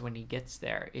he does when he gets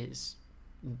there is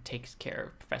takes care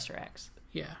of Professor X.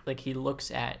 Yeah. Like, he looks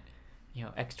at, you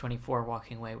know, X-24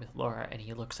 walking away with Laura, and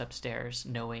he looks upstairs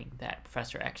knowing that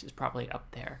Professor X is probably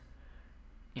up there.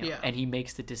 You know, and he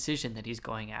makes the decision that he's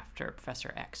going after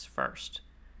Professor X first.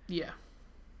 Yeah.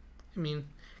 I mean,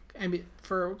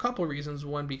 for a couple of reasons.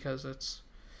 One, because I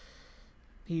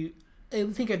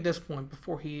think at this point,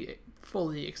 before he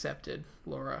fully accepted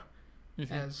Laura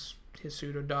as his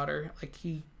pseudo daughter, like,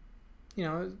 he, you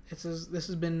know, this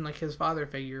has been like his father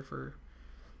figure for,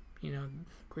 you know,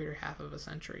 greater half of a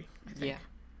century, I think.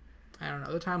 I don't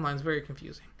know. The timeline's very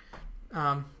confusing.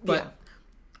 But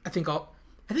I think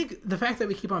the fact that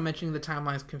we keep on mentioning the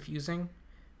timeline's confusing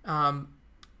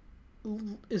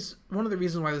is one of the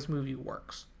reasons why this movie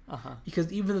works.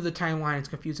 Because even though the timeline is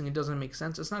confusing and doesn't make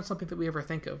sense, it's not something that we ever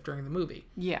think of during the movie.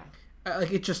 Yeah.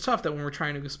 Like, it's just tough that when we're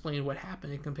trying to explain what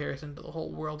happened in comparison to the whole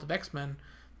world of X-Men,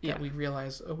 that we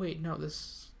realize, oh, wait, no,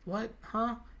 this, what?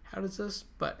 Huh? How does this?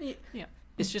 But,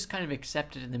 it's just kind of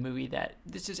accepted in the movie that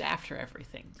this is after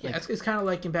everything. Like, it's kind of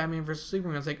like in Batman vs.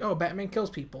 Superman. It's like, oh, Batman kills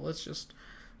people. Let's just,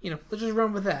 you know, let's just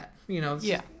run with that. You know,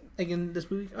 like in this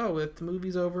movie, oh, if the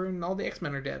movie's over and all the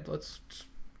X-Men are dead, it's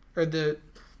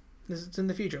in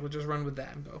the future. We'll just run with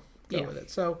that and go with it.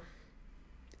 So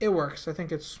it works. I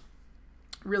think it's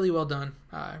really well done,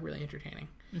 really entertaining.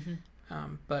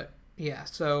 But yeah,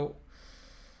 so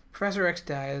Professor X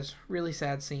dies. Really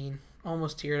sad scene.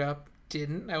 Almost teared up.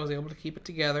 Didn't. I was able to keep it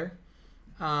together.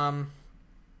 Well,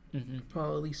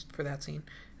 at least for that scene.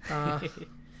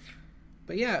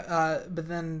 But yeah, but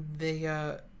then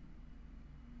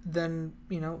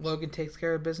you know, Logan takes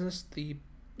care of business. The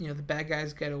bad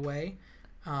guys get away.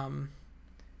 Well,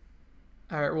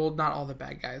 not all the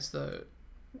bad guys.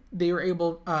 They were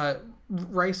able.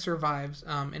 Rice survives,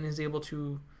 and is able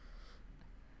to,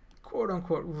 quote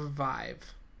unquote,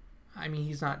 revive. I mean,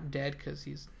 he's not dead because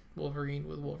he's Wolverine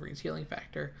with Wolverine's healing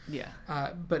factor. Yeah.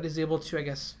 But is able to, I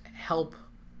guess, help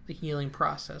the healing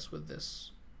process with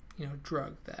this, you know,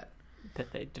 drug that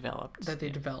they developed.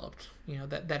 You know,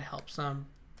 that helps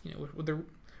you know, with the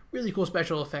really cool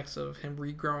special effects of him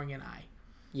regrowing an eye.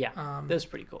 Yeah. That was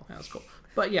pretty cool. That was cool.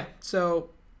 But yeah,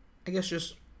 so I guess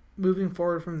just moving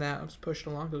forward from that, let's push it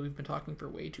along because we've been talking for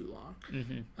way too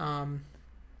long.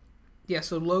 Yeah,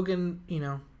 so Logan, you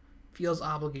know, feels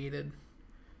obligated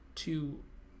to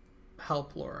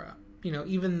help Laura. You know,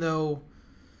 even though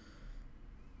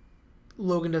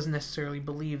Logan doesn't necessarily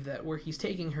believe that where he's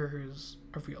taking her is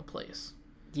a real place.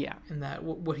 Yeah. And that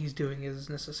what he's doing is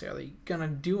necessarily gonna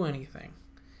do anything.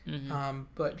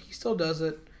 But he still does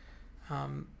it.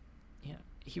 Yeah.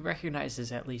 He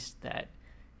recognizes at least that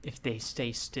if they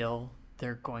stay still,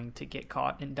 they're going to get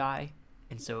caught and die.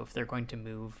 And so if they're going to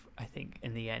move, I think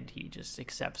in the end he just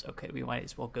accepts, okay, we might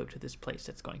as well go to this place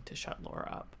that's going to shut Laura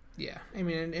up. Yeah, I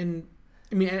mean,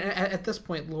 at this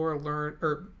point,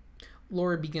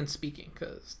 Laura begins speaking,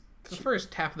 because the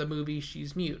first half of the movie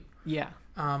she's mute. Yeah.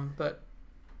 But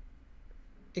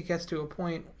it gets to a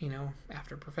point,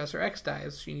 after Professor X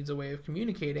dies, she needs a way of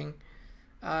communicating,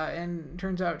 and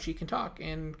turns out she can talk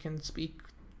and can speak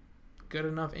good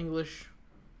enough English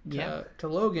to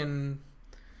Logan,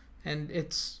 and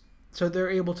so they're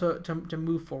able to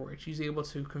move forward. She's able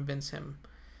to convince him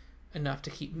enough to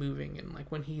keep moving, and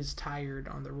like when he's tired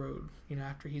on the road,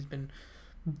 after he's been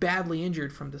badly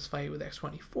injured from this fight with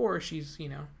X-24, she's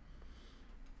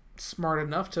smart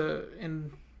enough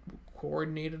and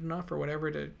coordinated enough or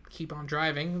whatever to keep on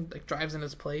driving, like drives in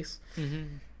his place,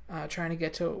 trying to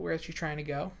get to where she's trying to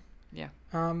go.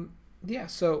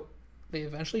 So they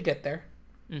eventually get there.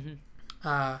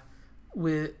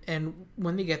 When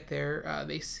they get there,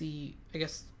 they see, I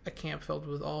guess, a camp filled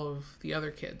with all of the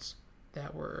other kids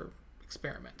that were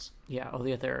experiments. Yeah, all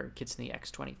the other kids in the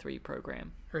X-23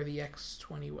 program. Or the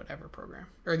X-20 whatever program.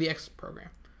 Or the X program.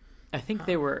 I think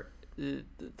they were,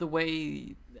 the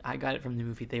way I got it from the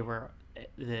movie, they were,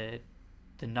 the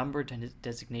number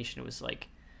designation was like,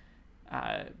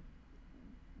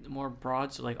 more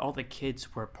broad, so like all the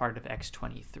kids were part of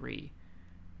X-23.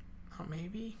 Oh,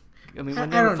 maybe? I mean, when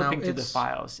they were flipping through the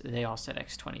files, they all said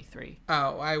X-23.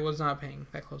 Oh, I was not paying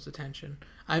that close attention.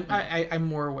 I'm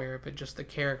more aware of it. Just the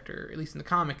character, at least in the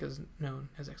comic, is known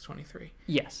as X-23.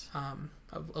 Yes.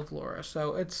 Of Laura.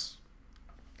 So it's,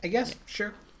 I guess,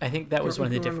 sure. I think that was one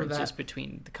of the differences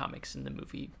between the comics and the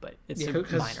movie, but it's a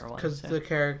minor one.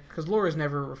 Because Laura's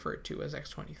never referred to as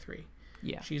X-23.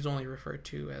 Yeah. She's only referred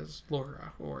to as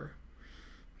Laura, or,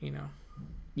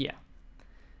 Yeah.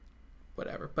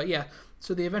 whatever. But yeah,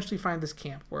 so they eventually find this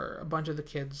camp where a bunch of the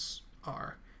kids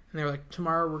are, and they're like,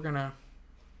 tomorrow we're gonna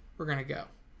go.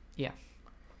 Yeah.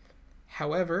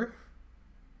 However,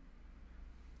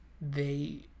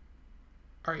 they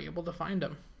are able to find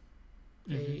them.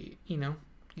 They,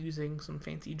 using some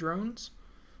fancy drones,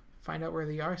 find out where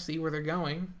they are, see where they're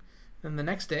going. Then the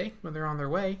next day, when they're on their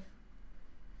way,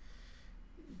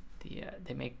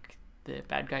 the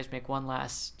bad guys make one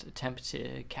last attempt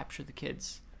to capture the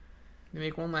kids. They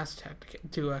make one last attempt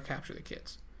to capture the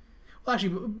kids. Well,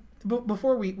 actually,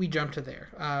 before we jump to there,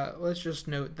 let's just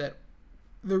note that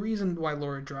the reason why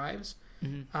Laura drives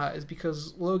is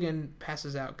because Logan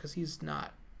passes out because he's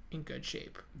not in good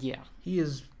shape. Yeah. He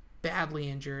is badly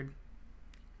injured.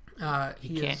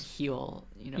 He can't heal,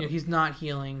 He's not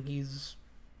healing. He's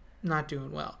not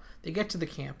doing well. They get to the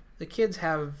camp. The kids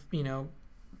have,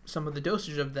 some of the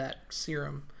dosage of that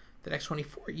serum that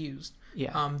X-24 used.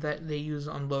 Yeah. That they use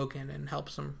on Logan and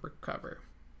helps him recover,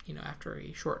 after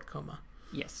a short coma.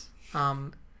 Yes.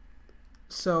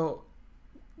 So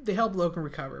they help Logan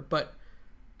recover, but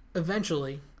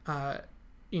eventually,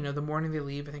 the morning they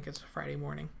leave, I think it's a Friday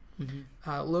morning,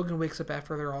 Logan wakes up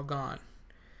after they're all gone.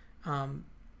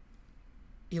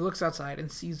 He looks outside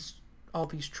and sees all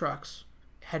these trucks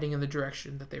heading in the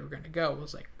direction that they were going to go. It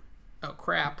was like, oh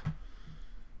crap,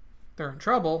 they're in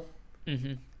trouble.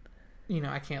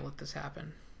 I can't let this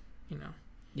happen,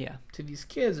 Yeah. to these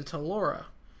kids, to Laura,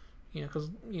 because,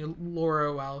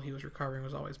 Laura, while he was recovering,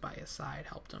 was always by his side,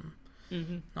 helped him,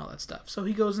 and all that stuff. So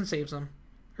he goes and saves them,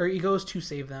 or he goes to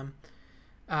save them,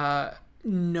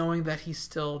 knowing that he's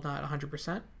still not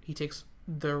 100%. He takes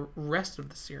the rest of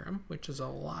the serum, which is a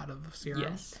lot of the serum,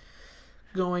 yes,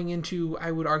 going into,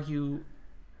 I would argue,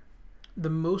 the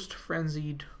most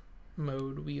frenzied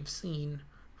mode we have seen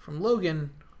from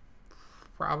Logan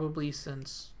probably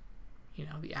since,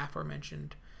 the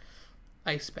aforementioned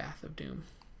ice bath of doom.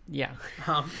 Yeah.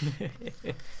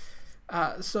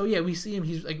 So yeah, we see him.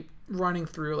 He's like running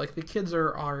through. Like the kids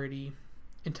are already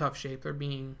in tough shape. They're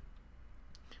being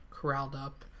corralled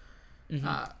up.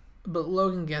 But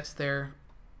Logan gets there,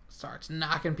 starts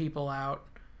knocking people out.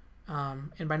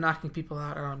 And by knocking people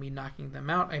out, I don't mean knocking them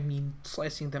out. I mean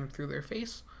slicing them through their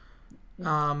face.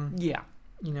 Yeah.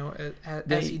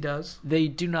 As he does. They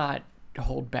do not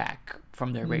hold back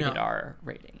from their rated R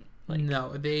rating.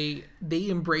 No, they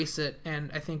embrace it,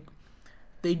 and I think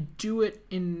they do it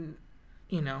in,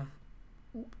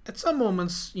 at some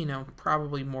moments,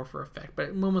 probably more for effect, but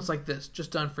at moments like this,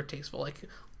 just done for tasteful.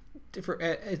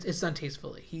 It's done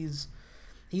tastefully. He's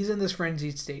in this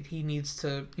frenzied state. He needs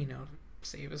to,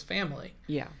 save his family.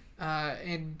 Yeah.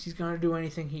 And he's gonna do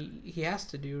anything he has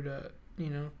to do to,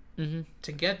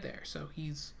 to get there. So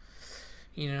he's,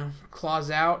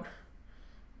 claws out,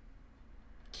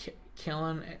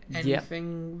 killing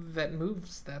anything that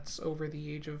moves that's over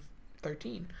the age of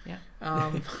 13. Yeah.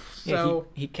 So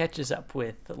he catches up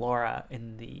with Laura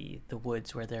in the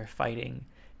woods where they're fighting,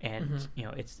 and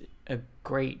it's a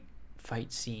great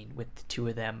fight scene with the two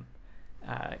of them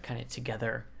kind of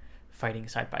together fighting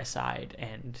side by side,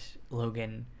 and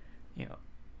Logan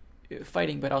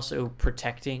fighting but also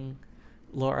protecting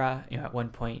Laura. At one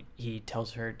point he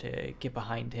tells her to get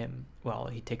behind him while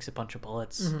he takes a bunch of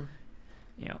bullets.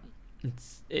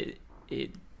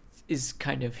 It is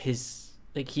kind of his,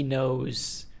 like, he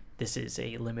knows this is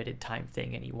a limited time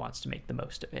thing and he wants to make the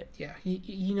most of it. Yeah,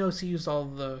 he knows he used all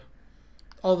the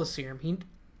serum.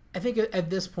 I think at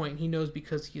this point he knows,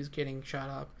 because he is getting shot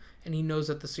up, and he knows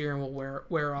that the serum will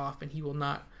wear off and he will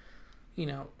not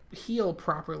heal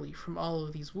properly from all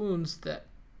of these wounds, that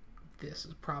this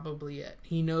is probably it.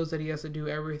 He knows that he has to do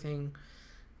everything,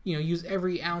 use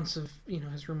every ounce of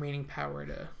his remaining power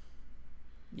to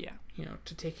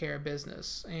to take care of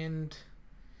business. And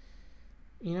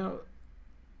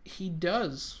he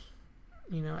does,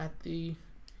 at the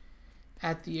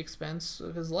expense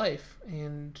of his life.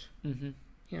 And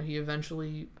he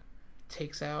eventually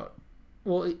takes out,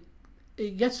 well,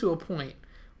 it gets to a point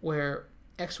where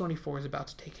X-24 is about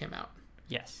to take him out.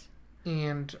 Yes.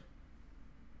 And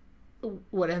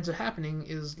what ends up happening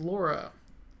is Laura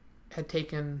had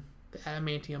taken the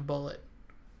adamantium bullet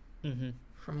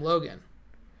from Logan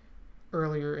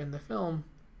earlier in the film,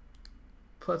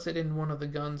 puts it in one of the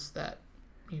guns that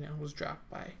was dropped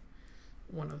by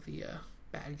one of the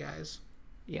bad guys.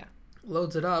 Yeah.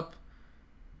 Loads it up,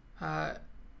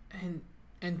 and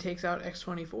takes out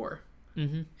X-24.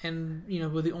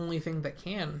 And with the only thing that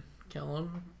can kill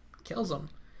him, kills him.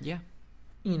 Yeah.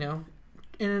 In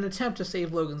an attempt to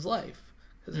save Logan's life,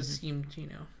 because it seemed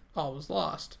all was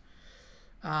lost.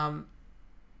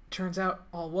 Turns out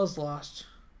all was lost.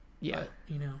 Yeah.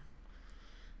 But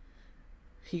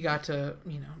he got to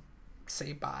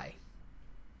say bye.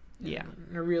 Yeah.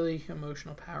 In a really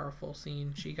emotional, powerful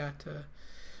scene. She got to,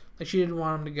 she didn't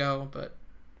want him to go, but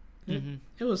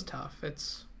it was tough.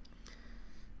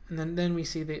 And then we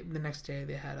see the next day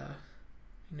they had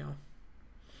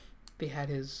they had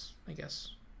his, I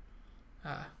guess,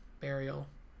 burial.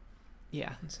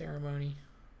 Yeah. And ceremony.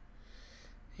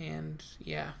 And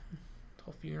the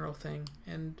whole funeral thing.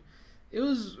 And it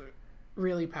was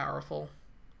really powerful.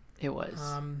 It was.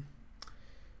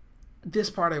 This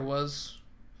part I was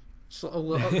a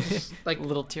little like a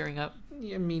little tearing up.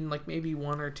 I mean, like maybe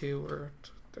one or two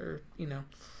or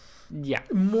Yeah.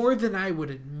 More than I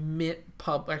would admit.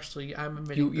 Actually, I'm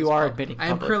admitting. You are admitting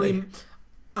publicly. I'm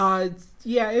currently.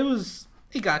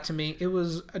 It got to me. It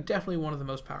was definitely one of the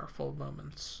most powerful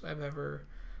moments I've ever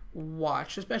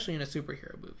watched, especially in a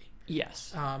superhero movie.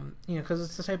 Yes. Because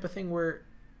it's the type of thing where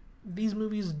these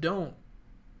movies don't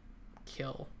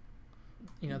kill,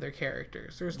 their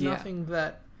characters. There's nothing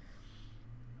that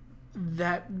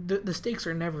the stakes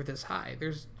are never this high.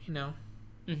 There's,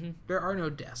 there are no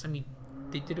deaths. I mean,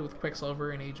 they did it with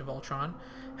Quicksilver in Age of Ultron.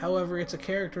 However, it's a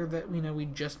character that we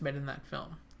just met in that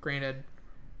film. Granted,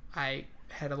 I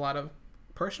had a lot of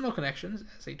personal connections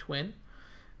as a twin.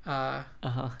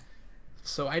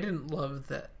 So I didn't love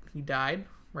that he died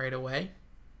right away.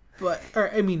 But,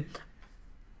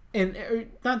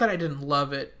 not that I didn't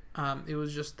love it. It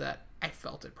was just that I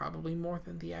felt it probably more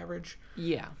than the average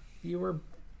viewer.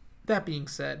 That being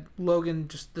said, Logan,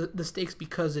 just the stakes,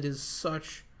 because it is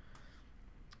such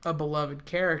a beloved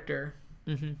character,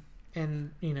 and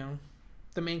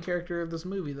the main character of this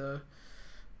movie, the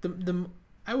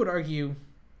I would argue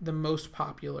the most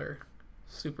popular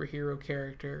superhero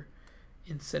character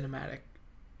in cinematic,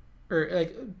 or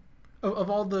like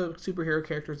of all the superhero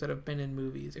characters that have been in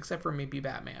movies, except for maybe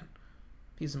Batman,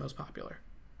 he's the most popular.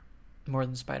 More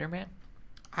than Spider-Man?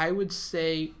 I would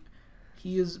say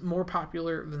he is more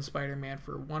popular than Spider-Man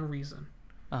for one reason.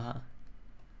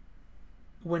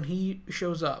 When he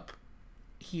shows up,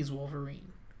 he's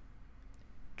Wolverine.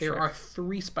 There are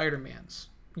 3 Spider-Mans,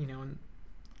 in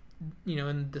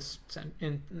this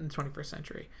in the 21st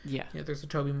century. Yeah. There's a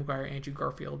Tobey Maguire, Andrew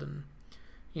Garfield, and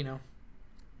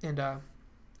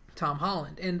Tom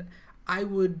Holland. And I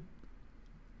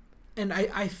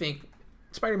think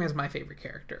Spider-Man is my favorite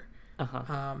character.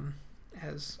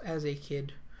 As a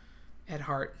kid at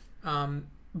heart.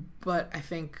 But I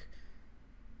think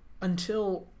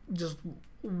until just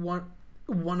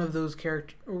one of those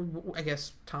characters, or I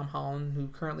guess Tom Holland, who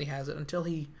currently has it, until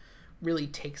he really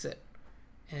takes it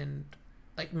and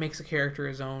like makes a character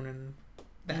his own, and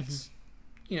that's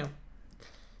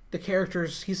the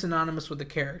character's, he's synonymous with the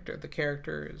character. The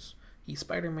character is, he's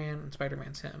Spider-Man and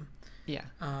Spider-Man's him. Yeah.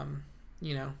 I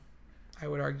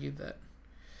would argue that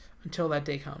until that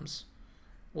day comes,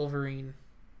 Wolverine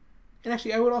And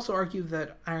actually, I would also argue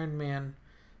that Iron Man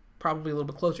probably a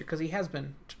little bit closer because he has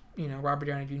been, Robert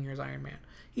Downey Jr.'s Iron Man.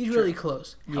 He's really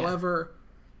close. Yeah. However,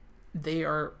 they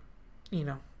are,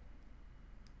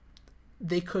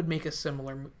 they could make a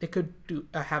similar. They could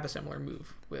have a similar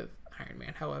move with Iron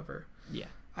Man. However,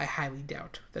 I highly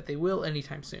doubt that they will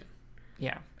anytime soon.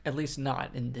 Yeah, at least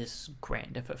not in this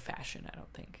grand of a fashion, I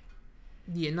don't think.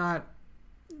 Yeah, not...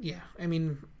 Yeah, I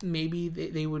mean, maybe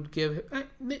they would give...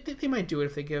 They might do it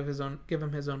if they give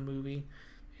him his own movie,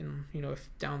 and, if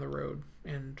down the road,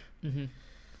 and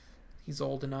he's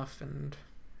old enough, and...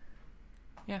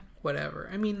 Yeah. Whatever.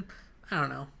 I mean, I don't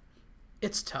know.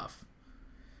 It's tough.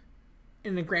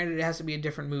 And then granted, it has to be a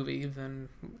different movie than,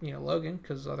 Logan,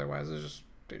 because otherwise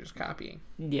they're just copying.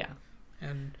 Yeah.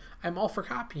 And I'm all for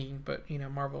copying, but,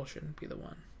 Marvel shouldn't be the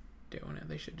one doing it.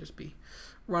 They should just be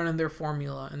running their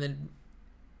formula. And then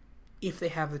if they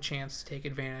have the chance to take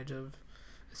advantage of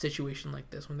a situation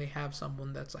like this, when they have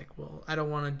someone that's like, well, I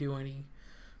don't want to do any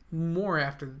more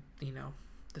after,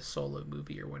 the solo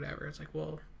movie or whatever. It's like,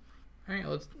 well, all right,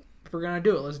 if we're going to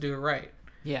do it, let's do it right.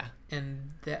 Yeah.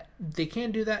 And that they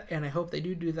can do that, and I hope they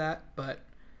do that, but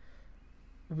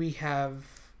we have,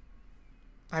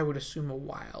 I would assume, a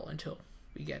while until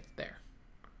we get there.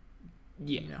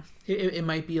 Yeah. It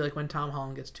might be like when Tom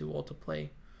Holland gets too old to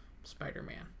play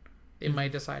Spider-Man. They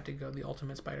might decide to go the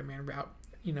Ultimate Spider-Man route,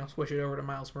 switch it over to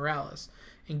Miles Morales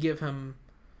and give him,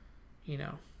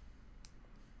 an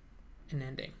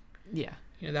ending. Yeah.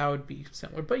 That would be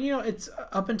similar. But, it's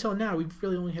up until now, we've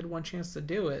really only had one chance to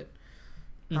do it.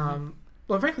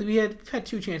 Well, frankly, we've had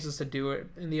two chances to do it,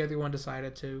 and the other one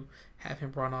decided to have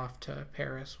him run off to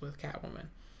Paris with Catwoman.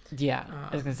 Yeah,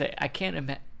 I was gonna say I can't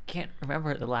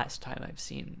remember the last time I've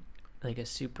seen like a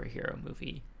superhero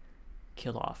movie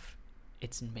kill off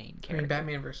its main character. I mean,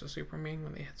 Batman versus Superman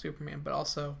when they had Superman, but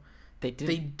also they didn't.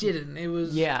 They didn't. It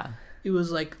was It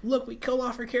was like, look, we killed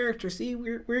off our character. See,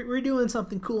 we're doing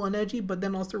something cool and edgy, but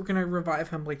then also we're gonna revive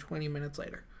him like 20 minutes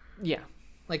later. Yeah,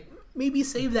 like maybe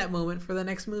save that moment for the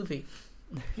next movie.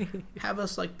 Have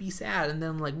us like be sad and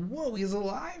then like, whoa, he's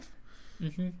alive.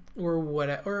 Or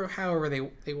whatever, or however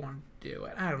they want to do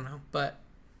it. I don't know, but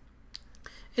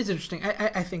it's interesting.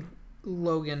 I think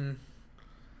Logan,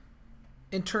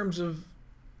 in terms of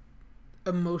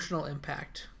emotional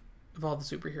impact of all the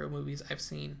superhero movies I've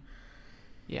seen,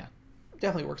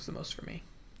 definitely works the most for me.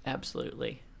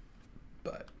 Absolutely.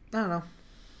 But I don't know.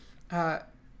 I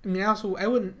mean, also I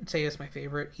wouldn't say it's my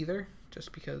favorite either,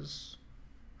 just because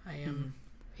I am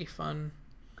a fun,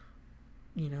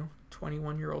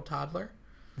 21-year-old toddler.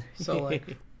 So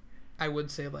like I would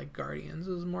say like Guardians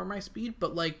is more my speed,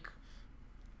 but like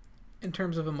in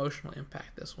terms of emotional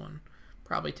impact, this one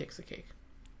probably takes the cake.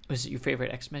 Was it your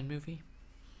favorite X-Men movie?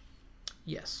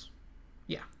 Yes.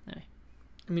 Yeah. Hey.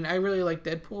 I mean, I really like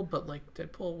Deadpool, but like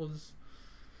Deadpool was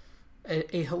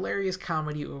a hilarious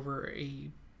comedy over a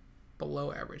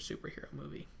below average superhero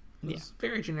movie. It was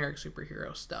very generic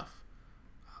superhero stuff.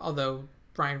 Although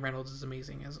Ryan Reynolds is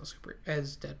amazing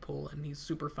as Deadpool, and he's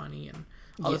super funny and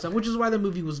all that stuff, which is why the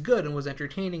movie was good and was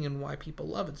entertaining and why people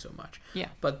love it so much. Yeah.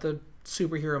 But the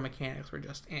superhero mechanics were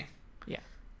just eh. Yeah.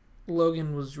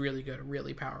 Logan was really good,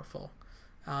 really powerful.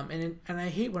 And I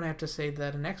hate when I have to say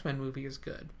that an X-Men movie is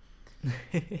good.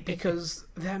 Because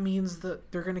that means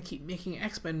that they're going to keep making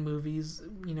X-Men movies,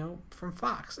 from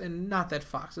Fox. And not that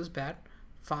Fox is bad.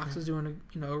 Fox is doing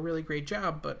a really great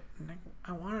job, but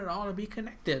I want it all to be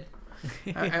connected.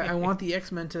 I want the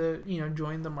X-Men to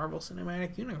join the Marvel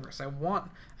Cinematic Universe. I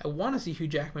want to see Hugh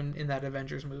Jackman in that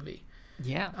Avengers movie.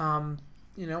 Yeah.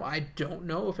 I don't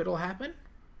know if it'll happen.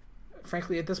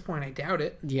 Frankly, at this point, I doubt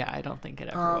it. Yeah, I don't think it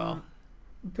ever will.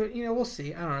 But we'll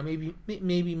see. I don't know.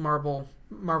 Maybe Marvel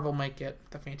might get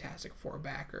the Fantastic Four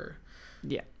back, or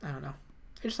I don't know.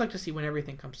 I just like to see when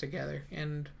everything comes together,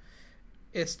 and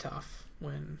it's tough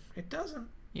when it doesn't.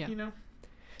 Yeah.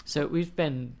 So we've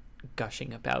been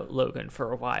gushing about Logan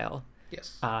for a while.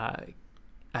 Yes.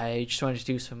 I just wanted to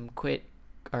do some quick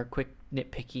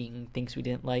nitpicking things we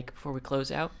didn't like before we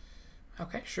close out.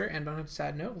 Okay, sure. And on a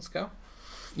sad note, let's go.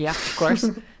 Yeah, of course.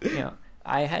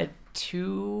 I had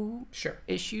two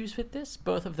issues with this,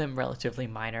 both of them relatively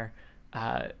minor.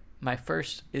 My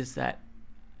first is that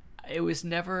it was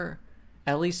never,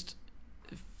 at least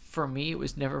for me, it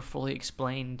was never fully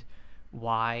explained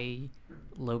why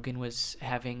Logan was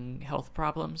having health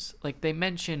problems. Like they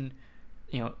mention,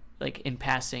 like in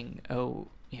passing,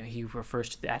 he refers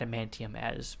to the adamantium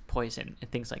as poison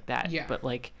and things like that. Yeah. But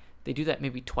like they do that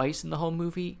maybe twice in the whole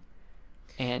movie,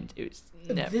 and it was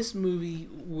this movie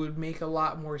would make a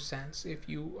lot more sense if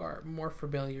you are more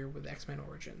familiar with X-Men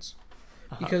Origins,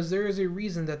 because there is a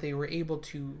reason that they were able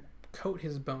to coat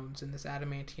his bones in this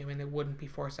adamantium and it wouldn't be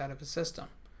forced out of his system.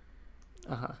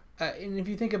 And if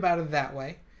you think about it that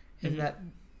way, in that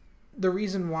the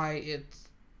reason why it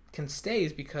can stay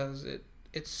is because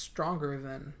it's stronger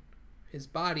than his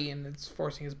body and it's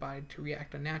forcing his body to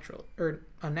react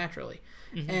unnaturally.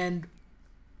 And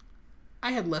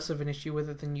I had less of an issue with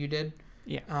it than you did.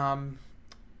 Yeah.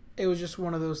 It was just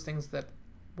one of those things that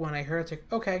when I heard it, it's like,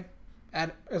 okay. I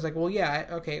was like, well, yeah,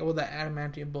 okay, well, that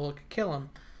adamantium bullet could kill him.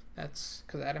 That's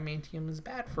because adamantium is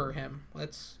bad for him.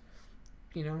 Let's,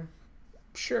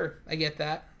 sure, I get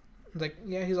that. It's like,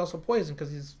 yeah, he's also poisoned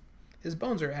because his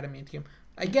bones are adamantium.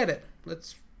 I get it.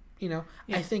 Let's,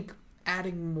 I think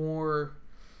adding more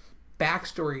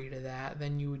backstory to that,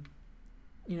 then you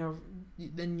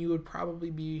would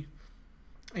probably be.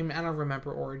 I mean, I don't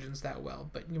remember Origins that well,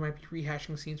 but you might be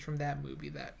rehashing scenes from that movie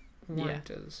that weren't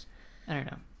as. I don't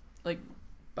know.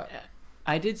 But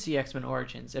I did see X-Men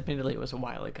Origins. Admittedly, it was a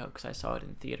while ago because I saw it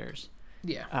in theaters.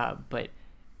 Yeah. But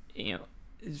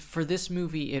for this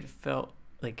movie, it felt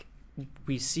like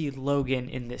we see Logan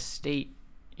in this state,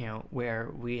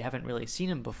 where we haven't really seen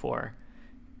him before,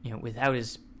 without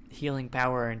his healing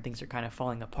power and things are kind of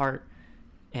falling apart.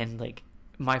 And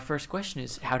my first question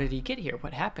is, how did he get here?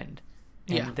 What happened?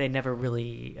 And they never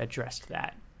really addressed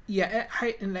that. Yeah,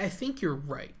 I think you're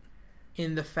right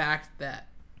in the fact that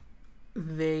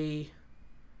they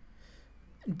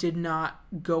did not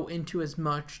go into as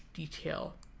much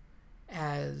detail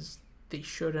as they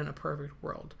should in a perfect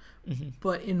world.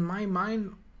 But in my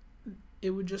mind, it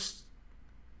would just...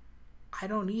 I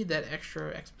don't need that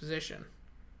extra exposition.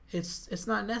 It's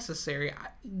not necessary.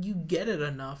 You get it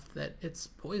enough that it's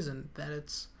poison, that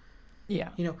it's... Yeah.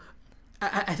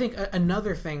 I think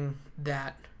another thing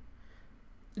that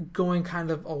going kind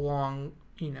of along,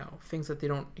 things that they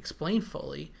don't explain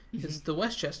fully is the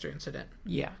Westchester incident.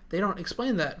 Yeah. They don't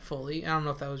explain that fully. I don't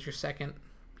know if that was your second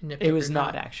nitpick. It was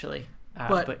not actually.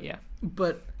 But yeah.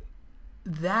 But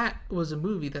that was a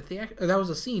movie that that was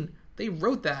a scene. They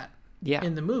wrote that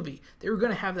in the movie. They were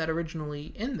going to have that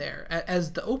originally in there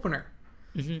as the opener.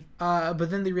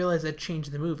 But then they realized that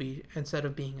changed the movie. Instead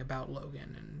of being about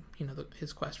Logan and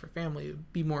his quest for family, it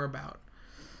would be more about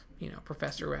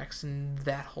Professor X and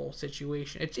that whole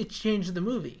situation. It changed the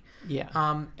movie. Yeah.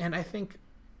 And I think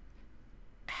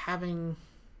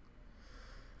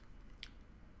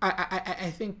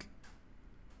I think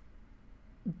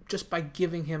just by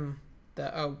giving him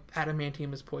the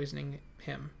adamantium is poisoning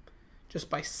him, just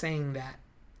by saying that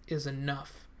is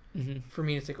enough for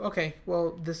me to think, okay,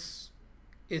 well this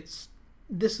is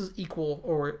equal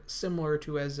or similar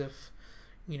to as if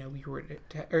we were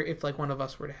or if one of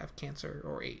us were to have cancer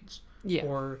or AIDS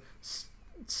or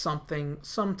some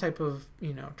type of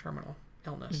terminal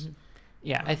illness.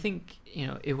 Yeah, I think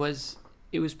it was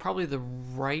probably the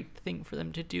right thing for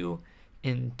them to do,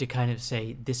 and to kind of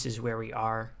say this is where we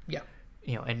are. Yeah.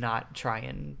 And not try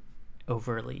and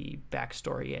overly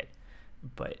backstory it,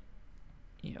 but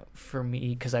for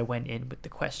me, because I went in with the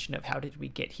question of how did we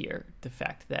get here, the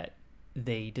fact that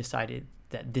they decided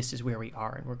that this is where we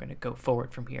are and we're going to go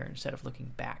forward from here instead of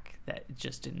looking back, that it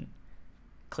just didn't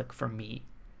click for me.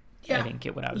 I didn't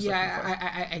get what I was looking for.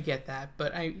 I get that,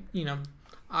 but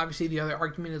obviously the other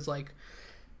argument is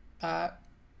well,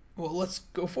 let's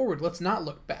go forward. Let's not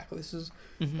look back. This is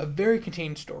a very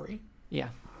contained story. Yeah.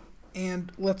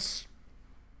 And let's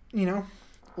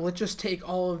just take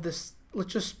all of this.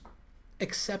 Let's just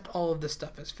accept all of this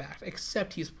stuff as fact.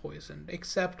 Accept he's poisoned.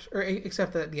 Accept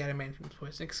that the adamantium is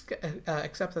poisoned.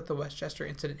 Accept that the Westchester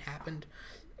incident happened.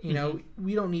 We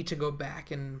don't need to go back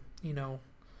and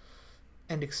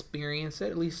and experience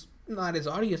it. At least not as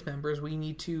audience members. We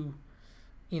need to,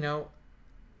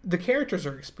 the characters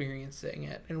are experiencing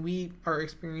it, and we are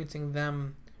experiencing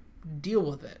them deal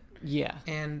with it. Yeah.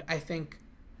 And I think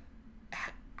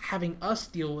having us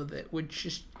deal with it would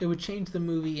change the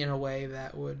movie in a way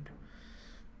that would,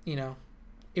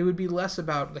 it would be less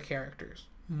about the characters,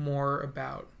 more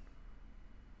about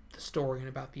the story and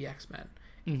about the X-Men.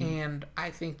 And I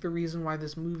think the reason why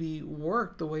this movie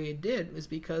worked the way it did is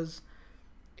because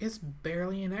it's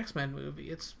barely an X-Men movie.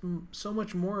 It's so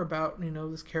much more about,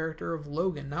 this character of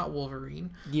Logan, not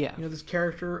Wolverine. Yeah. This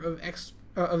character of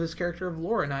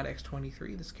Laura, not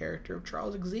X-23. This character of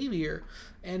Charles Xavier,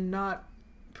 and not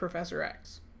Professor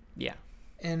X. Yeah.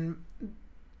 And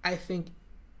I think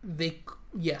they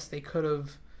could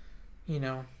have,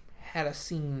 had a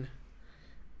scene.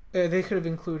 They could have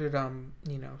included,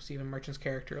 Stephen Merchant's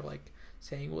character,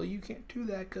 saying, well, you can't do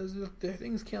that because the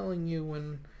thing's killing you,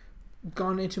 and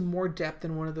gone into more depth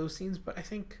in one of those scenes. But I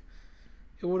think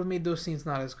it would have made those scenes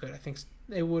not as good. I think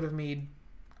it would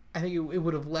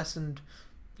have lessened,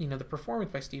 the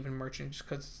performance by Stephen Merchant, just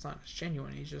because it's not as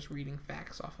genuine. He's just reading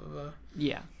facts off of a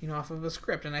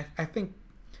script. And I think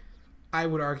I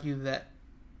would argue that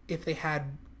if they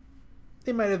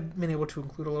might have been able to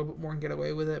include a little bit more and get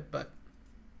away with it, but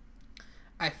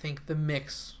I think the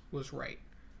mix was right.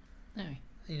 Anyway.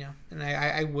 And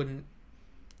I wouldn't,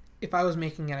 if I was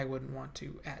making it, I wouldn't want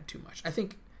to add too much. I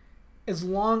think as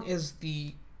long as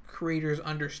the creators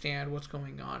understand what's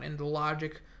going on and the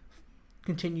logic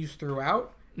continues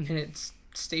throughout, and it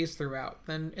stays throughout,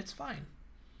 then it's fine.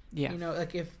 Yeah.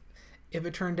 Like if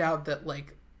it turned out that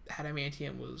like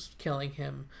adamantium was killing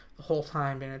him the whole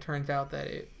time, and it turns out that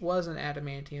it wasn't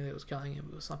adamantium that was killing him,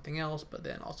 it was something else, but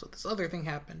then also this other thing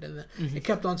happened, and then it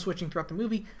kept on switching throughout the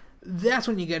movie, that's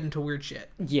when you get into weird shit.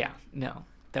 Yeah, no,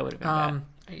 that would have been bad.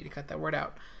 I need to cut that word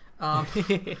out.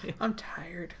 I'm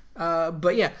tired.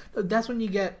 But yeah, that's when you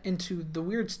get into the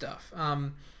weird stuff.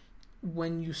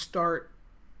 When you start,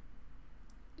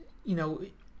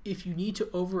 if you need to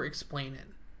over-explain it,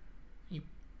 you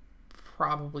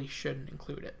probably shouldn't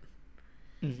include it.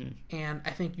 Mm-hmm. And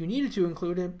I think you needed to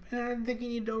include it, and I didn't think you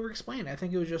needed to over-explain it. I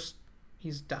think it was just,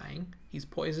 he's dying. He's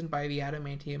poisoned by the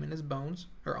adamantium in his bones,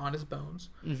 or on his bones.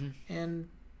 Mm-hmm. And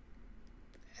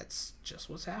that's just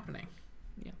what's happening.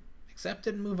 Yeah. Accept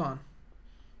it and move on.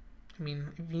 I mean,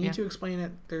 if you need to explain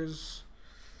it, there's...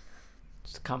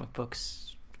 It's the comic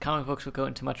books. Comic books will go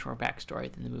into much more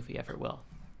backstory than the movie ever will.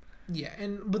 Yeah,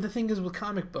 but the thing is with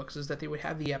comic books is that they would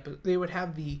have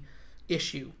the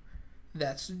issue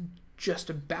that's just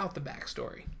about the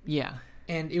backstory. Yeah.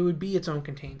 And it would be its own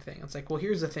contained thing. It's like, well,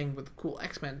 here's the thing with the cool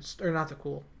X-Men, or not the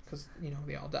cool, because,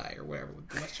 they all die or whatever with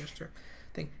the Westchester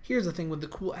thing. Here's the thing with the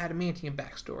cool adamantium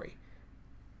backstory.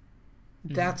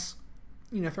 Mm-hmm. That's,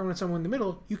 thrown at someone in the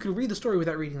middle. You could read the story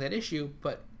without reading that issue,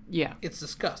 but it's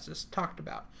discussed, it's talked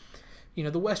about.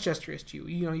 The Westchester issue,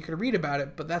 you could read about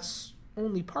it, but that's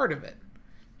only part of it.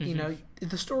 Mm-hmm.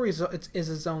 The story is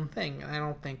its own thing, and I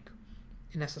don't think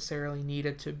it necessarily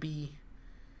needed to be,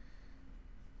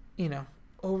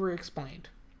 over-explained.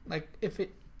 Like, if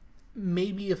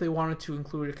they wanted to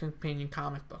include a companion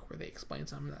comic book where they explain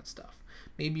some of that stuff.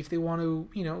 Maybe if they want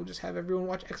to, just have everyone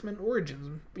watch X-Men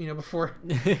Origins, before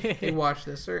they watch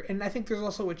this. And I think there's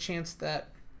also a chance that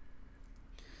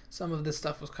some of this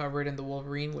stuff was covered in the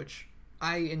Wolverine, which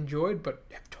I enjoyed, but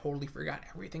have totally forgot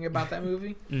everything about that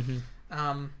movie. Mm-hmm.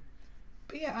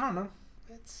 But yeah, I don't know.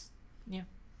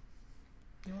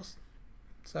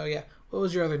 So yeah, what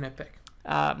was your other nitpick?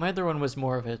 My other one was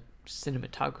more of a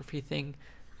cinematography thing,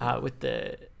 with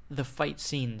the fight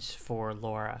scenes for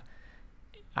Laura.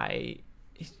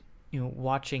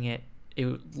 Watching it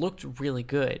looked really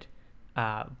good,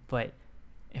 but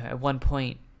at one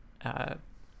point,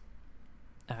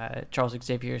 Charles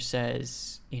Xavier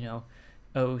says,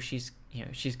 oh, she's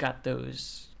got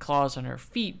those claws on her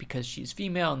feet because she's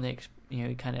female, and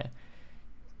he kind of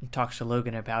talks to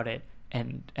Logan about it.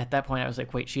 And at that point, I was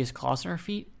like, wait, she has claws on her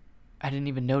feet? I didn't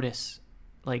even notice.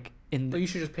 Like you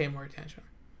should just pay more attention.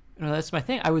 No, that's my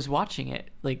thing. I was watching it,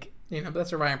 like. But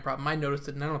that's a Ryan problem. I noticed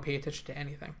it, and I don't pay attention to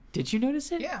anything. Did you notice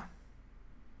it? Yeah.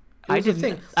 I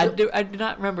didn't. I do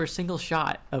not remember a single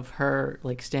shot of her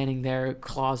like standing there,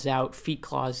 claws out, feet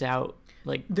claws out.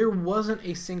 Like there wasn't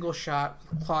a single shot,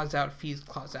 claws out, feet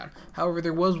claws out. However,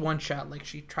 there was one shot, like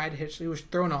she tried to hit. She was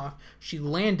thrown off. She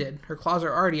landed. Her claws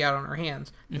are already out on her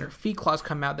hands, and her feet claws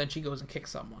come out. Then she goes and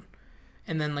kicks someone,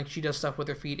 and then like she does stuff with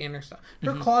her feet and her stuff.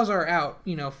 Her claws are out,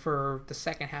 for the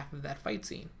second half of that fight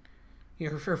scene.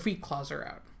 Her feet claws are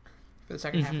out for the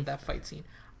second half of that fight scene.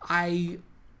 I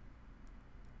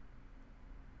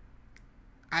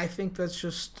think that's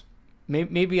just...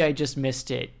 Maybe I just missed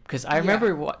it, because I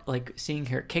remember seeing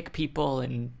her kick people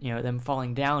and them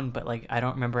falling down, but like I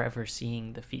don't remember ever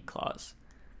seeing the feet claws.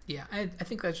 Yeah, I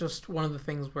think that's just one of the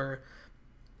things where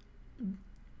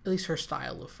at least her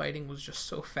style of fighting was just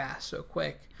so fast, so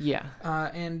quick. Yeah.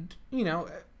 And,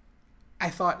 I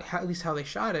thought at least how they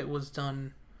shot it was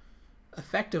done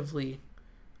effectively,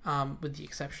 with the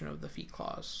exception of the feet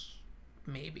claws,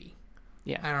 maybe.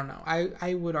 Yeah. I don't know.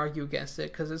 I would argue against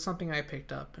it because it's something I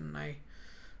picked up, and I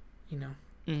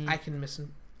can miss...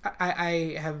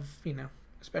 I have,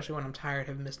 especially when I'm tired,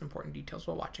 have missed important details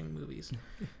while watching movies.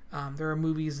 There are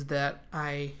movies that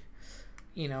I,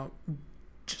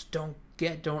 just don't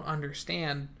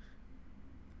understand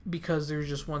because there's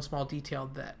just one small detail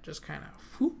that just kind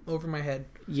of over my head.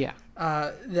 Yeah.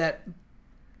 That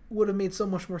would have made so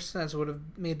much more sense, would have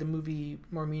made the movie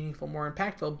more meaningful, more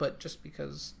impactful, but just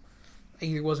because I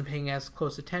either wasn't paying as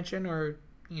close attention or,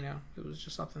 it was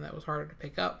just something that was harder to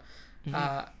pick up,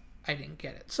 I didn't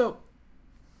get it. So,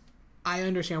 I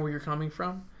understand where you're coming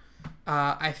from.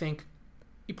 I think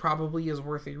he probably is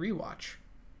worth a rewatch.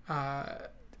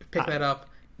 Pick that up,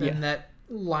 then that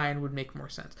line would make more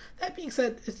sense. That being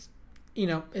said, it's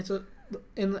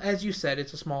and as you said,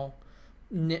 it's a small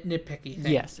nitpicky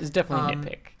thing. Yes, it's definitely a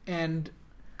nitpick. And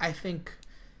I think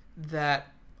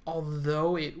that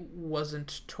although it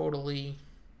wasn't totally,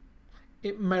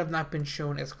 it might have not been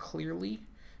shown as clearly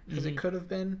as it could have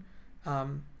been.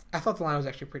 I thought the line was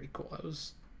actually pretty cool.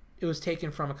 It was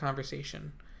taken from a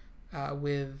conversation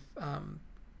with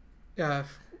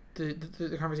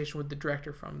the conversation with the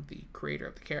director from the creator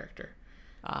of the character.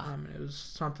 It was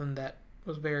something that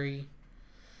was very,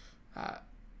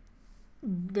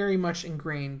 very much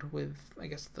ingrained with, I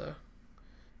guess,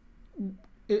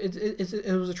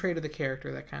 it was a trait of the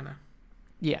character that kind of,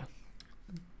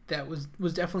 that was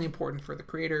definitely important for the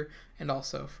creator and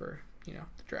also for the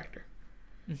director.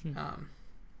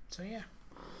 So yeah,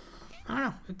 I don't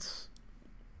know. It's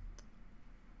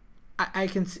I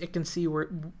can see where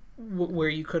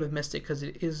you could have missed it because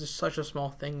it is such a small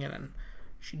thing, and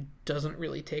she doesn't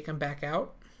really take him back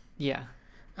out. Yeah.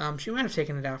 She might have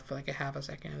taken it out for like a half a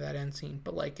second of that end scene,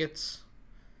 but like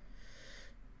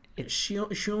she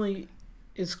only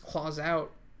is claws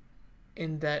out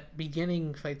in that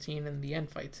beginning fight scene and the end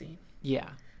fight scene.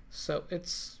 Yeah. So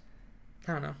it's,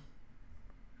 I don't know.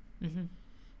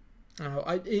 I don't know.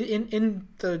 In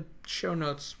the show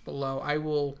notes below, I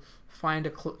will find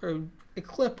a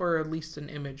clip or at least an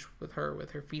image with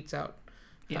her feet out.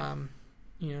 Yeah.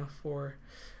 For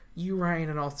you, Ryan,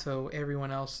 and also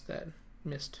everyone else that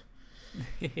missed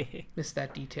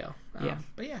that detail.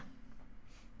 But yeah.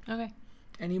 Okay.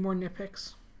 Any more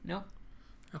nitpicks? No.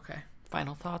 Okay.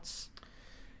 Final thoughts?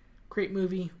 Great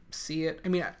movie. See it. I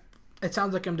mean, it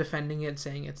sounds like I'm defending it,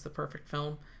 saying it's the perfect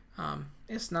film.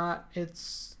 It's not.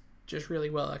 It's just really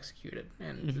well executed,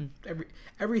 and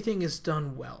everything is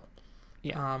done well.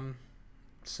 Yeah.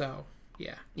 So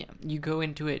yeah. Yeah. You go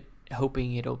into it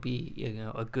hoping it'll be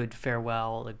a good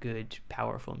farewell, a good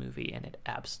powerful movie, and it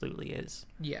absolutely is.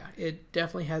 Yeah, it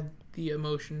definitely had the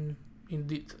emotion,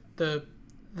 the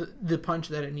punch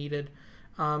that it needed.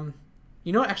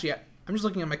 Actually, I'm just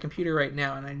looking at my computer right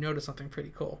now, and I noticed something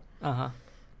pretty cool.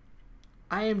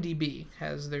 IMDb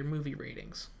has their movie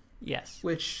ratings. Yes.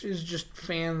 Which is just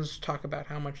fans talk about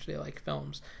how much they like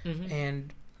films.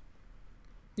 And,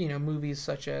 movies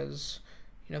such as,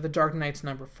 The Dark Knight's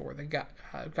number 4, The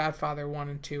Godfather 1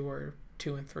 and 2, or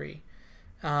 2 and 3.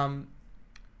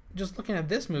 Just looking at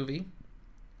this movie,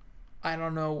 I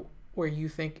don't know where you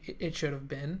think it should have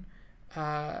been.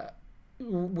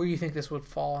 Where you think this would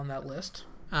fall on that list.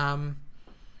 Ryan,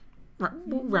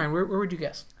 where would you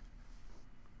guess?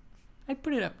 I'd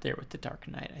put it up there with The Dark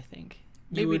Knight, I think.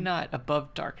 Maybe not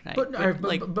above Dark Knight. But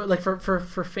like for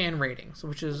fan ratings,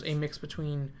 which is a mix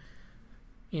between,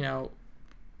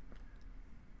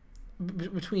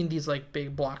 between these like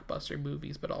big blockbuster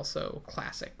movies, but also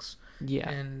classics. Yeah.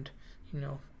 And,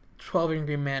 12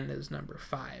 Angry Men is number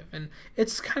 5. And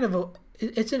it's kind of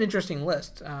it's an interesting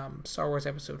list. Star Wars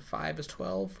Episode 5 is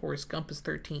 12. Forrest Gump is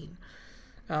 13.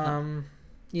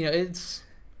 It's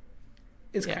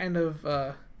kind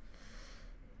of,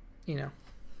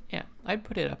 Yeah, I'd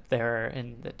put it up there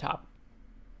in the top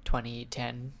 20,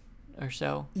 10 or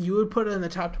so. You would put it in the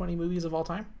top 20 movies of all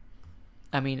time?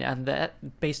 I mean, and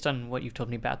that, based on what you've told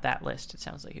me about that list, it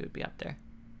sounds like it would be up there.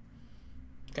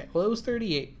 Okay, well, it was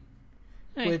 38,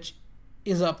 which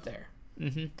is up there.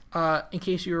 In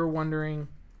case you were wondering,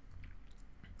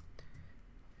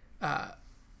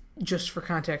 just for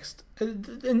context,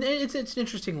 and it's an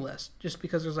interesting list, just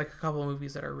because there's like a couple of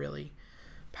movies that are really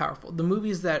powerful. The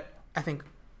movies that I think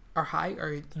are high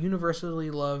are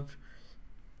universally loved,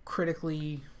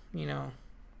 critically,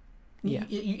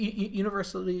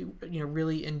 universally,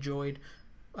 really enjoyed.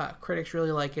 Critics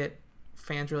really like it.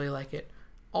 Fans really like it.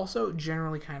 Also,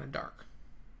 generally kind of dark.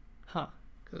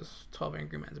 Because 12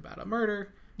 Angry Men is about a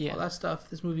murder. All that stuff.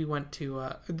 This movie went to.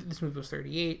 This movie was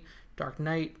 38. Dark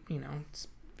Knight.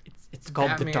 It's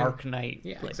called Batman. The Dark Knight.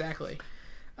 Yeah, exactly.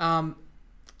 I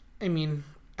mean,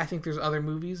 I think there's other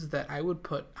movies that I would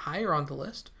put higher on the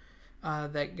list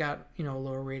that got a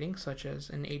lower rating, such as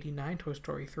an 89 Toy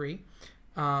Story 3.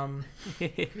 But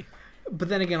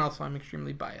then again, also I'm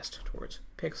extremely biased towards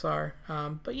Pixar.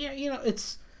 But yeah,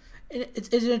 it's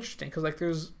interesting because like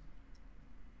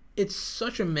it's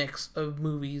such a mix of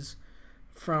movies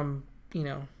from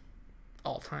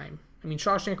all time. I mean,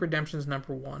 Shawshank Redemption is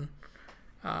number 1.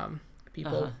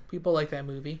 People like that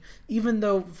movie, even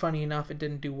though funny enough it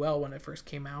didn't do well when it first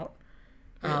came out.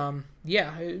 Really?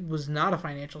 It was not a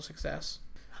financial success.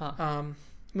 I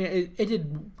mean, it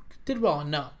did well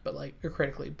enough, but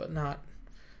critically, but not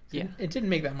Yeah. It didn't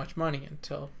make that much money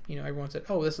until, everyone said,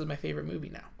 oh, this is my favorite movie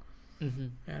now. Mm-hmm.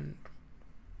 And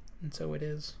so it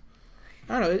is.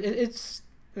 I don't know. It's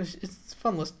a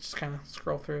fun list to just kind of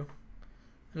scroll through.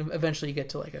 And eventually you get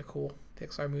to like a cool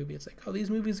Pixar movie. It's like, oh, these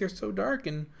movies are so dark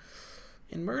and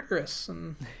murderous.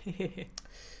 And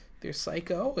there's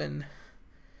Psycho, and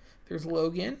there's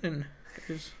Logan, and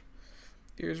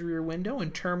there's Rear Window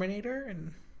and Terminator.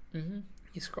 And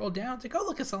you scroll down, it's like, oh,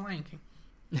 look, it's The Lion King.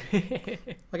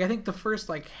 Like, I think the first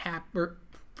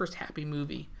first happy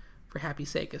movie for happy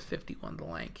sake is 51, The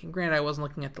Lion King. Granted, I wasn't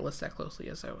looking at the list that closely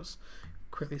as I was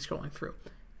quickly scrolling through.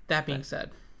 That being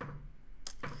said,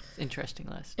 interesting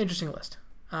list.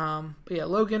 But yeah,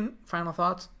 Logan, final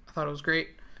thoughts. I thought it was great.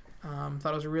 Thought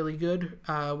it was a really good,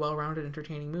 well-rounded,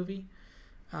 entertaining movie.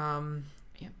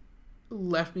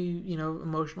 Left me,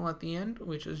 emotional at the end,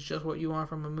 which is just what you want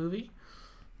from a movie.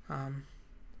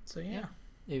 So yeah.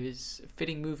 It was a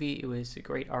fitting movie. It was a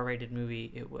great R-rated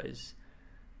movie. It was,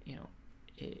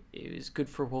 it was good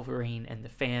for Wolverine and the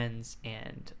fans,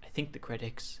 and I think the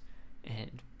critics,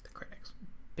 and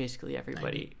basically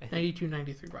everybody. 92,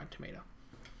 93 Rotten Tomato.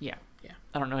 Yeah.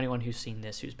 I don't know anyone who's seen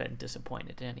this who's been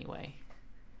disappointed in any way.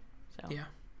 So. Yeah.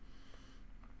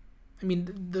 I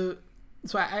mean,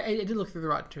 so I did look through the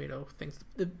Rotten Tomato things.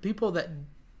 The people that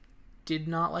did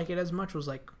not like it as much was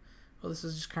like, well, this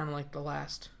is just kind of like the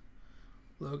last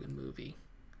Logan movie.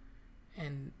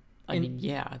 And I mean,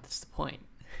 yeah, that's the point.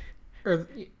 Or,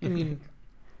 I mean,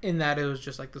 in that it was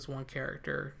just like this one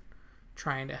character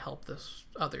trying to help this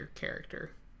other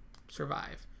character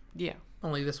survive. Yeah.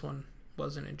 Only this one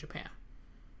wasn't in Japan.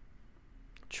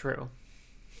 True.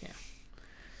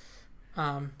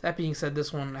 Yeah. That being said,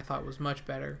 this one I thought was much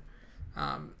better.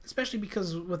 Especially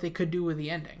because what they could do with the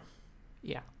ending.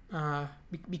 Yeah.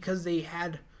 Because they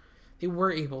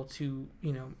were able to,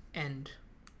 end,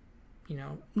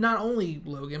 not only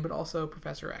Logan, but also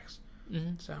Professor X.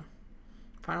 Mm-hmm. So,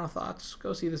 final thoughts,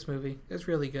 go see this movie. It's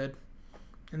really good.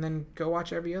 And then go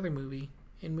watch every other movie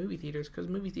in movie theaters, because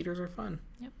movie theaters are fun.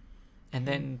 Yep. And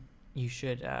then you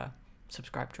should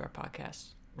subscribe to our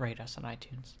podcast. Rate us on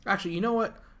iTunes. Actually, you know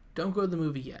what? Don't go to the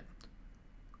movie yet.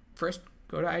 First,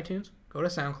 go to iTunes, go to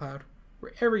SoundCloud,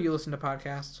 wherever you listen to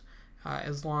podcasts,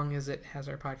 as long as it has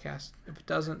our podcast. If it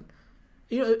doesn't,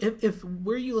 if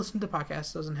where you listen to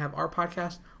podcasts doesn't have our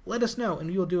podcast, let us know, and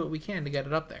we will do what we can to get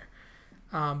it up there.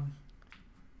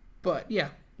 But yeah,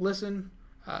 listen,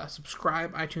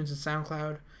 subscribe, iTunes and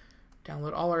SoundCloud,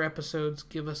 download all our episodes,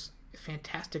 give us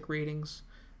fantastic ratings,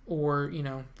 or,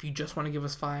 if you just want to give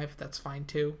us 5, that's fine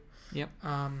too. Yep.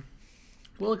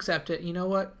 We'll accept it. You know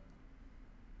what?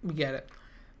 We get it.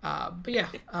 But yeah.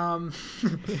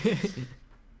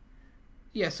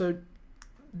 Yeah, so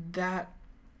that,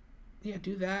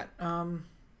 do that.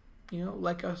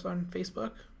 Like us on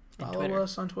Facebook, follow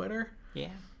us on Twitter. Yeah.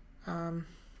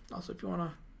 Also, if you want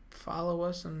to follow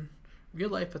us in real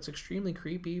life, that's extremely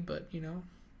creepy, but, you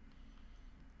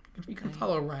can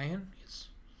follow Ryan.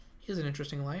 He has an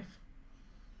interesting life.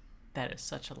 That is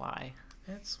such a lie.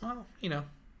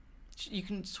 You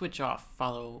can switch off,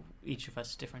 follow each of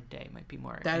us different day. Might be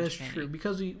more That is true,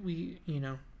 because we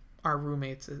are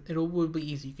roommates. It would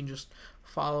be easy. You can just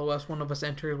follow us. One of us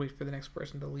enters, wait for the next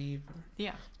person to leave.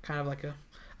 Yeah. Kind of like a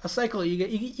cycle. You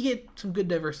get some good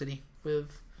diversity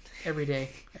with everyday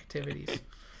activities.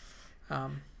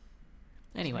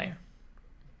 Anyway,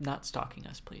 not stalking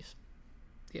us, please.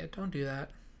 Yeah, don't do that.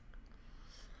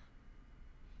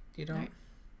 You don't. Right.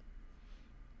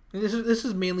 This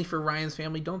is mainly for Ryan's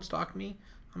family. Don't stalk me.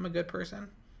 I'm a good person.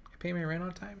 I pay my rent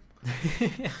on time.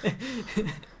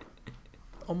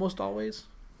 Almost always.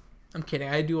 I'm kidding.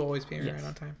 I do always pay my rent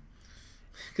on time.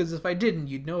 Because if I didn't,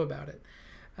 you'd know about it.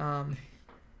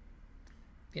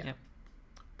 Yeah.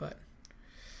 But,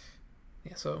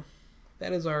 yeah, so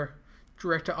that is our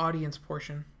direct-to-audience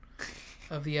portion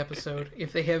of the episode.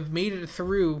 If they have made it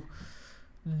through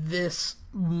this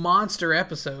monster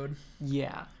episode.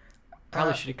 Yeah.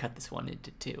 Probably should have cut this one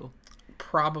into 2.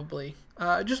 Probably.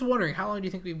 Just wondering, how long do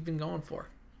you think we've been going for?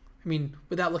 I mean,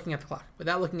 without looking at the clock. I'm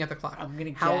going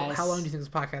to guess. How long do you think this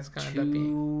podcast is going to end up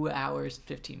being? 2 hours,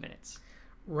 15 minutes.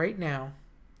 Right now,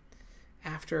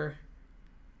 after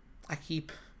I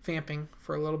keep vamping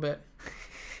for a little bit,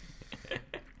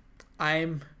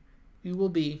 we will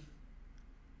be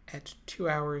at 2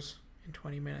 hours and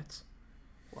 20 minutes.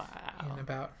 Wow. In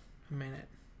about a minute.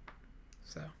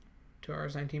 So, 2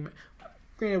 hours, 19 minutes.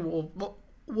 Granted,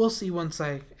 we'll see once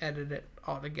I edit it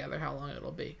all together how long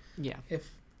it'll be. Yeah.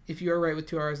 If you are right with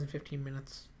 2 hours and 15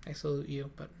 minutes, I salute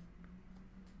you, but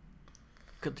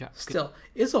good job. Still,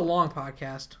 it's a long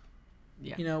podcast.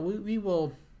 Yeah. We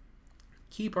will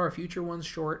keep our future ones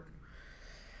short.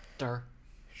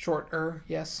 Shorter,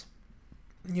 yes.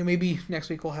 Maybe next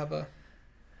week we'll have a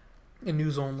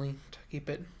news only to keep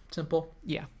it simple.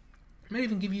 Yeah. Might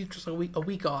even give you just a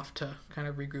week off to kind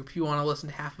of regroup. If you want to listen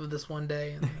to half of this one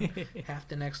day and then half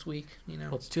the next week,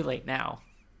 Well, it's too late now.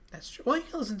 That's true. Well, you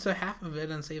can listen to half of it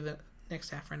and save the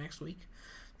next half for next week.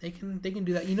 They can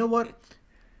do that. You know what?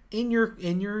 In your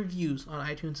reviews on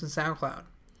iTunes and SoundCloud,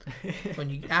 when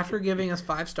you after giving us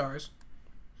 5 stars,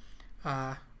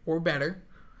 or better,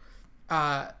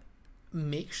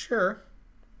 make sure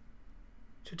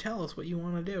to tell us what you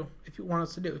want to do. If you want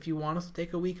us to do, if you want us to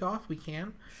take a week off, we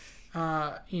can.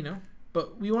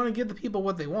 But we want to give the people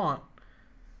what they want.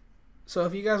 So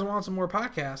if you guys want some more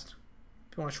podcasts,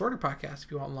 if you want a shorter podcast,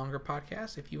 if you want longer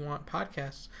podcasts, if you want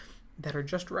podcasts that are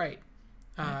just right,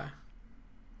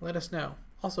 let us know.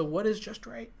 Also, what is just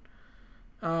right?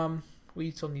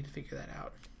 We still need to figure that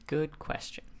out. Good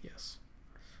question. Yes.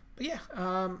 But yeah,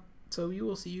 so we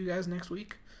will see you guys next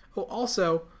week. Oh,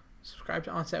 also, subscribe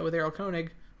to On Set with Errol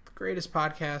Koenig, the greatest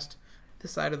podcast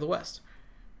this side of the West.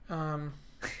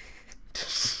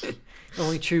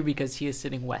 Only true because he is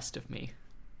sitting west of me.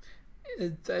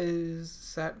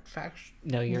 Is that fact?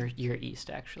 No, you're east,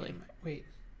 actually. Wait.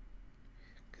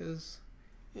 Because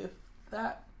if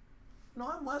that... No,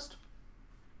 I'm west.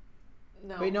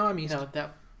 No. Wait, no, I'm east. No,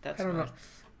 that's I don't know.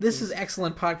 This is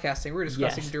excellent podcasting. We're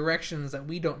discussing directions that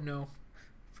we don't know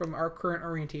from our current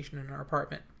orientation in our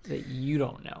apartment. That you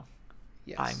don't know.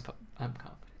 Yes. I'm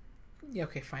confident. Yeah,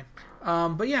 okay, fine.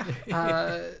 But yeah,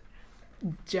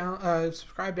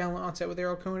 subscribe, download On Set with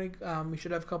Errol Koenig. We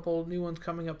should have a couple new ones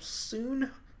coming up soon,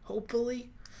 hopefully.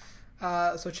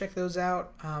 So check those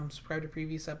out. Subscribe to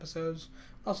previous episodes.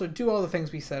 Also, do all the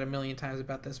things we said a million times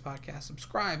about this podcast.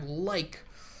 Subscribe, like,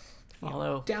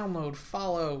 follow, download,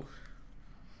 follow,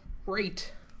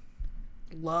 rate,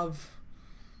 love,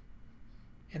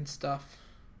 and stuff.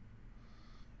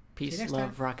 Peace, love,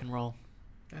 time. Rock and roll.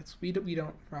 We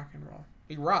don't rock and roll.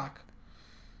 We rock,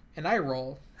 and I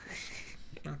roll.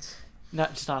 That's not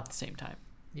at the same time.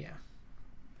 Yeah.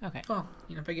 Okay. Well,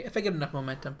 if I get enough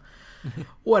momentum,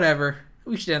 whatever.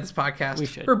 We should end this podcast. We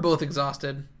should. We're both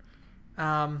exhausted.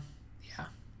 Yeah.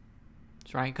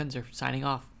 It's Ryan Kunzer signing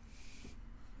off.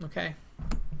 Okay.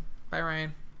 Bye,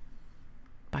 Ryan.